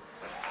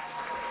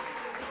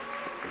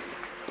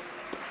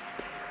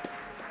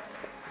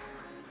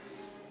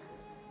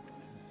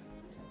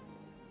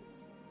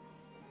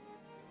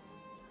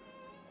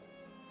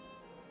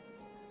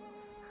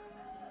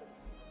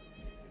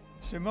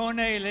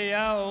 Simone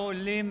Leao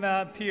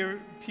Lima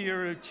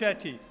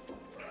Pieruccetti.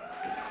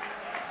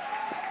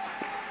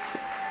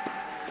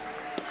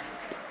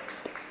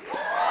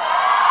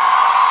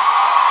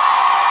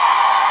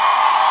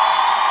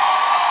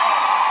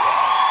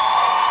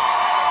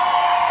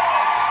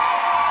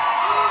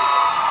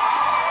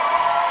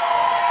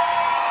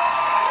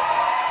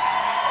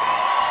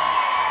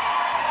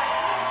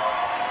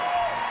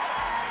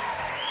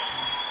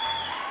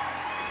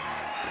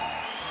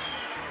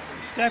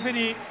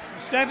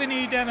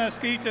 Stephanie de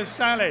Mesquita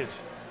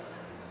Sales.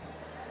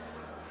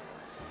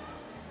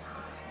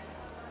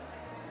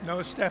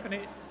 No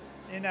Stephanie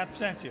in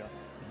absentia.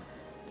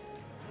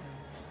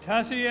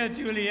 Tasia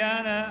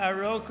Juliana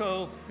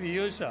Arroco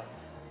Fiusa.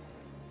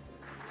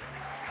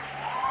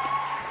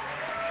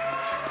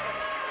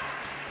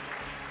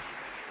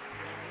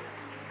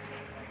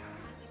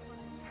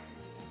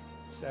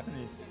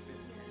 Stephanie.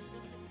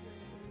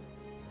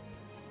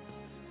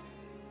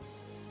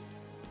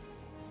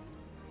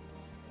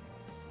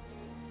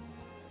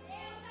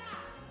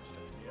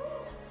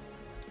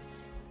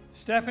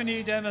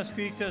 Stephanie de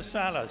Mesquita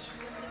Salas.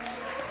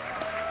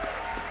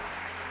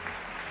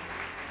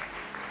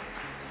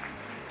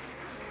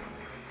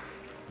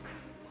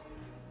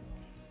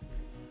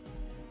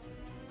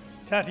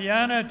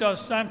 Tatiana dos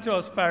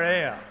Santos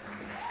Barea.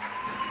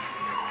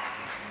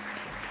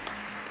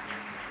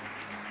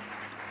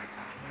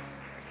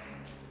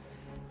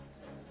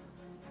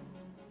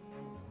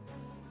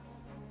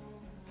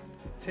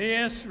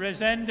 Theus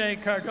Resende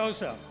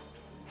Cardoso.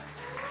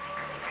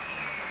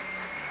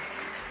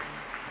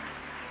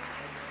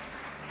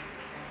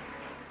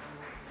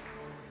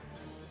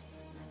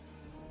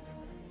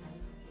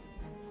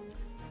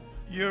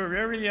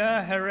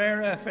 Euriria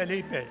Herrera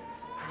Felipe.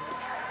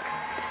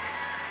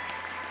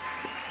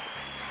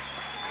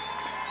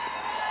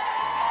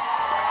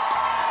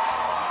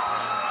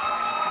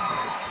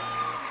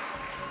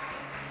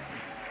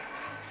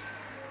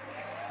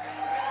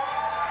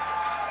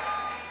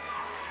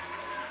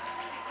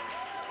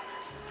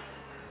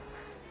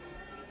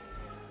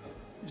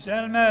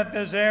 Zelma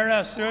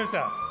Bezerra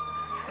Souza.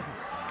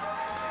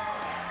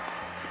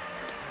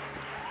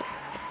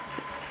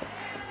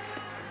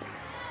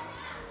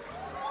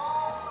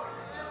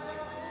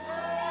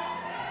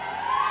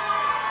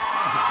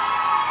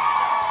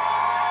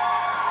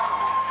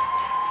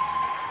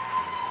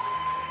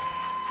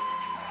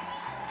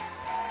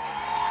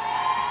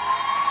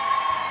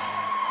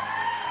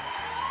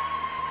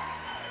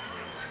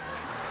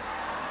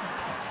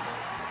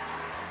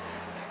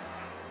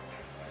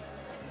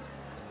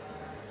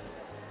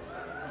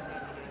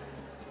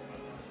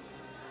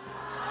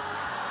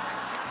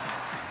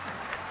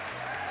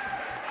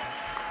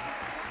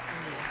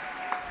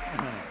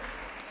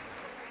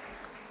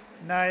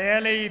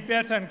 Nayeli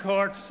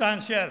Betancourt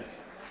Sanchez.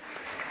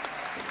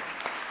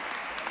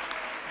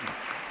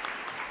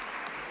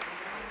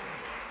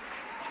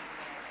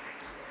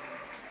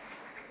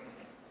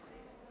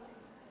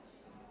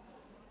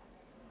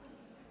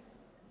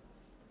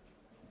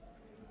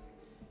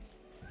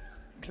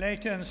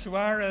 Clayton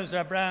Suarez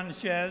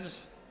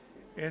Abranchez,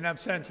 in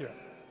absentia.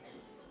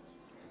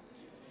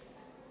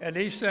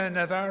 Elisa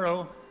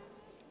Navarro,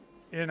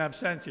 in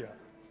absentia.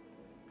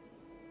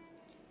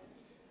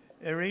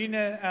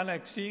 Irina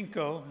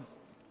Alexinko,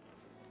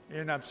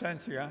 in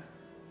absentia.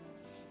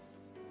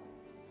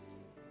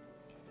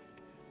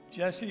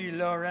 Jesse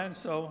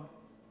Lorenzo,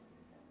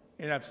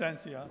 in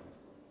absentia.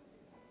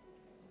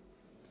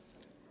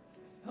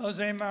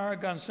 Jose Mar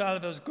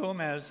Gonsalves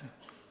Gomez,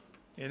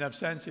 in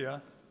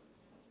absentia.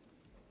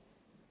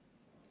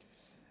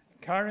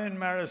 Karen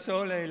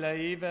Marisol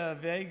Laiva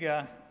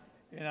Vega,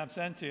 in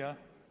absentia.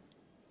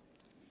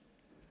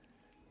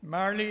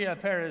 Marley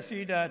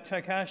Aparecida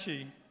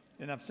Takashi,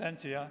 in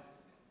absentia.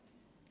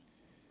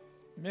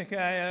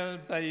 Mikhail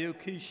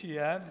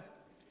Bayukishiev,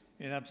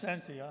 in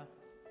absentia.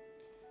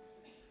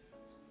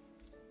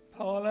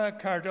 Paula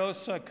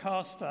Cardosa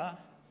Costa,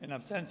 in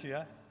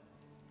absentia.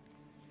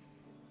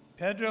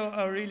 Pedro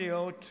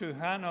Aurelio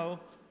Trujano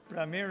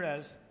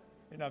Ramirez,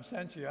 in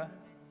absentia.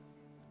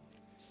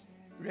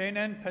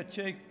 Renan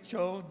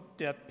Pacheco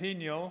de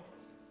Pino,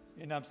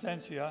 in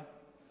absentia.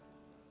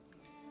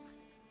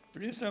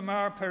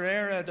 Risamar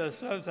Pereira de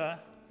Souza,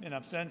 in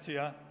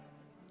absentia.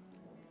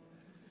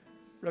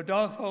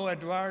 Rodolfo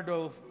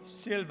Eduardo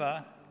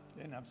Silva,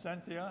 in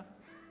absentia.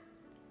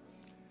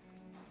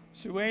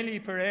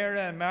 Sueli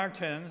Pereira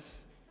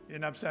Martins,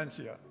 in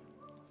absentia.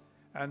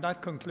 And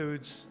that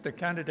concludes the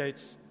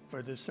candidates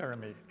for this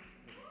ceremony.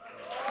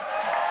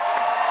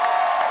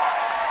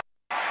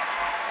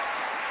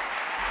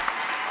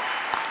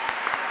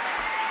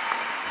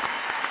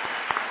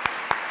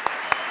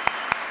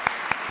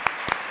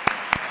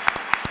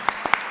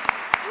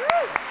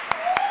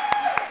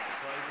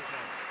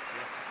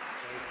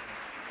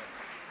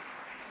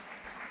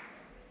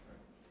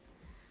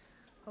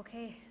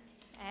 Okay,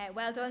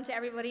 well done to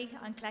everybody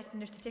on collecting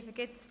their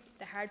certificates.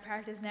 The hard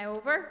part is now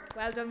over.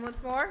 Well done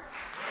once more.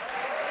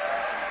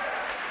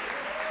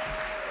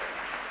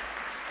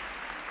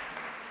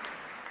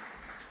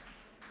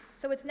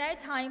 So it's now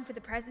time for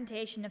the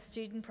presentation of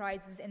student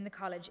prizes in the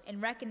college in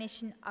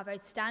recognition of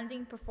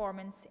outstanding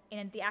performance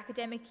in the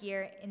academic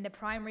year in the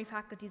primary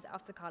faculties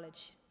of the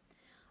college.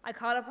 I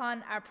call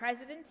upon our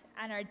President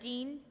and our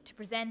Dean to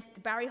present the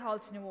Barry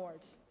Halton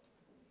Award.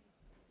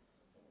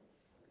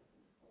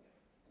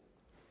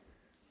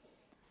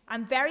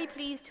 I'm very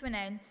pleased to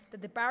announce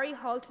that the Barry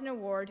Halton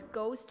Award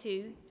goes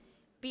to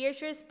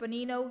Beatrice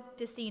Bonino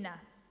de Sena.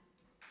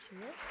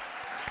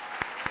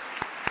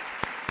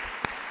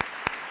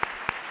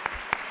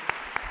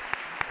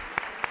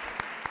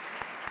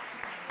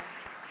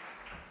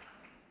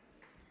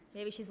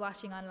 Maybe she's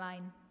watching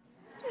online.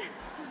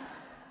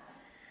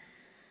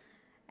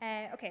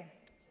 Okay.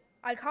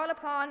 I'll call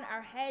upon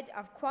our Head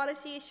of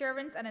Quality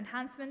Assurance and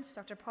Enhancement,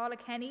 Dr. Paula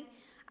Kenny,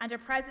 and our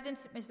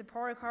President, Mr.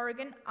 Paura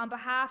Corrigan, on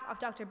behalf of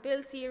Dr.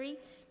 Bill Seary,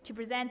 to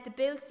present the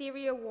Bill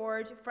Seary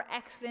Award for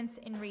Excellence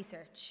in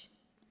Research.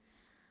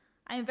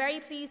 I am very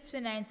pleased to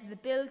announce that the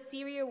Bill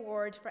Seary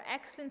Award for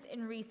Excellence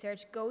in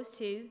Research goes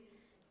to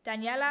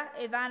Daniela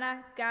Ivana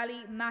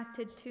Gali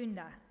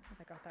Matutunda. Have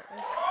I got that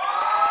right?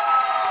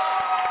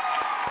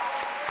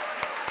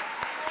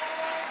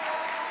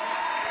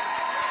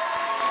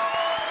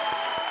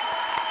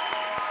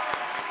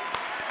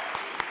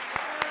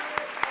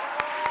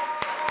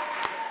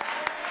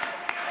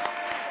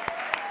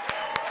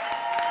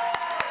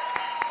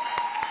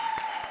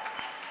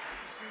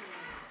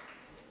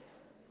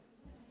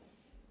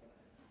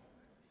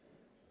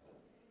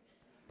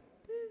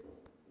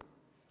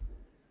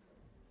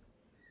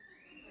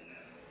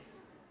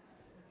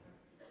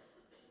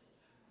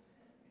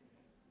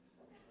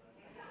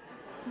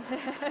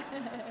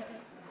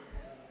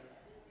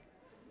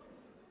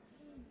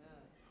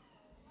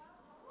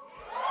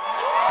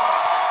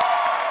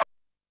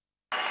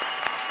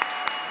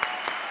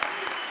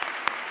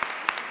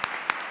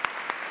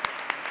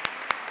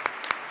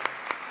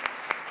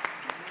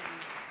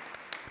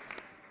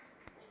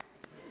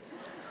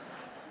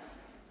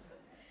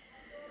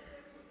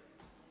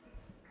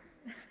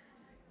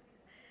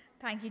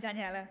 Thank you,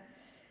 Daniela.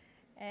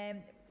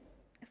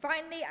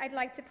 Finally, I'd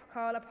like to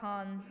call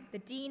upon the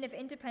Dean of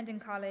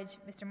Independent College,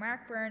 Mr.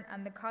 Mark Byrne,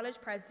 and the College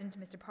President,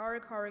 Mr.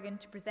 Pádraig Corrigan,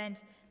 to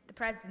present the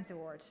President's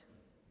Award.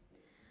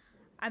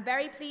 I'm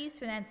very pleased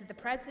to announce that the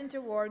President's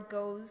Award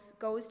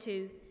goes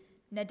to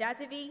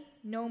Nadazavi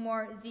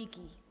Nomor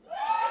Ziki.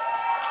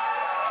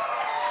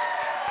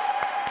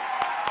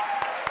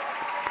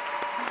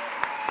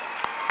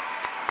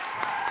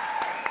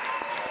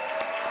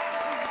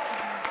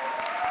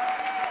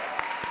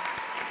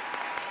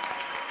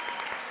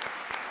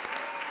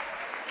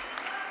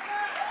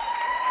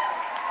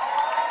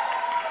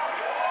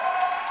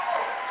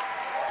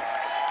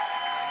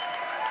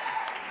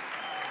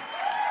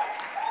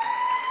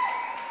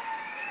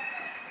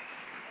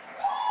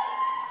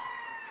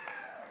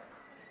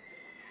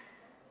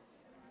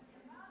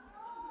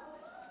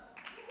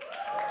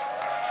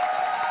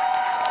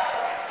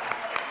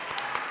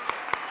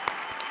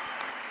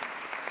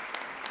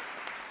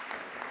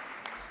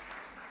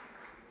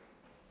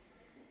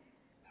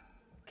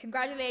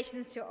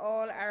 Congratulations to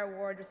all our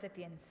award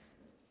recipients.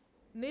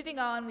 Moving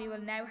on, we will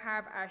now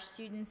have our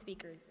student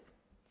speakers.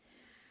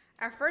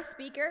 Our first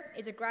speaker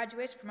is a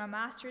graduate from a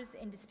Masters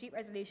in Dispute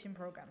Resolution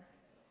program.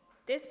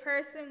 This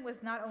person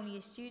was not only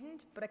a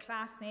student, but a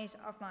classmate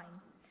of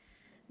mine.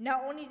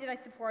 Not only did I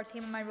support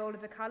him in my role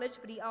at the college,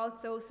 but he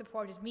also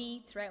supported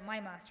me throughout my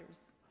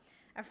Masters.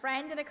 A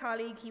friend and a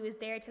colleague, he was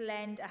there to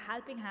lend a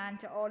helping hand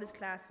to all his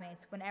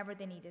classmates whenever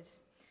they needed.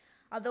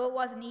 Although it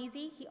wasn't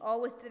easy, he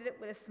always did it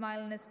with a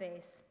smile on his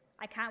face.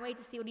 I can't wait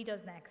to see what he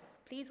does next.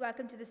 Please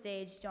welcome to the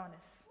stage,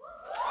 Jonas.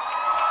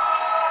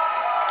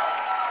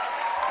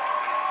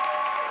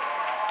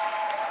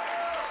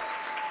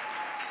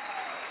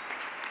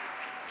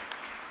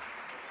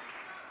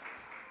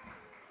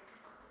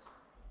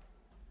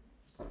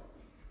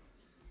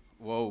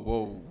 Whoa,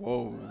 whoa,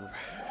 whoa.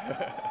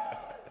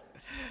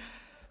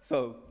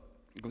 So,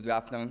 good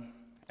afternoon,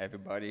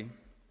 everybody.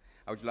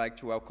 I would like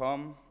to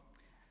welcome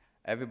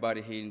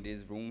everybody here in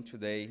this room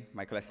today,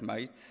 my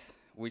classmates,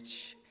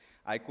 which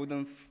I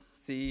couldn't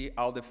see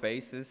all the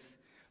faces,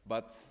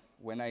 but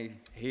when I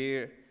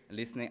hear,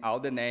 listening all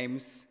the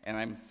names, and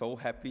I'm so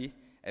happy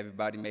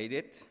everybody made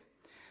it.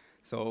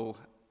 So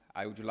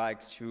I would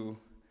like to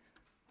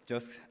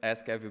just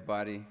ask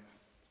everybody,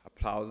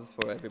 applause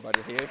for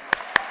everybody here.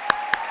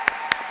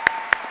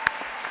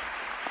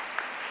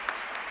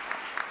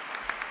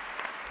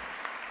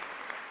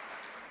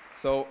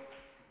 So,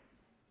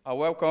 a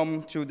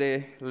welcome to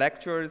the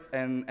lecturers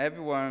and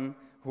everyone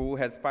who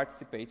has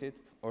participated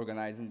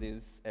organizing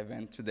this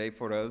event today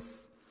for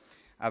us.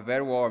 A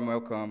very warm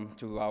welcome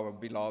to our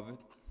beloved,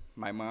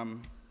 my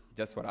mom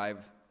just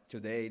arrived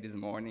today, this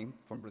morning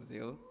from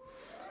Brazil.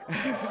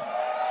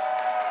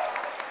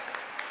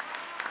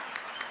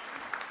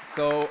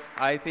 So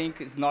I think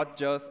it's not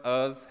just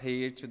us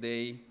here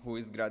today who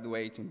is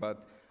graduating,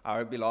 but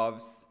our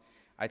beloveds,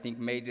 I think,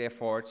 made the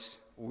effort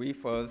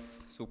with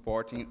us,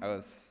 supporting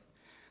us.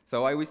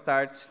 So I will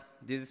start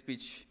this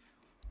speech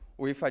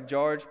with a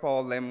George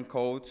Paul Lehmann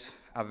quote,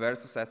 a very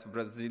successful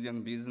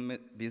Brazilian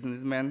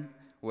businessman,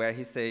 where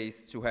he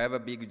says, to have a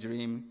big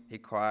dream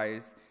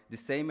requires the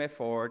same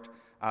effort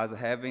as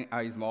having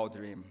a small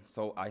dream.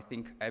 So I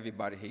think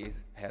everybody here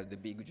has the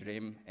big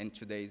dream, and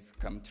today's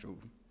come true.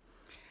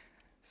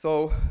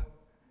 So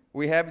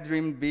we have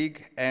dreamed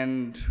big,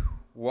 and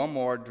one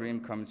more dream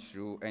comes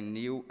true, a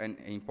new and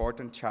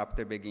important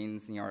chapter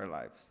begins in our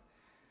lives.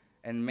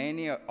 And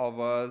many of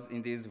us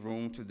in this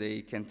room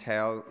today can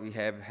tell we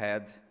have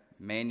had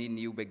many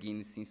new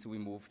beginnings since we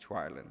moved to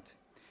Ireland.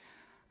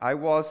 I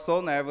was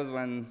so nervous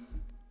when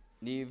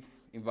Niamh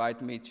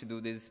invited me to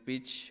do this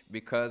speech,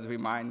 because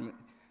remind me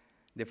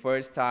the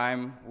first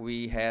time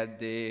we had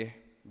the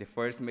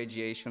first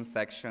mediation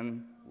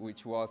section,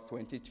 which was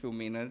 22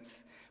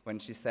 minutes. When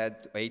she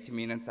said 80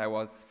 minutes, I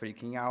was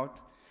freaking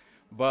out.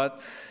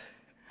 But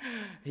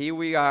here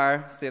we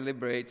are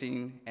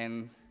celebrating,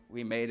 and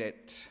we made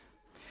it.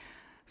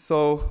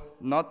 So,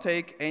 not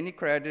take any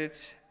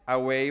credit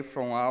away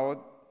from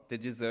all the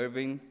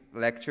deserving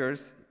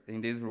lecturers in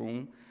this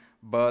room,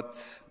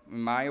 but in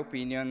my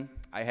opinion,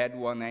 I had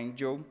one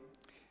angel.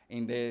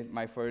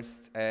 My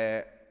first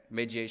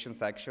mediation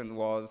section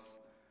was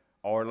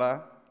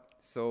Orla,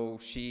 so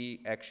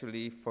she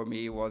actually, for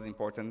me, was an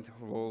important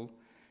role,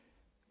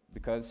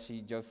 because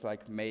she just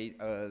like made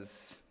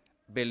us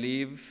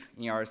believe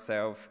in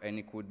ourselves, and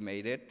we could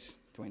make it,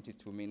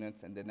 22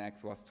 minutes, and the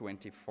next was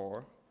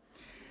 24.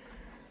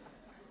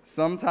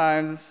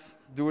 Sometimes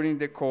during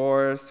the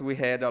course, we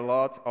had a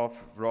lot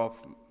of rough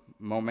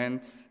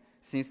moments.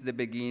 Since the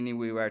beginning,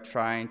 we were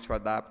trying to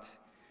adapt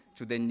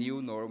to the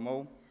new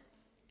normal.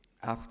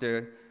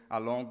 After a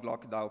long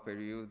lockdown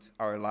period,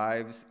 our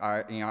lives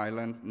in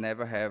Ireland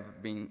never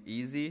have been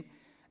easy,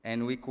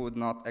 and we could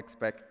not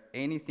expect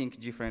anything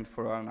different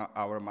for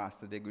our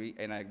master's degree,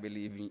 and I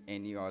believe in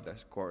any other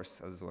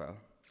course as well.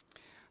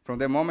 From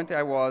the moment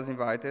I was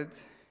invited,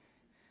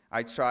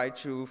 I tried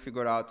to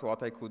figure out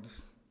what I could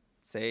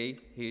say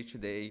here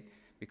today,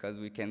 because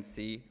we can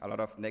see a lot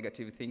of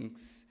negative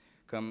things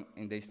come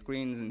in the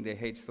screens, in the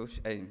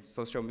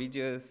social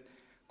medias,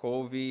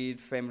 COVID,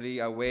 family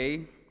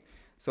away.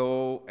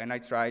 So, and I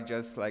try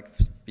just like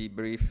be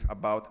brief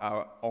about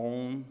our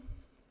own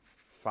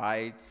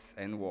fights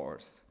and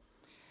wars.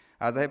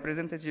 As a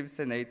representative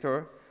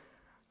senator,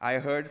 I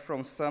heard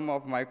from some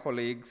of my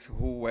colleagues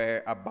who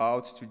were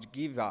about to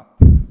give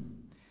up.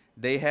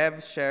 They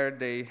have shared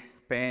their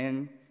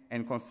pain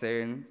and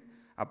concern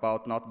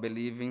about not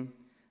believing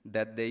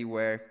that they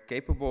were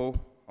capable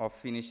of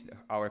finishing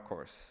our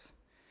course.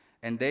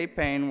 And their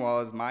pain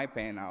was my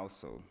pain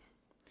also.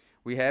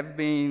 We have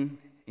been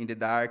in the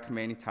dark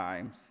many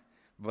times,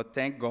 but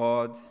thank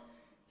God,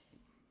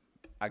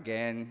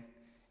 again,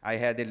 I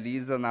had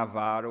Elisa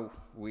Navarro,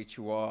 which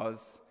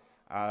was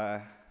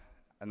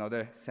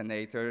another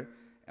senator.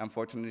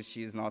 Unfortunately,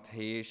 she's not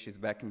here. She's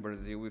back in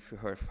Brazil with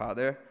her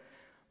father.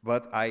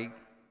 But I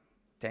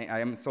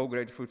am so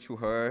grateful to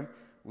her.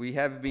 We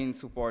have been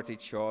supporting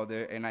each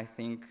other, and I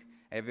think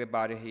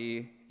everybody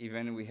here,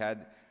 even we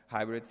had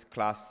hybrid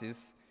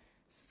classes,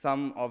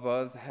 some of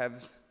us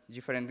have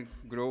different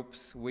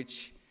groups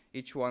which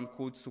each one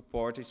could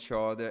support each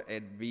other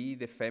and be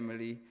the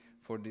family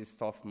for this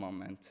tough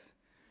moment.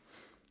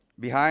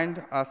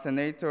 Behind a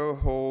senator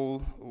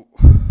role,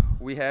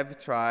 we have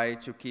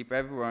tried to keep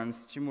everyone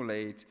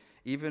stimulated,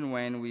 even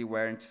when we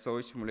weren't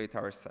so stimulated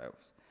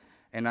ourselves.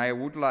 And I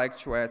would like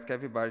to ask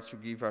everybody to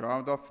give a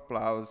round of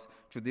applause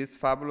to this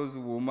fabulous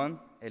woman,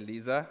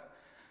 Elisa,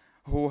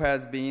 who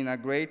has been a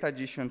great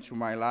addition to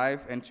my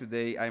life, and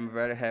today I'm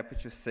very happy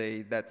to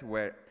say that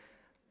where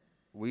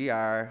we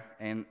are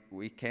and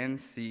we can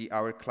see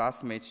our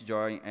classmates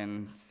Joy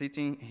and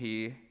sitting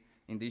here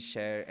in this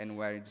chair and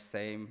wearing the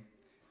same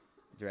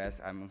dress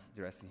I'm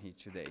dressing here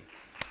today.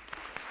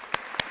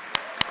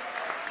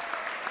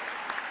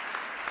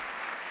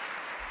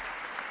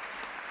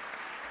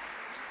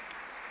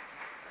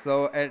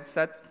 So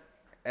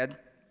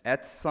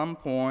at some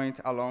point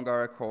along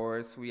our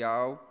course, we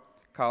all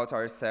caught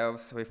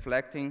ourselves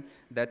reflecting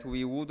that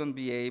we wouldn't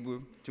be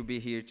able to be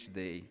here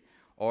today,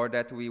 or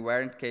that we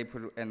weren't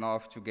capable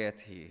enough to get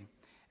here.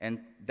 And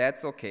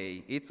that's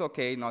okay. It's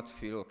okay not to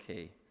feel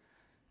okay.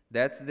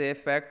 That's the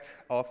effect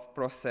of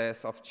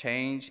process of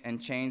change, and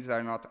changes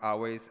are not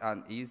always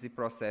an easy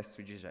process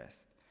to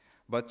digest.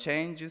 But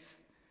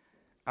changes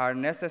are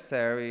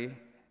necessary.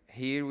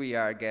 Here we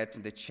are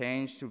getting the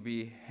change to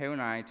be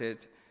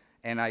reunited,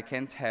 and I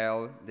can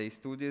tell the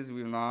studies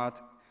will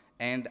not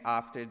end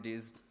after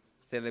this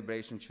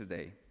celebration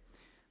today.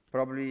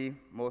 Probably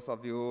most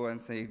of you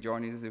and say,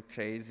 Johnny is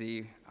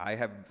crazy. I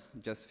have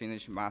just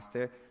finished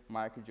master.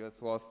 Mark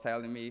just was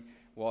telling me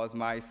was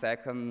my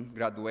second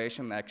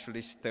graduation,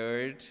 actually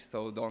third,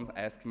 so don't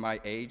ask my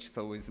age,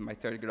 so it's my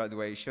third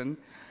graduation.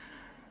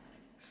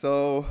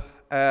 So,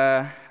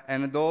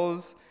 and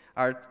those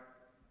are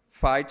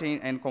fighting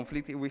and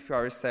conflicting with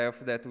ourselves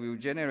that will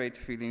generate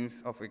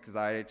feelings of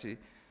anxiety,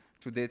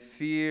 to the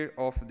fear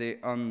of the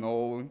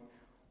unknown,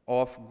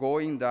 of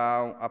going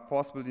down a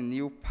possibly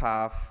new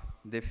path,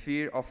 the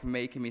fear of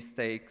making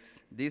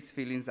mistakes. These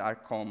feelings are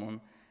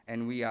common,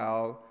 and we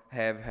all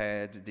have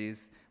had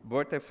this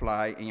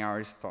butterfly in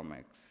our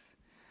stomachs.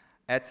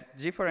 At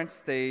different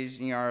stages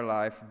in our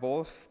life,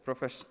 both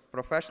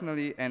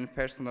professionally and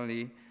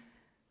personally,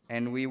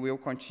 and we will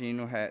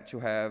continue to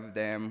have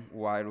them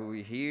while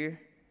we're here.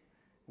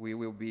 We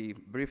will be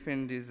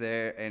breathing this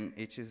air, and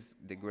it is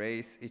the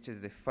grace, it is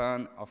the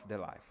fun of the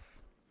life.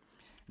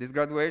 This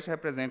graduation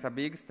represents a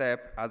big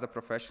step as a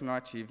professional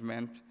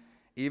achievement,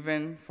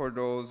 even for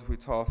those who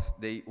thought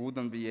they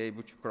wouldn't be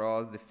able to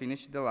cross the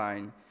finish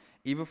line,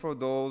 even for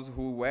those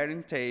who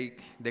weren't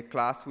take the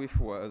class with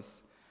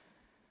us.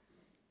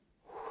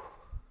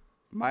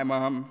 My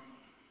mom,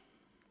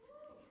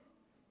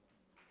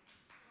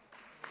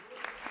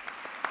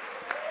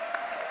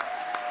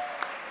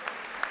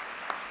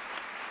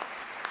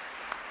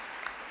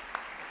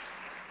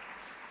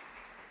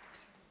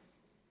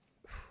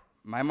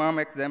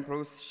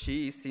 example,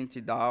 she is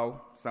sitting down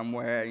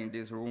somewhere in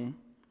this room,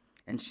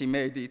 and she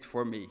made it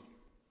for me.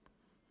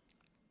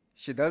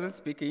 She doesn't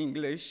speak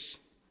English,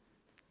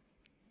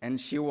 and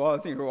she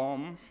was in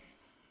Rome.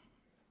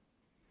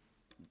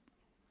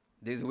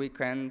 This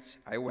weekend,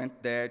 I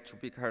went there to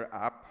pick her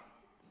up,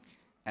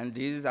 and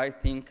this, I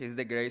think, is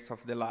the grace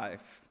of the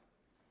life.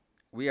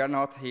 We are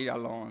not here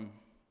alone.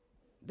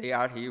 They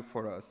are here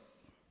for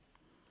us.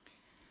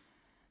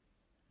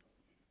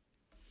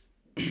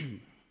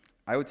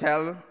 I will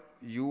tell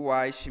you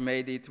why she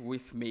made it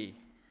with me.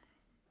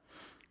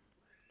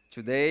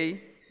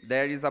 Today,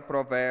 there is a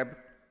proverb.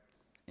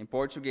 In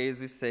Portuguese,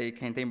 we say,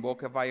 quem tem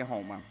boca vai a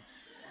Roma.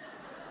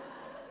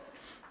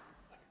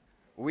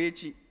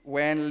 Which,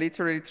 when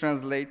literally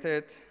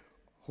translated,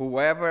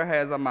 whoever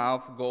has a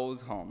mouth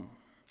goes home.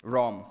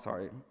 Rome,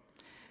 sorry.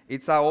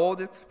 It's an old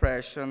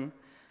expression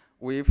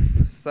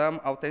with some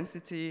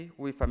authenticity,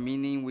 with a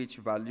meaning which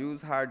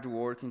values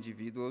hard-working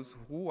individuals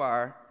who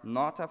are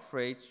not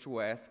afraid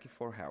to ask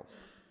for help.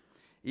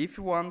 If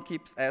one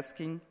keeps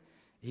asking,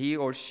 he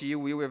or she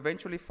will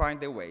eventually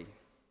find a way.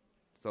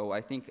 So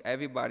I think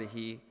everybody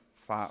here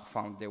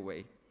found their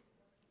way.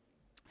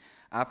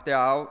 After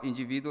all,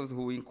 individuals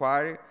who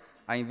inquire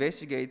and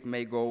investigate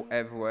may go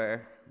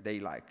everywhere they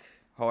like.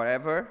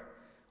 However,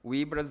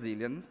 we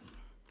Brazilians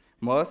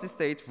must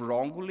state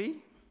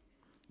wrongly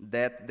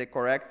that the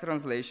correct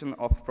translation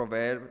of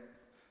proverb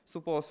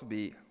supposed to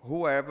be,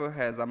 whoever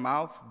has a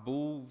mouth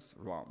bulls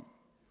run.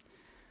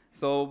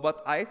 So,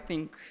 but I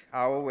think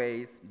our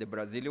ways, the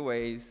Brazilian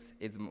ways,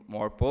 is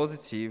more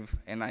positive,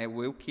 and I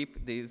will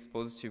keep this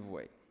positive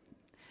way.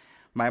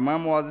 My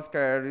mom was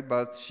scared,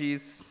 but she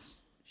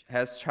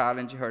has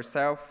challenged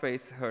herself,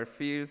 faced her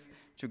fears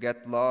to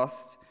get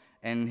lost,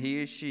 and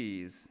here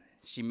she is.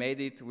 She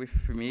made it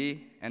with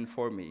me and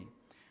for me.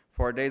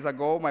 4 days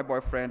ago, my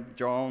boyfriend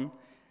John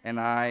and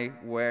I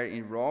were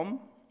in Rome,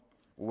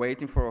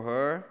 waiting for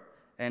her,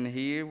 and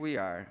here we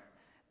are.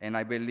 And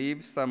I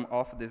believe some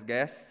of the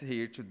guests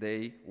here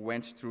today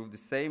went through the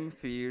same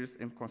fears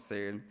and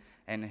concern,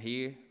 and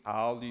here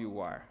all you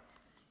are.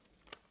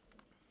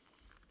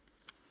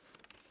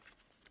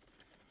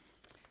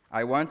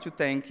 I want to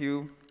thank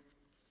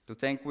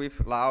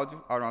with loud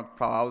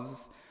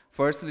applause,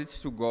 firstly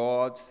to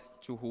God,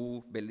 to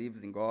who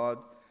believes in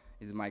God,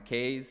 is my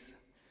case.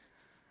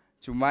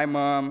 To my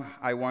mom,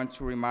 I want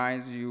to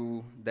remind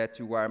you that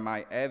you are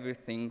my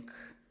everything.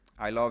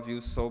 I love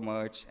you so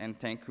much, and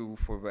thank you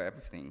for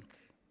everything.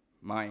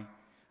 Mãe,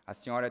 a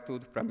senhora é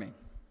tudo para mim.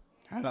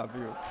 I love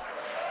you.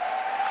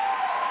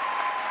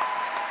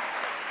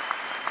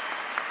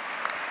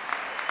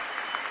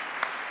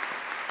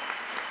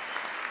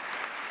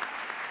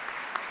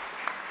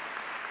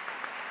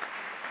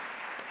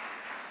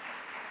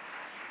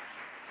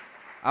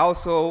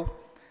 Also,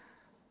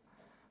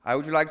 I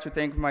would like to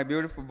thank my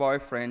beautiful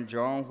boyfriend,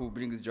 John, who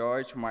brings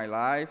joy to my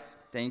life.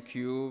 Thank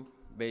you,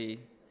 be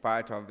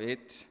part of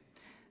it.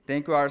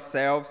 Thank you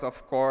ourselves,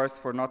 of course,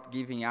 for not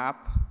giving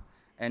up,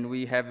 and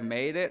we have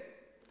made it.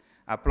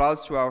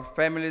 Applause to our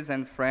families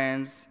and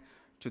friends,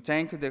 to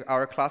thank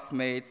our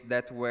classmates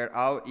that were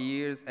our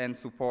ears and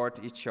support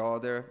each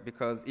other,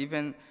 because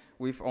even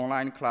with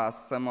online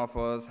class, some of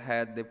us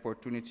had the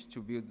opportunity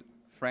to build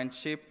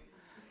friendship.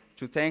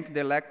 To thank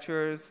the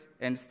lecturers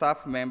and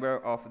staff members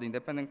of the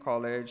Independent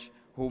College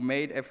who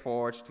made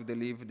efforts to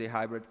deliver the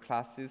hybrid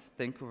classes.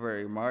 Thank you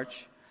very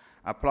much.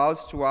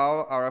 Applause to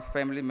all our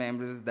family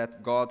members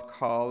that God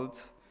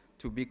called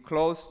to be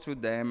close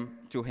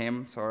to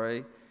him.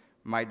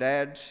 My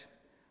dad,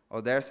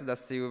 Odercio da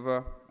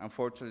Silva,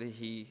 unfortunately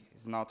he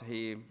is not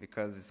here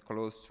because he's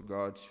close to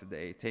God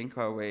today. Take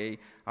away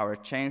our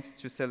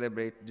chance to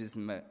celebrate this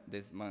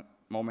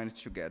moment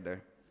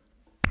together.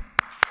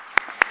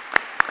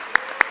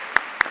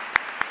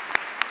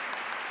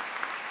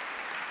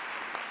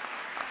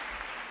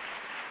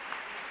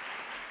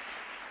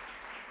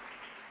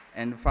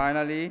 And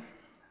finally,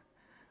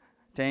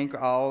 thank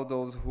all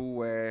those who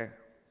were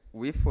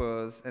with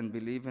us and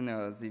believe in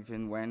us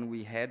even when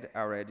we had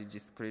already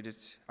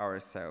discredited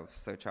ourselves,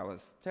 such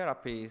as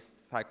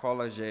therapists,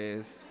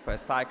 psychologists,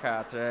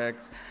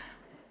 psychiatrists,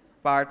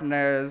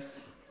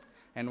 partners,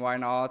 and why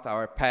not,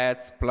 our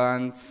pets,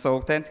 plants. So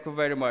thank you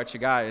very much,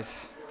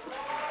 guys.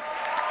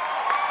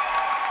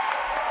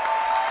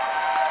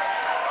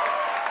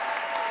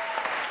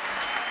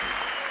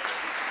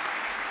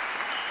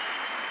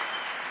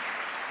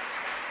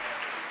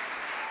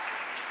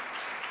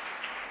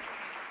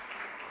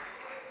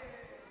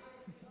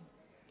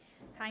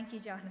 Thank you,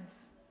 Jonas.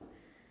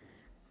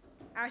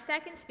 Our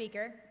second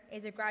speaker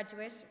is a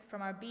graduate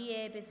from our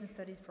BA Business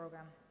Studies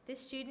program. This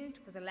student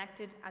was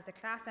elected as a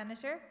class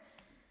senator,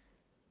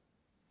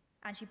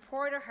 and she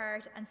poured her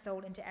heart and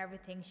soul into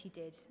everything she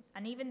did.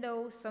 And even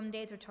though some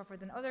days were tougher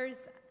than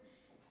others,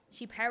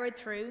 she powered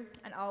through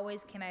and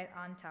always came out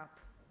on top.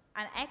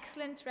 An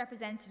excellent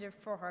representative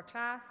for her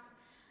class,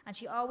 and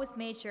she always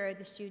made sure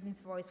the student's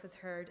voice was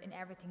heard in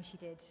everything she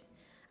did.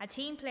 A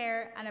team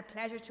player and a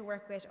pleasure to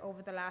work with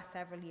over the last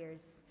several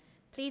years.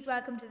 Please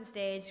welcome to the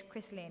stage,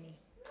 Chris Laney.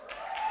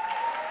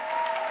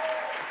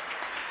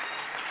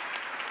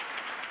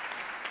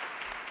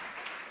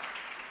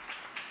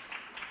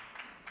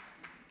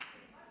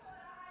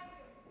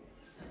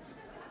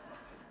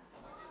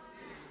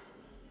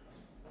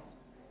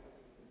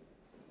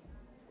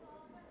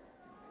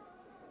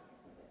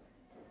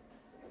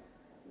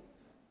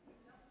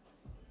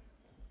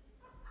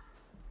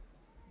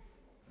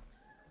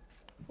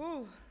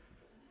 Woo.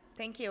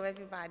 Thank you,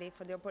 everybody,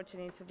 for the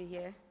opportunity to be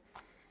here.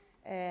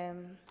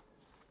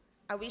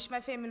 I wish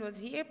my family was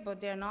here, but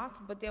they're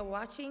not, but they're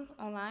watching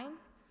online.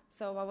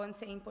 So I want to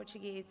say in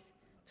Portuguese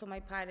to my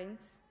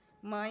parents,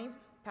 mãe,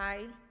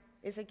 pai,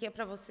 esse aqui é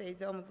para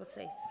vocês, eu amo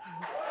vocês.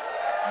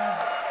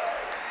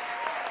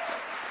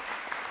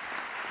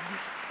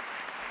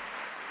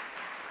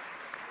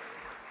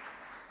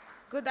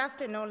 Good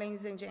afternoon,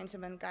 ladies and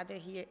gentlemen,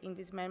 gathered here in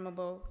this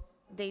memorable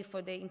day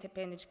for the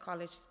Independent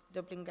College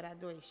Dublin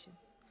graduation.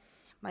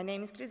 My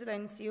name is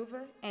Crislane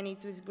Silva, and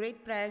it is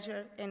great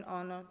pleasure and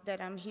honor that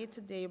I'm here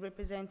today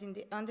representing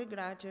the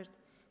undergraduate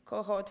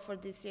cohort for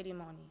this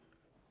ceremony.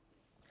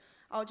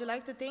 I would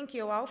like to thank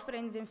you, all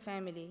friends and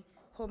family,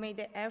 who made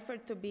the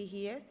effort to be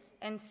here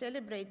and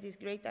celebrate this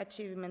great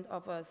achievement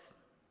of us.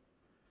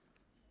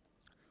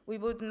 We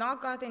would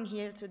not gotten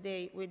here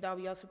today without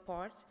your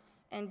support,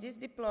 and this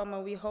diploma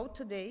we hold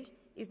today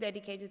is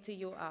dedicated to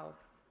you all.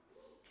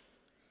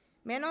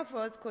 Many of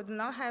us could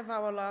not have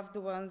our loved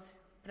ones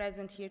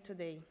present here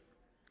today.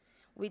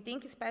 We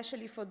think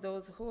especially for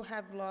those who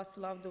have lost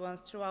loved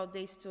ones throughout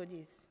their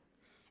studies,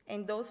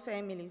 and those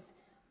families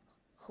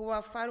who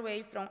are far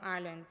away from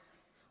Ireland.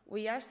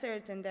 We are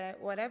certain that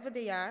wherever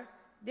they are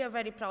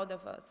very proud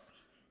of us.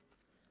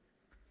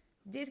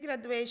 This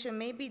graduation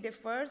may be the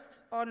first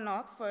or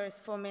not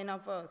first for many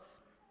of us.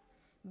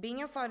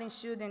 Being a foreign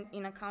student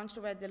in a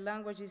country where the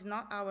language is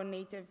not our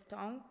native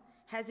tongue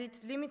has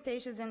its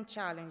limitations and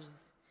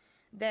challenges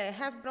that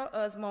have brought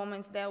us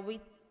moments that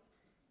we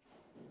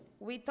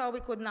thought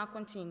we could not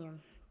continue.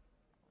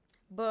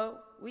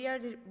 But we are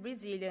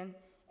resilient,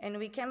 and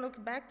we can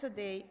look back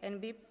today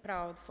and be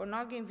proud for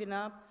not giving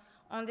up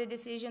on the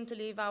decision to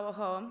leave our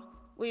home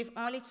with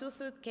only 2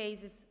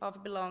 suitcases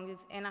of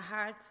belongings and a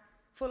heart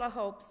full of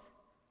hopes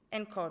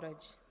and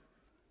courage.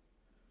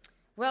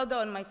 Well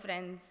done, my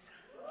friends.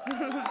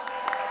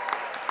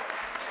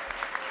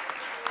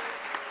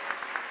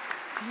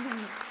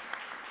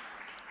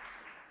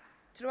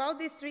 Throughout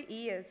these 3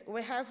 years,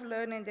 we have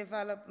learned and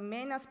developed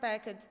many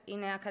aspects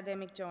in our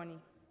academic journey.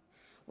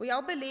 We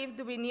all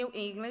believed we knew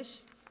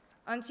English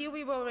until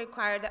we were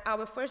required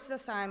our first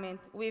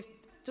assignment with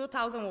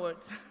 2,000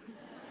 words.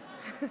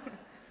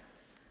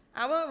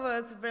 All of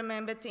us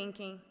remember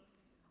thinking,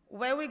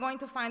 where are we going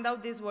to find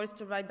out these words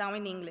to write down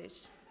in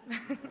English?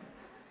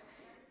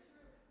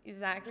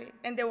 Exactly.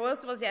 And the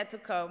worst was yet to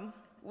come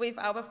with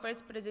our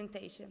first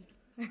presentation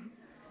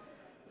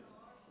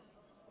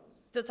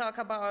to talk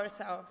about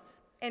ourselves.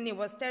 And it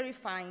was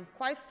terrifying,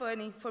 quite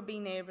funny for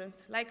being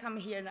nervous, like I'm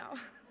here now.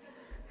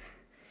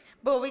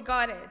 But we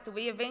got it.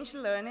 We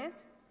eventually learned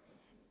it,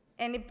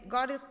 and it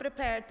got us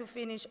prepared to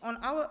finish on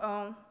our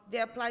own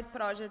the applied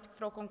project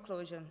for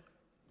conclusion,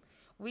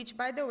 which,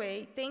 by the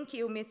way, thank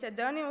you, Mr.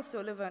 Daniel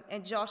Sullivan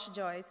and Josh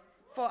Joyce,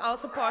 for all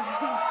support.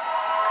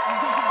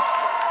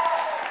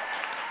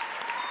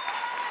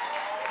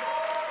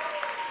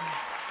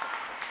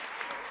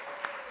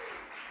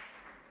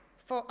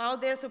 For all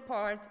their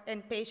support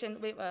and patience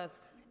with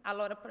us. A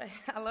lot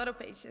of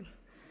patience.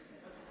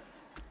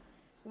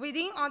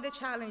 Within all the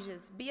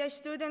challenges, be a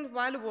student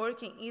while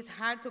working is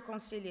hard to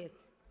conciliate.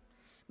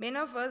 Many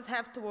of us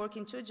have to work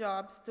in 2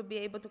 jobs to be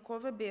able to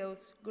cover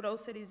bills,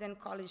 groceries, and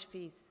college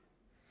fees.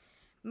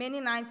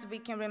 Many nights we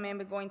can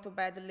remember going to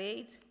bed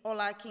late or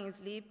lacking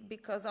sleep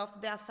because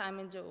of the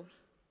assignment due,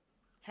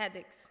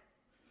 headaches.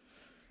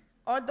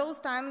 Or those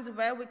times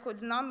where we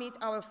could not meet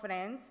our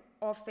friends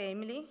or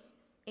family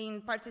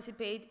and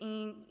participate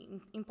in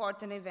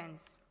important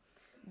events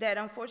that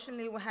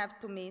unfortunately we have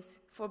to miss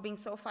for being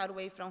so far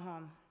away from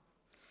home.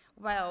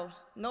 Well,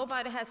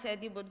 nobody has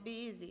said it would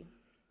be easy.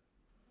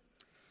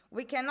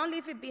 We cannot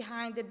leave it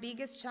behind the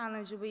biggest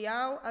challenge we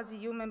all as a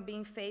human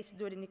being faced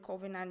during the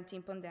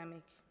COVID-19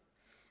 pandemic.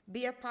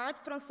 Be apart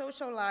from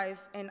social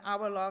life and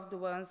our loved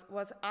ones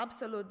was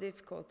absolutely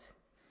difficult.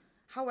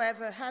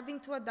 However, having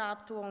to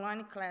adapt to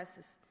online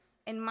classes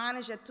and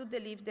manage to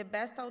deliver the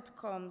best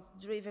outcomes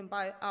driven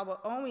by our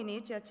own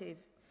initiative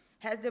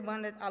has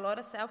demanded a lot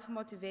of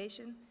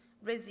self-motivation,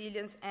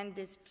 resilience, and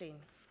discipline.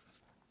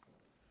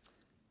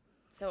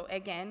 So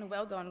again,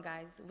 well done,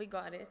 guys. We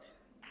got it.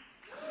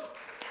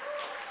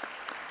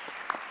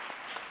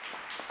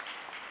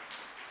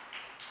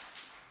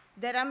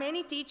 There are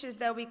many teachers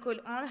that we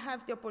could only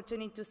have the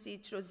opportunity to see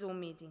through Zoom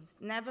meetings,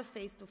 never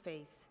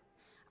face-to-face.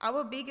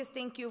 Our biggest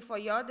thank you for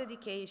your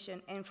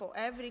dedication and for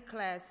every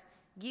class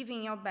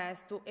giving your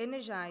best to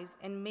energize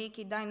and make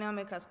it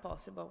dynamic as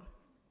possible.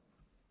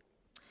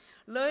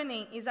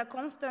 Learning is a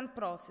constant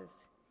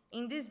process.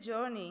 In this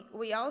journey,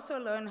 we also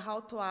learn how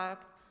to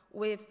act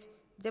with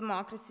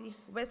democracy,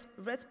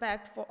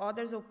 respect for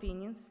others'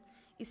 opinions,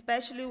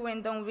 especially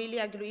when don't really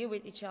agree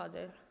with each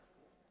other.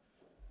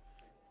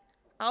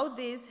 All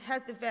this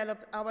has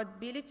developed our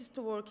abilities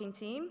to work in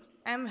team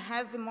and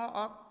have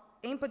more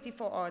empathy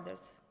for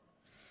others,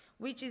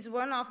 which is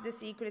one of the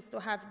secrets to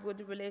have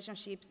good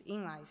relationships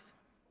in life.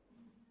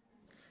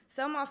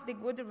 Some of the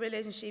good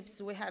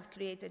relationships we have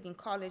created in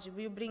college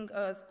will bring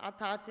us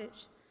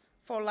attached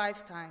for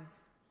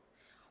lifetimes.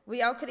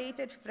 We all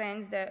created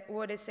friends that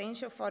were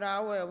essential for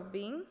our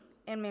well-being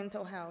and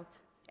mental health,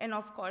 and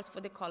of course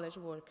for the college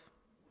work.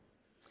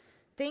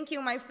 Thank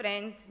you, my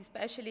friends,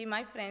 especially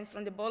my friends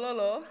from the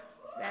Bololo.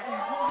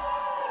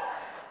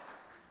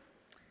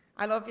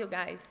 I love you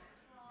guys.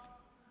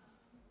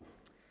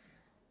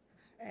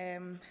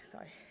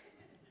 Sorry.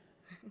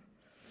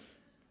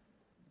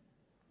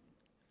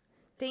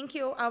 Thank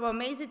you, our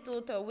amazing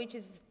tutor, which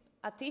is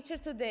a teacher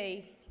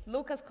today,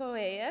 Lucas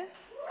Correa.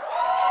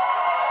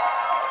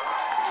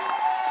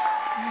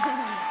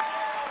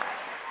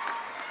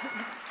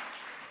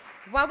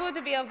 What would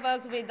it be of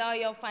us without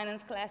your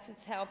finance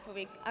classes help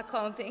with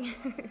accounting?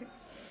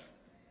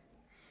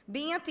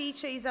 Being a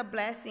teacher is a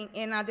blessing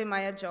and an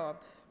admired job.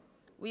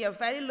 We are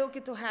very lucky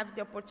to have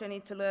the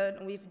opportunity to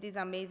learn with these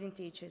amazing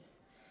teachers.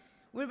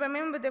 We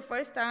remember the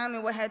first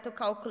time we had to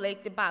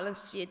calculate the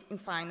balance sheet in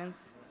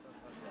finance.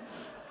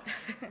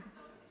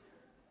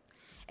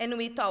 And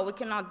we thought we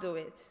cannot do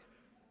it.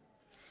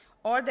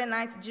 Or the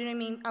nights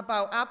dreaming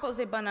about apples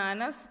and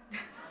bananas,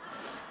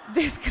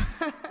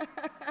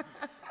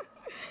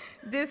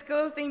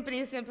 discussing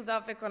principles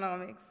of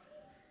economics.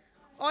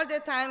 All the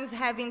times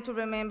having to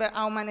remember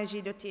our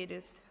managerial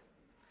theories.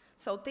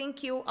 So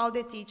thank you, all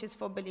the teachers,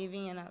 for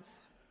believing in us.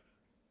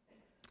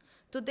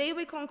 Today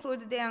we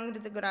conclude the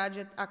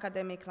undergraduate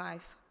academic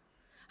life.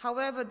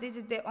 However, this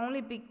is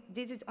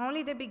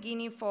only the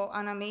beginning for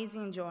an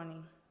amazing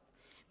journey.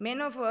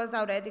 Many of us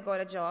already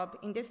got a job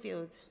in the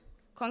field.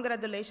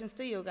 Congratulations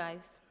to you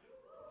guys.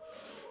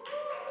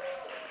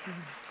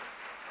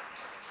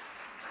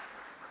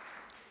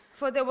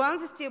 For the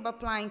ones still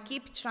applying,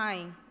 keep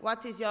trying.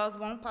 What is yours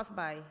won't pass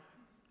by.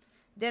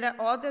 There are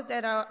others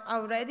that are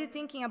already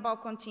thinking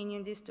about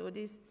continuing these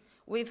studies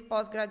with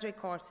postgraduate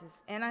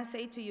courses, and I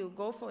say to you,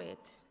 go for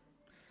it.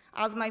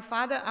 As my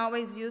father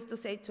always used to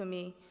say to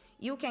me,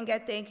 you can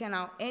get taken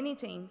out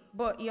anything,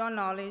 but your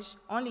knowledge,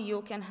 only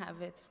you can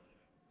have it.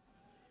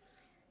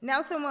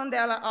 Nelson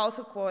Mandela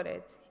also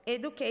quoted,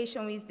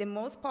 education is the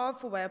most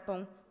powerful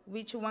weapon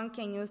which one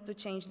can use to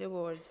change the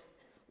world.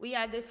 We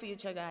are the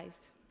future,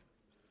 guys.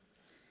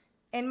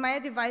 And my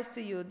advice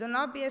to you, do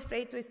not be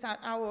afraid to start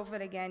all over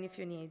again if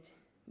you need.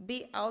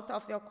 Be out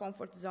of your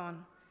comfort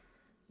zone.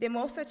 The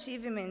most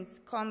achievements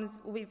comes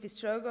with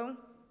struggle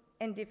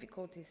and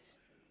difficulties.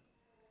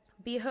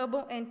 Be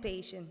humble and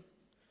patient.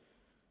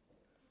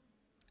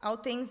 All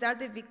things are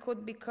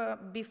could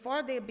become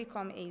before they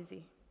become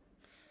easy.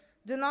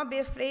 Do not be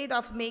afraid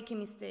of making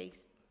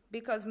mistakes,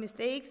 because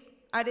mistakes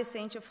are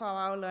essential for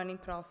our learning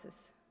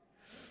process.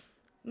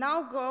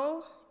 Now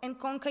go and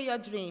conquer your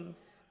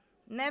dreams.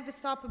 Never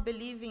stop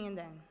believing in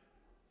them.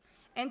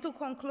 And to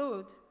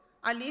conclude,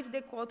 I leave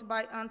the quote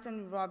by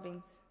Anthony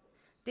Robbins.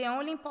 The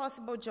only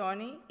possible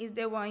journey is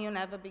the one you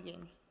never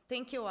begin.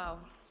 Thank you all.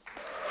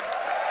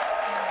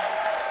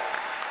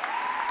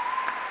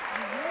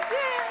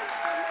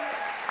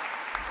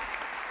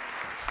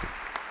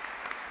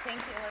 Thank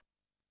you.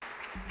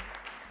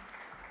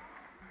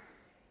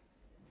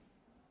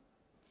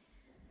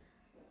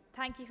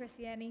 Thank you,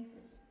 Christiane.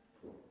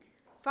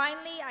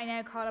 Finally, I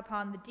now call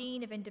upon the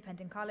Dean of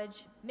Independent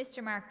College,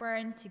 Mr. Mark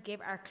Byrne, to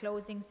give our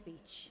closing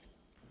speech.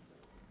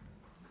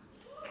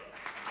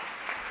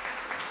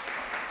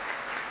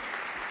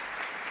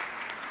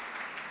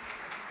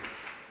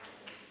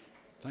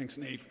 Thanks,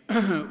 Neve.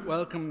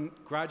 Welcome,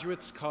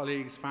 graduates,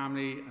 colleagues,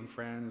 family, and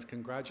friends.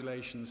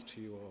 Congratulations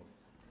to you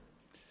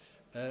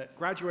all.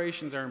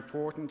 Graduations are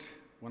important.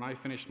 When I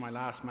finished my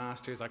last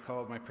master's, I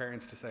called my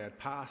parents to say I'd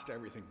passed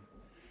everything.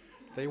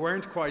 They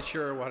weren't quite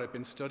sure what I'd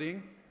been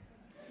studying,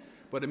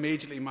 but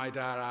immediately my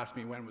dad asked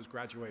me when was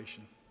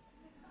graduation.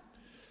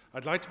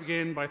 I'd like to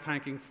begin by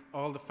thanking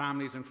all the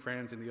families and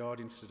friends in the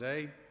audience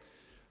today,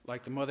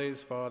 like the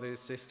mothers, fathers,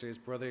 sisters,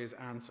 brothers,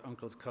 aunts,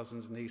 uncles,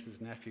 cousins, nieces,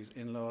 nephews,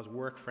 in-laws,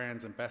 work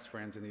friends, and best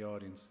friends in the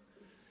audience.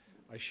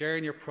 I share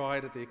in your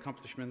pride at the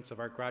accomplishments of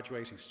our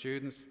graduating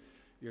students,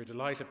 your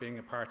delight at being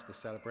a part of the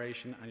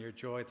celebration, and your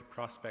joy at the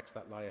prospects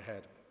that lie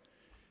ahead.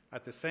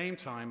 At the same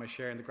time, I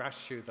share in the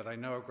gratitude that I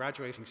know our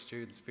graduating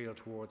students feel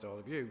towards all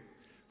of you.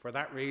 For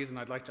that reason,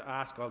 I'd like to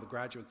ask all the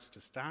graduates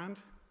to stand,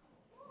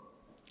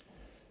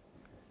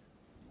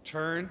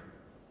 turn,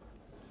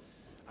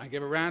 and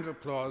give a round of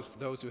applause to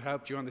those who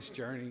helped you on this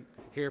journey,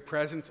 here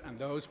present and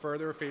those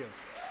further afield.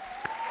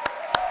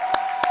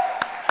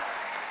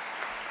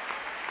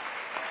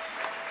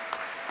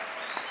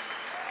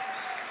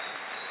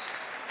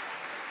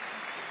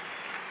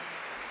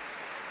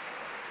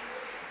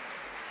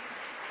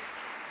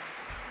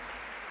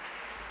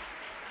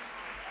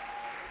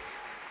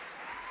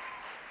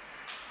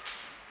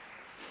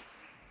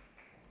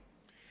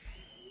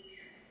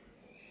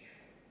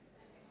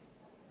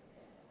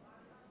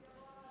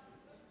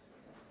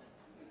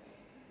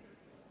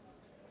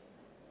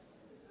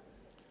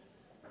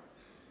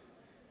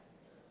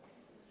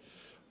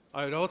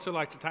 I would also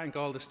like to thank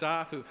all the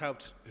staff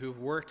who've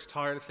worked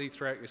tirelessly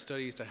throughout your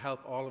studies to help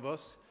all of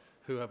us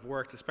who have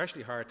worked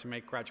especially hard to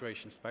make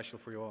graduation special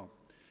for you all.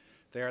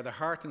 They are the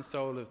heart and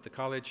soul of the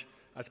college,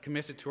 as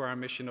committed to our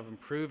mission of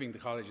improving the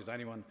college as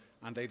anyone,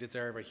 and they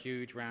deserve a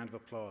huge round of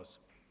applause.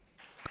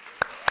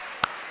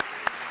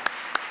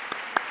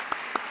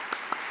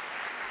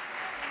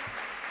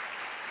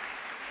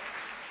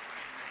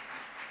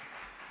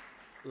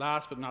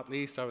 Last but not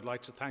least, I would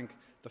like to thank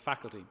the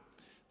faculty.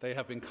 They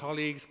have been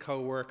colleagues,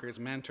 co-workers,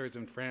 mentors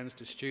and friends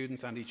to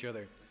students and each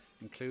other,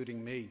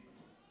 including me.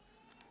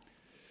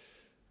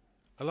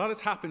 A lot has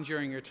happened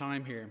during your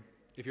time here.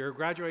 If you're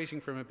graduating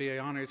from a BA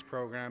Honours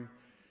programme,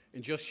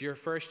 in just your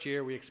first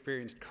year we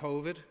experienced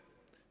COVID,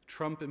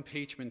 Trump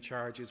impeachment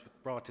charges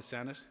brought to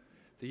Senate,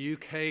 the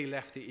UK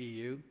left the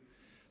EU,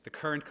 the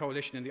current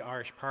coalition in the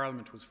Irish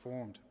Parliament was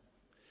formed.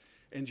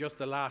 In just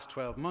the last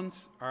 12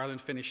 months,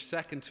 Ireland finished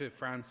second to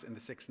France in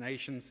the Six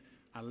Nations,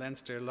 and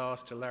Leinster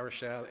lost to La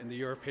Rochelle in the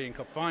European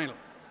Cup final.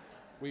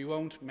 We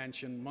won't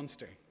mention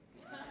Munster.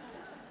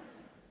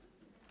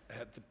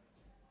 The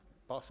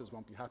bosses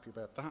won't be happy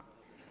about that.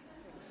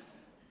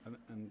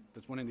 and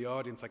there's one in the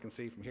audience I can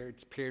see from here,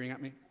 it's peering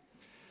at me.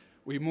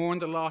 We mourn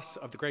the loss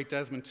of the great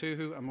Desmond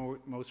Tutu and more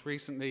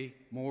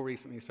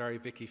recently,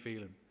 Vicky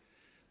Phelan.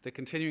 The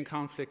continuing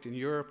conflict in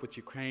Europe with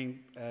Ukraine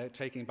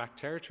taking back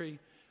territory.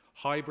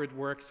 Hybrid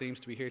work seems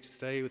to be here to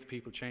stay, with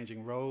people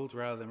changing roles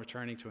rather than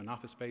returning to an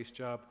office-based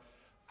job.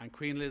 And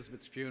Queen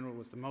Elizabeth's funeral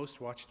was the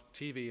most watched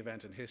TV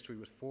event in history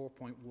with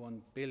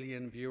 4.1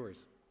 billion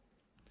viewers.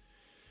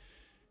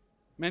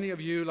 Many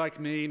of you, like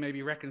me, may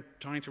be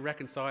trying to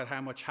reconcile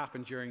how much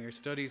happened during your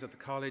studies at the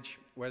college,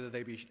 whether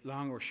they be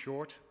long or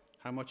short,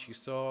 how much you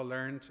saw,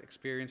 learned,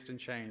 experienced and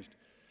changed,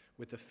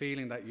 with the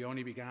feeling that you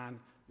only began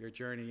your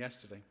journey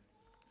yesterday.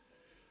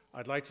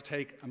 I'd like to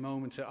take a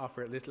moment to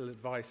offer a little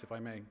advice, if I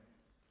may.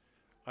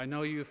 I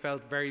know you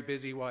felt very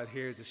busy while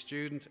here as a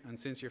student, and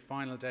since your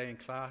final day in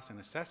class and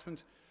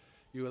assessment,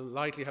 you will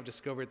likely have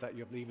discovered that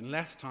you have even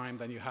less time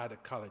than you had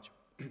at college.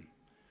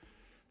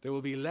 There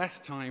will be less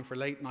time for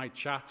late night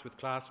chats with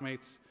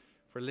classmates,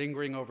 for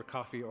lingering over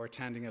coffee or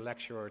attending a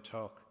lecture or a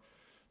talk.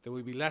 There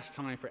will be less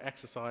time for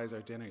exercise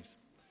or dinners,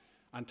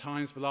 and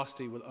time's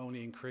velocity will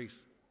only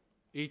increase.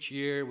 Each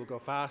year will go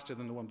faster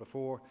than the one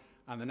before,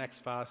 and the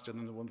next faster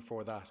than the one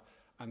before that,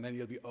 and then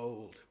you'll be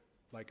old,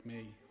 like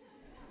me.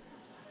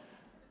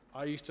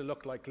 I used to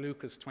look like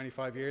Lucas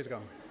 25 years ago.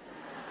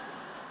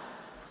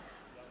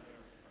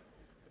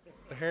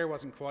 The hair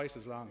wasn't quite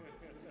as long,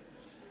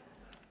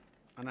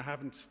 and I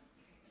haven't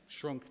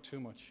shrunk too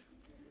much.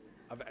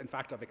 In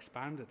fact, I've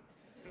expanded.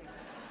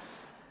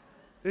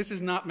 This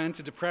is not meant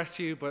to depress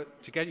you,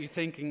 but to get you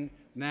thinking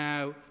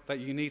now that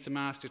you need to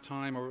master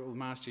time or it will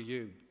master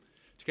you.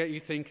 To get you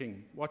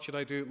thinking, what should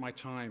I do with my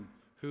time?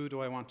 Who do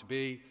I want to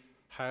be?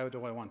 How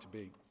do I want to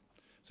be?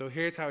 So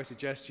here's how I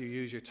suggest you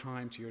use your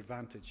time to your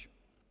advantage.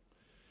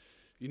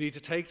 You need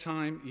to take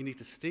time, you need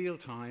to steal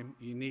time,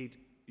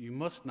 you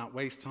must not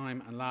waste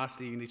time, and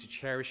lastly, you need to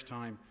cherish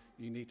time,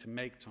 you need to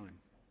make time.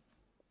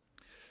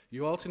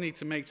 You also need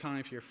to make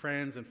time for your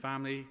friends and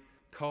family.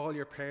 Call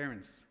your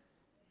parents.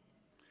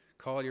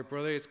 Call your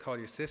brothers, call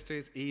your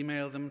sisters,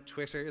 email them,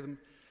 Twitter them,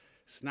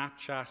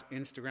 Snapchat,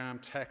 Instagram,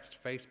 text,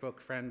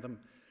 Facebook, friend them,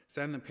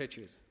 send them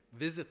pictures,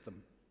 visit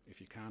them if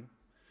you can.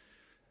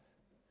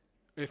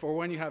 If or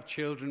when you have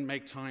children,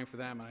 make time for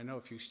them. And I know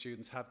a few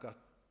students have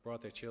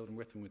brought their children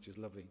with them, which is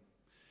lovely.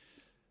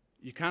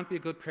 You can't be a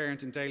good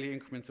parent in daily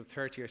increments of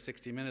 30 or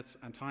 60 minutes,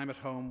 and time at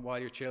home while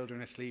your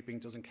children are sleeping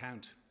doesn't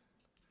count.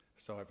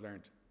 So I've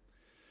learned.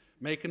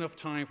 Make enough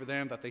time for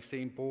them that they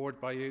seem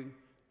bored by you.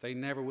 They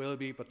never will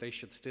be, but they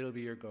should still be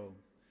your goal.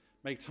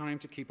 Make time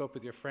to keep up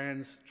with your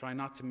friends. Try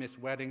not to miss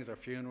weddings or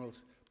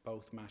funerals.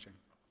 Both matter.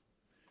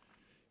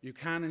 You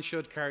can and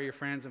should carry your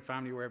friends and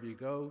family wherever you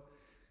go.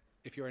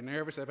 If you are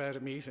nervous about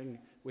a meeting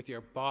with your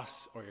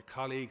boss or your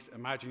colleagues,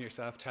 imagine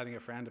yourself telling a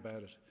friend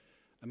about it.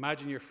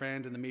 Imagine your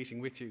friend in the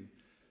meeting with you,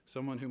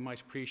 someone who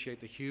might appreciate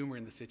the humour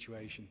in the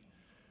situation.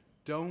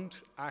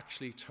 Don't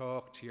actually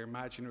talk to your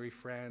imaginary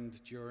friend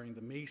during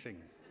the meeting.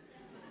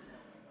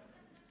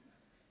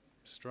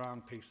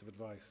 Strong piece of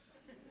advice.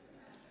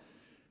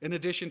 In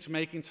addition to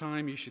making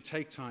time, you should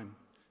take time.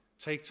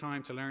 Take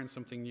time to learn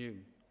something new.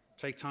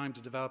 Take time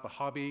to develop a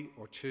hobby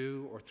or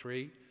two or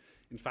three.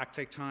 In fact,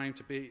 take time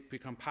to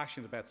become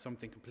passionate about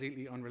something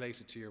completely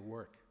unrelated to your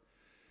work.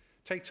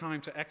 Take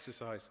time to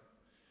exercise.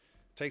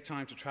 Take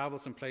time to travel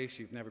someplace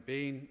you've never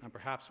been, and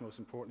perhaps most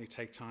importantly,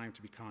 take time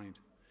to be kind.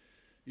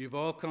 You've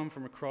all come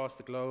from across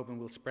the globe and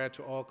will spread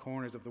to all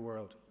corners of the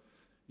world.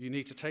 You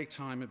need to take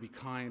time and be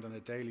kind on a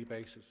daily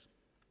basis.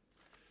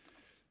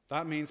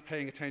 That means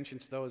paying attention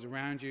to those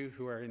around you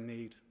who are in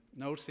need,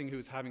 noticing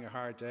who's having a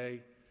hard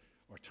day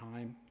or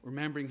time,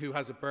 remembering who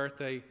has a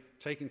birthday,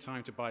 taking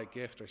time to buy a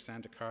gift or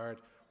send a card,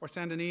 or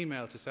send an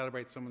email to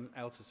celebrate someone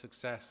else's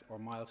success or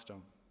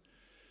milestone.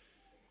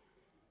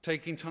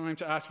 Taking time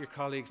to ask your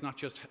colleagues not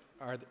just,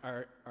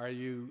 are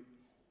you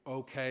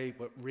okay,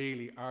 but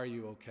really, are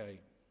you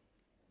okay?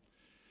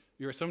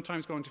 You are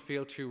sometimes going to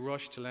feel too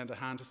rushed to lend a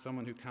hand to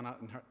someone who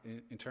cannot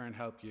in turn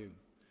help you.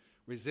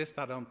 Resist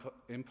that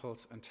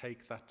impulse and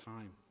take that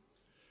time.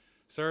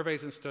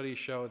 Surveys and studies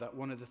show that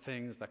one of the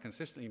things that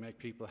consistently make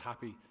people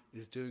happy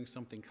is doing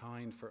something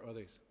kind for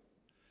others.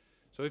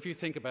 So if you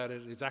think about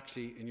it, it's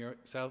actually in your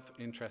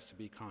self-interest to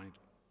be kind.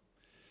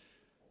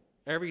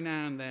 Every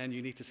now and then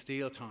you need to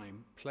steal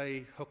time,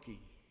 play hooky.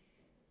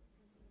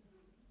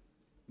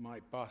 My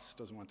boss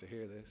doesn't want to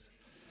hear this.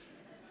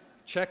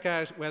 Check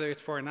out whether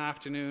it's for an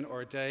afternoon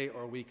or a day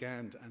or a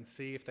weekend and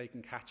see if they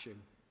can catch you.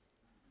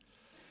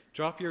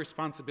 Drop your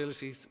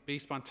responsibilities, be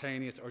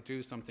spontaneous, or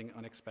do something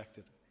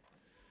unexpected.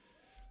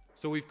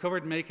 So we've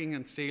covered making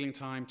and stealing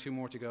time, 2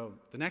 more to go.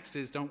 The next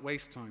is don't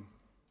waste time.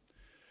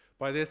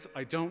 By this,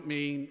 I don't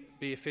mean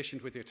be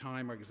efficient with your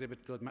time or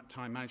exhibit good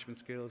time management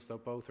skills, though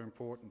both are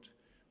important.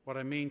 What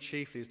I mean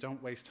chiefly is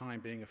don't waste time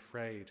being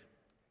afraid.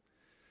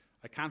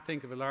 I can't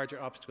think of a larger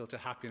obstacle to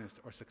happiness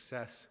or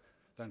success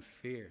than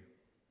fear.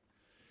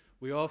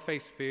 We all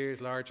face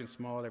fears, large and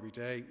small, every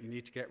day. You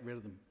need to get rid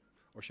of them,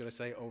 or should I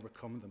say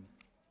overcome them.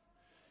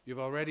 You've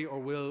already or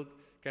will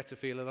get to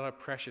feel a lot of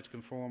pressure to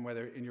conform,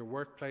 whether in your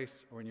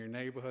workplace or in your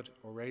neighbourhood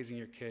or raising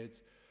your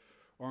kids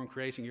or in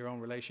creating your own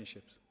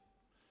relationships.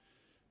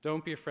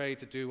 Don't be afraid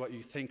to do what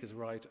you think is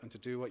right and to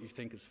do what you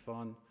think is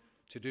fun,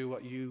 to do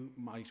what you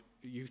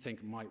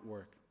think might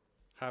work.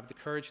 Have the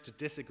courage to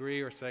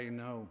disagree or say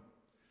no,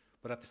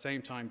 but at the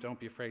same time, don't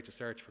be afraid to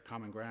search for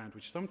common ground,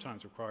 which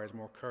sometimes requires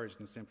more courage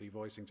than simply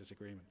voicing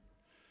disagreement.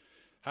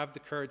 Have the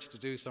courage to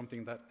do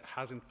something that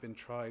hasn't been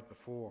tried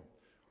before,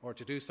 or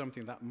to do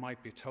something that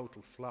might be a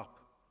total flop.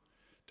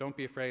 Don't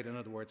be afraid, in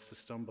other words, to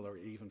stumble or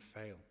even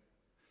fail.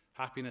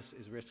 Happiness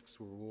is risk's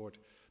reward.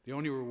 The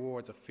only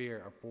rewards of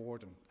fear are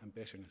boredom and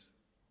bitterness.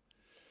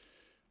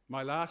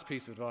 My last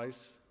piece of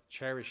advice,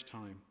 cherish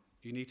time.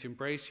 You need to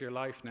embrace your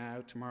life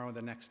now, tomorrow, and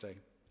the next day.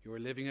 You are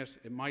living it.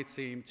 It might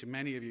seem to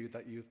many of you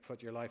that you've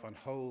put your life on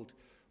hold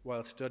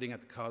while studying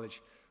at the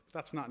college, but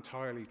that's not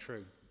entirely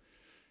true.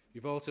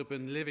 You've also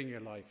been living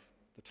your life.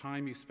 The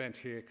time you spent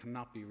here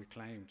cannot be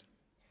reclaimed.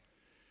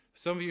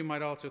 Some of you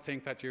might also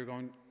think that you're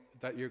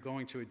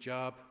going to a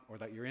job, or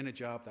that you're in a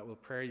job that will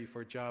prepare you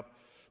for a job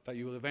that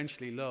you will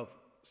eventually love,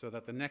 so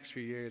that the next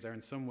few years are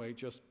in some way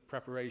just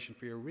preparation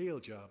for your real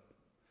job,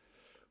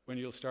 when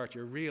you'll start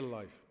your real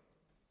life.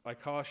 I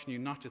caution you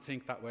not to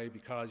think that way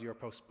because you're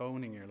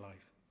postponing your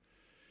life.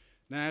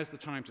 Now's the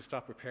time to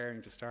stop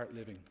preparing to start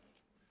living.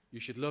 You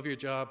should love your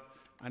job,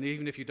 and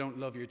even if you don't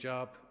love your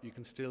job, you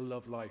can still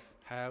love life.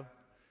 How?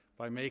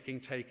 By making,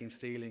 taking,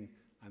 stealing,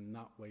 and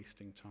not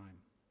wasting time.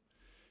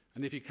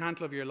 And if you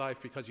can't love your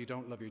life because you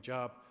don't love your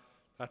job,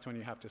 that's when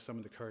you have to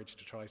summon the courage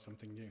to try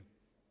something new.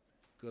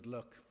 Good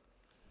luck.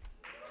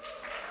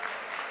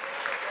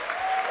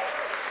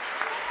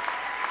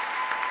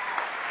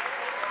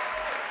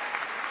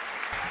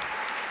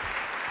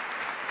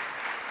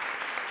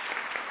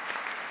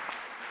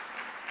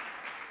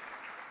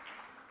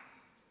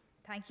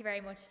 Thank you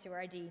very much to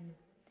our Dean.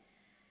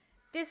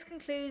 This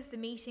concludes the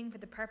meeting for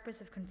the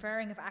purpose of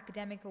conferring of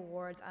academic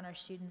awards on our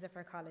students of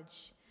our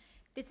college.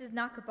 This is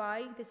not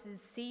goodbye, this is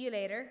see you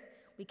later.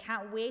 We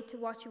can't wait to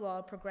watch you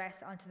all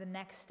progress onto the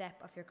next step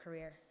of your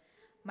career.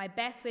 My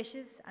best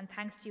wishes and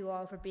thanks to you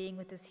all for being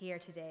with us here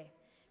today.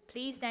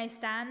 Please now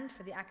stand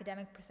for the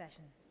academic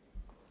procession.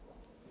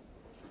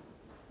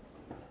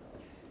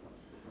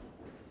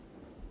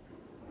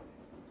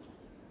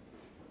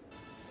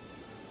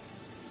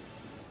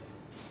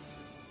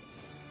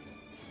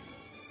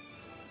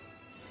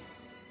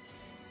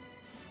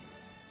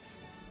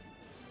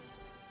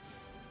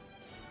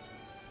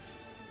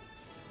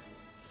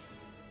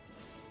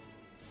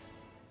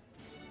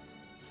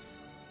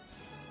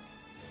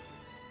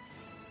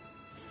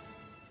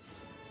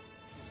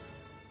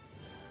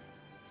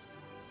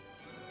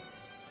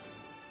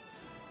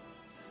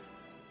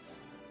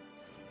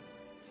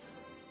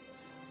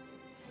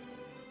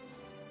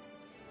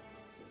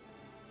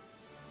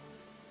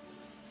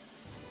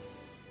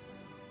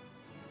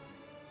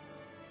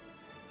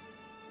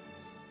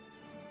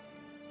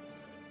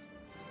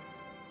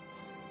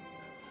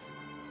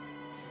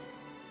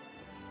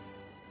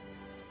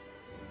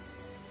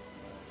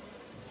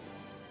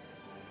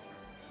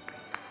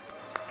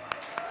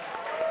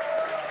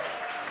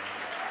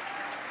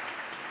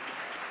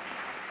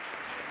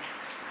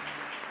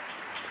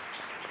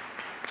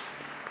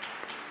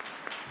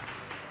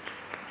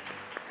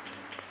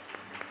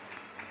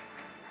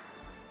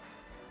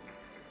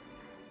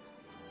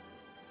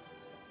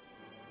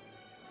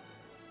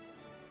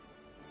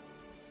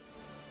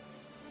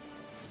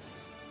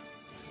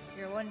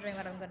 You're wondering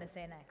what I'm going to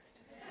say next.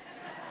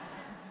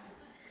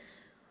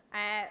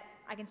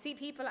 I can see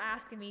people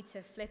asking me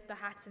to flip the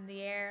hats in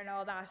the air and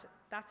all that.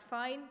 That's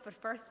fine, but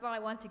first of all, I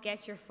want to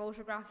get your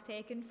photographs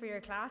taken for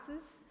your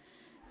classes.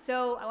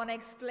 So I want to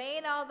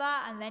explain all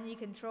that, and then you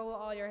can throw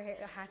all your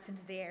hats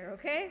into the air,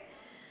 okay?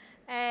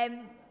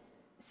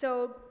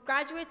 So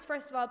graduates,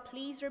 first of all,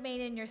 please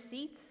remain in your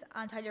seats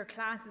until your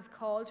class is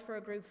called for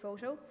a group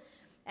photo.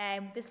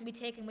 This will be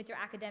taken with your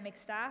academic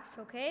staff,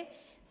 okay?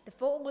 The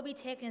photo will be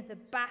taken at the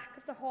back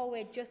of the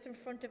hallway, just in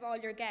front of all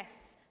your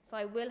guests. So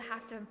I will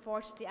have to,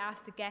 unfortunately,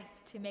 ask the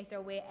guests to make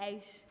their way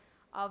out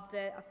of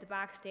the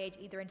backstage,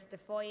 either into the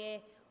foyer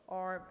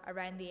or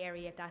around the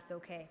area, if that's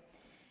okay.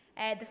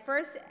 The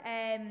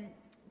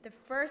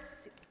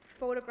first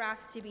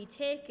photographs to be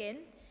taken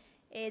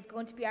is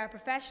going to be our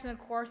professional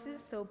courses,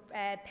 so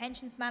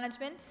pensions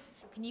management.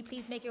 Can you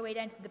please make your way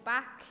down to the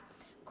back?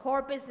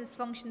 Core business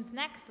functions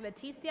next, so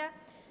Leticia.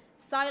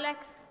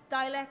 Silex,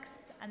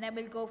 Dilex, and then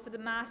we'll go for the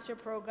master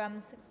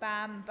programs,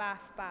 BAM, BAF,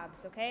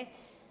 BABS, okay?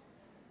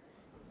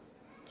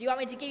 Do you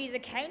want me to give you the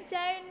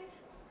countdown?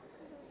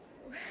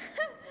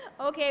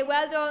 Okay,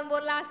 well done,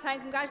 one last time.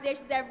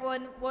 Congratulations,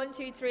 everyone. 1,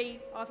 2, 3,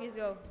 off you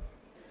go.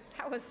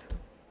 That was...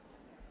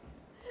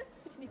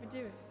 I didn't even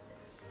do it.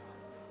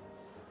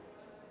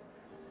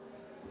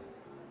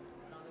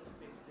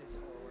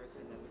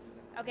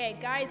 Okay,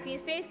 guys, can you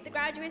face the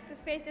graduates?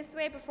 Just face this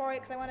way before,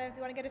 because we want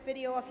to get a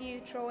video of you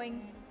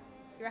throwing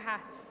your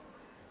hats.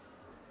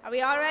 Are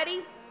we all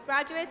ready,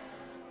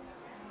 graduates?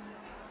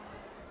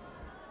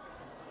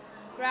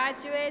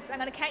 Graduates, I'm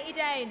going to count you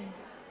down.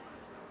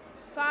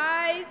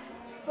 5,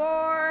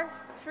 4,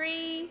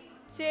 3,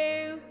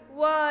 2,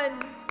 1.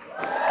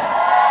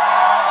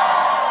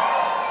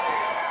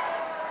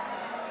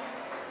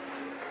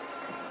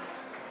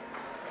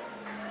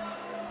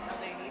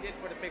 They need it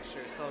for the picture,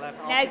 so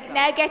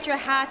Now get your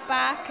hat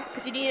back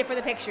because you need it for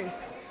the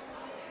pictures.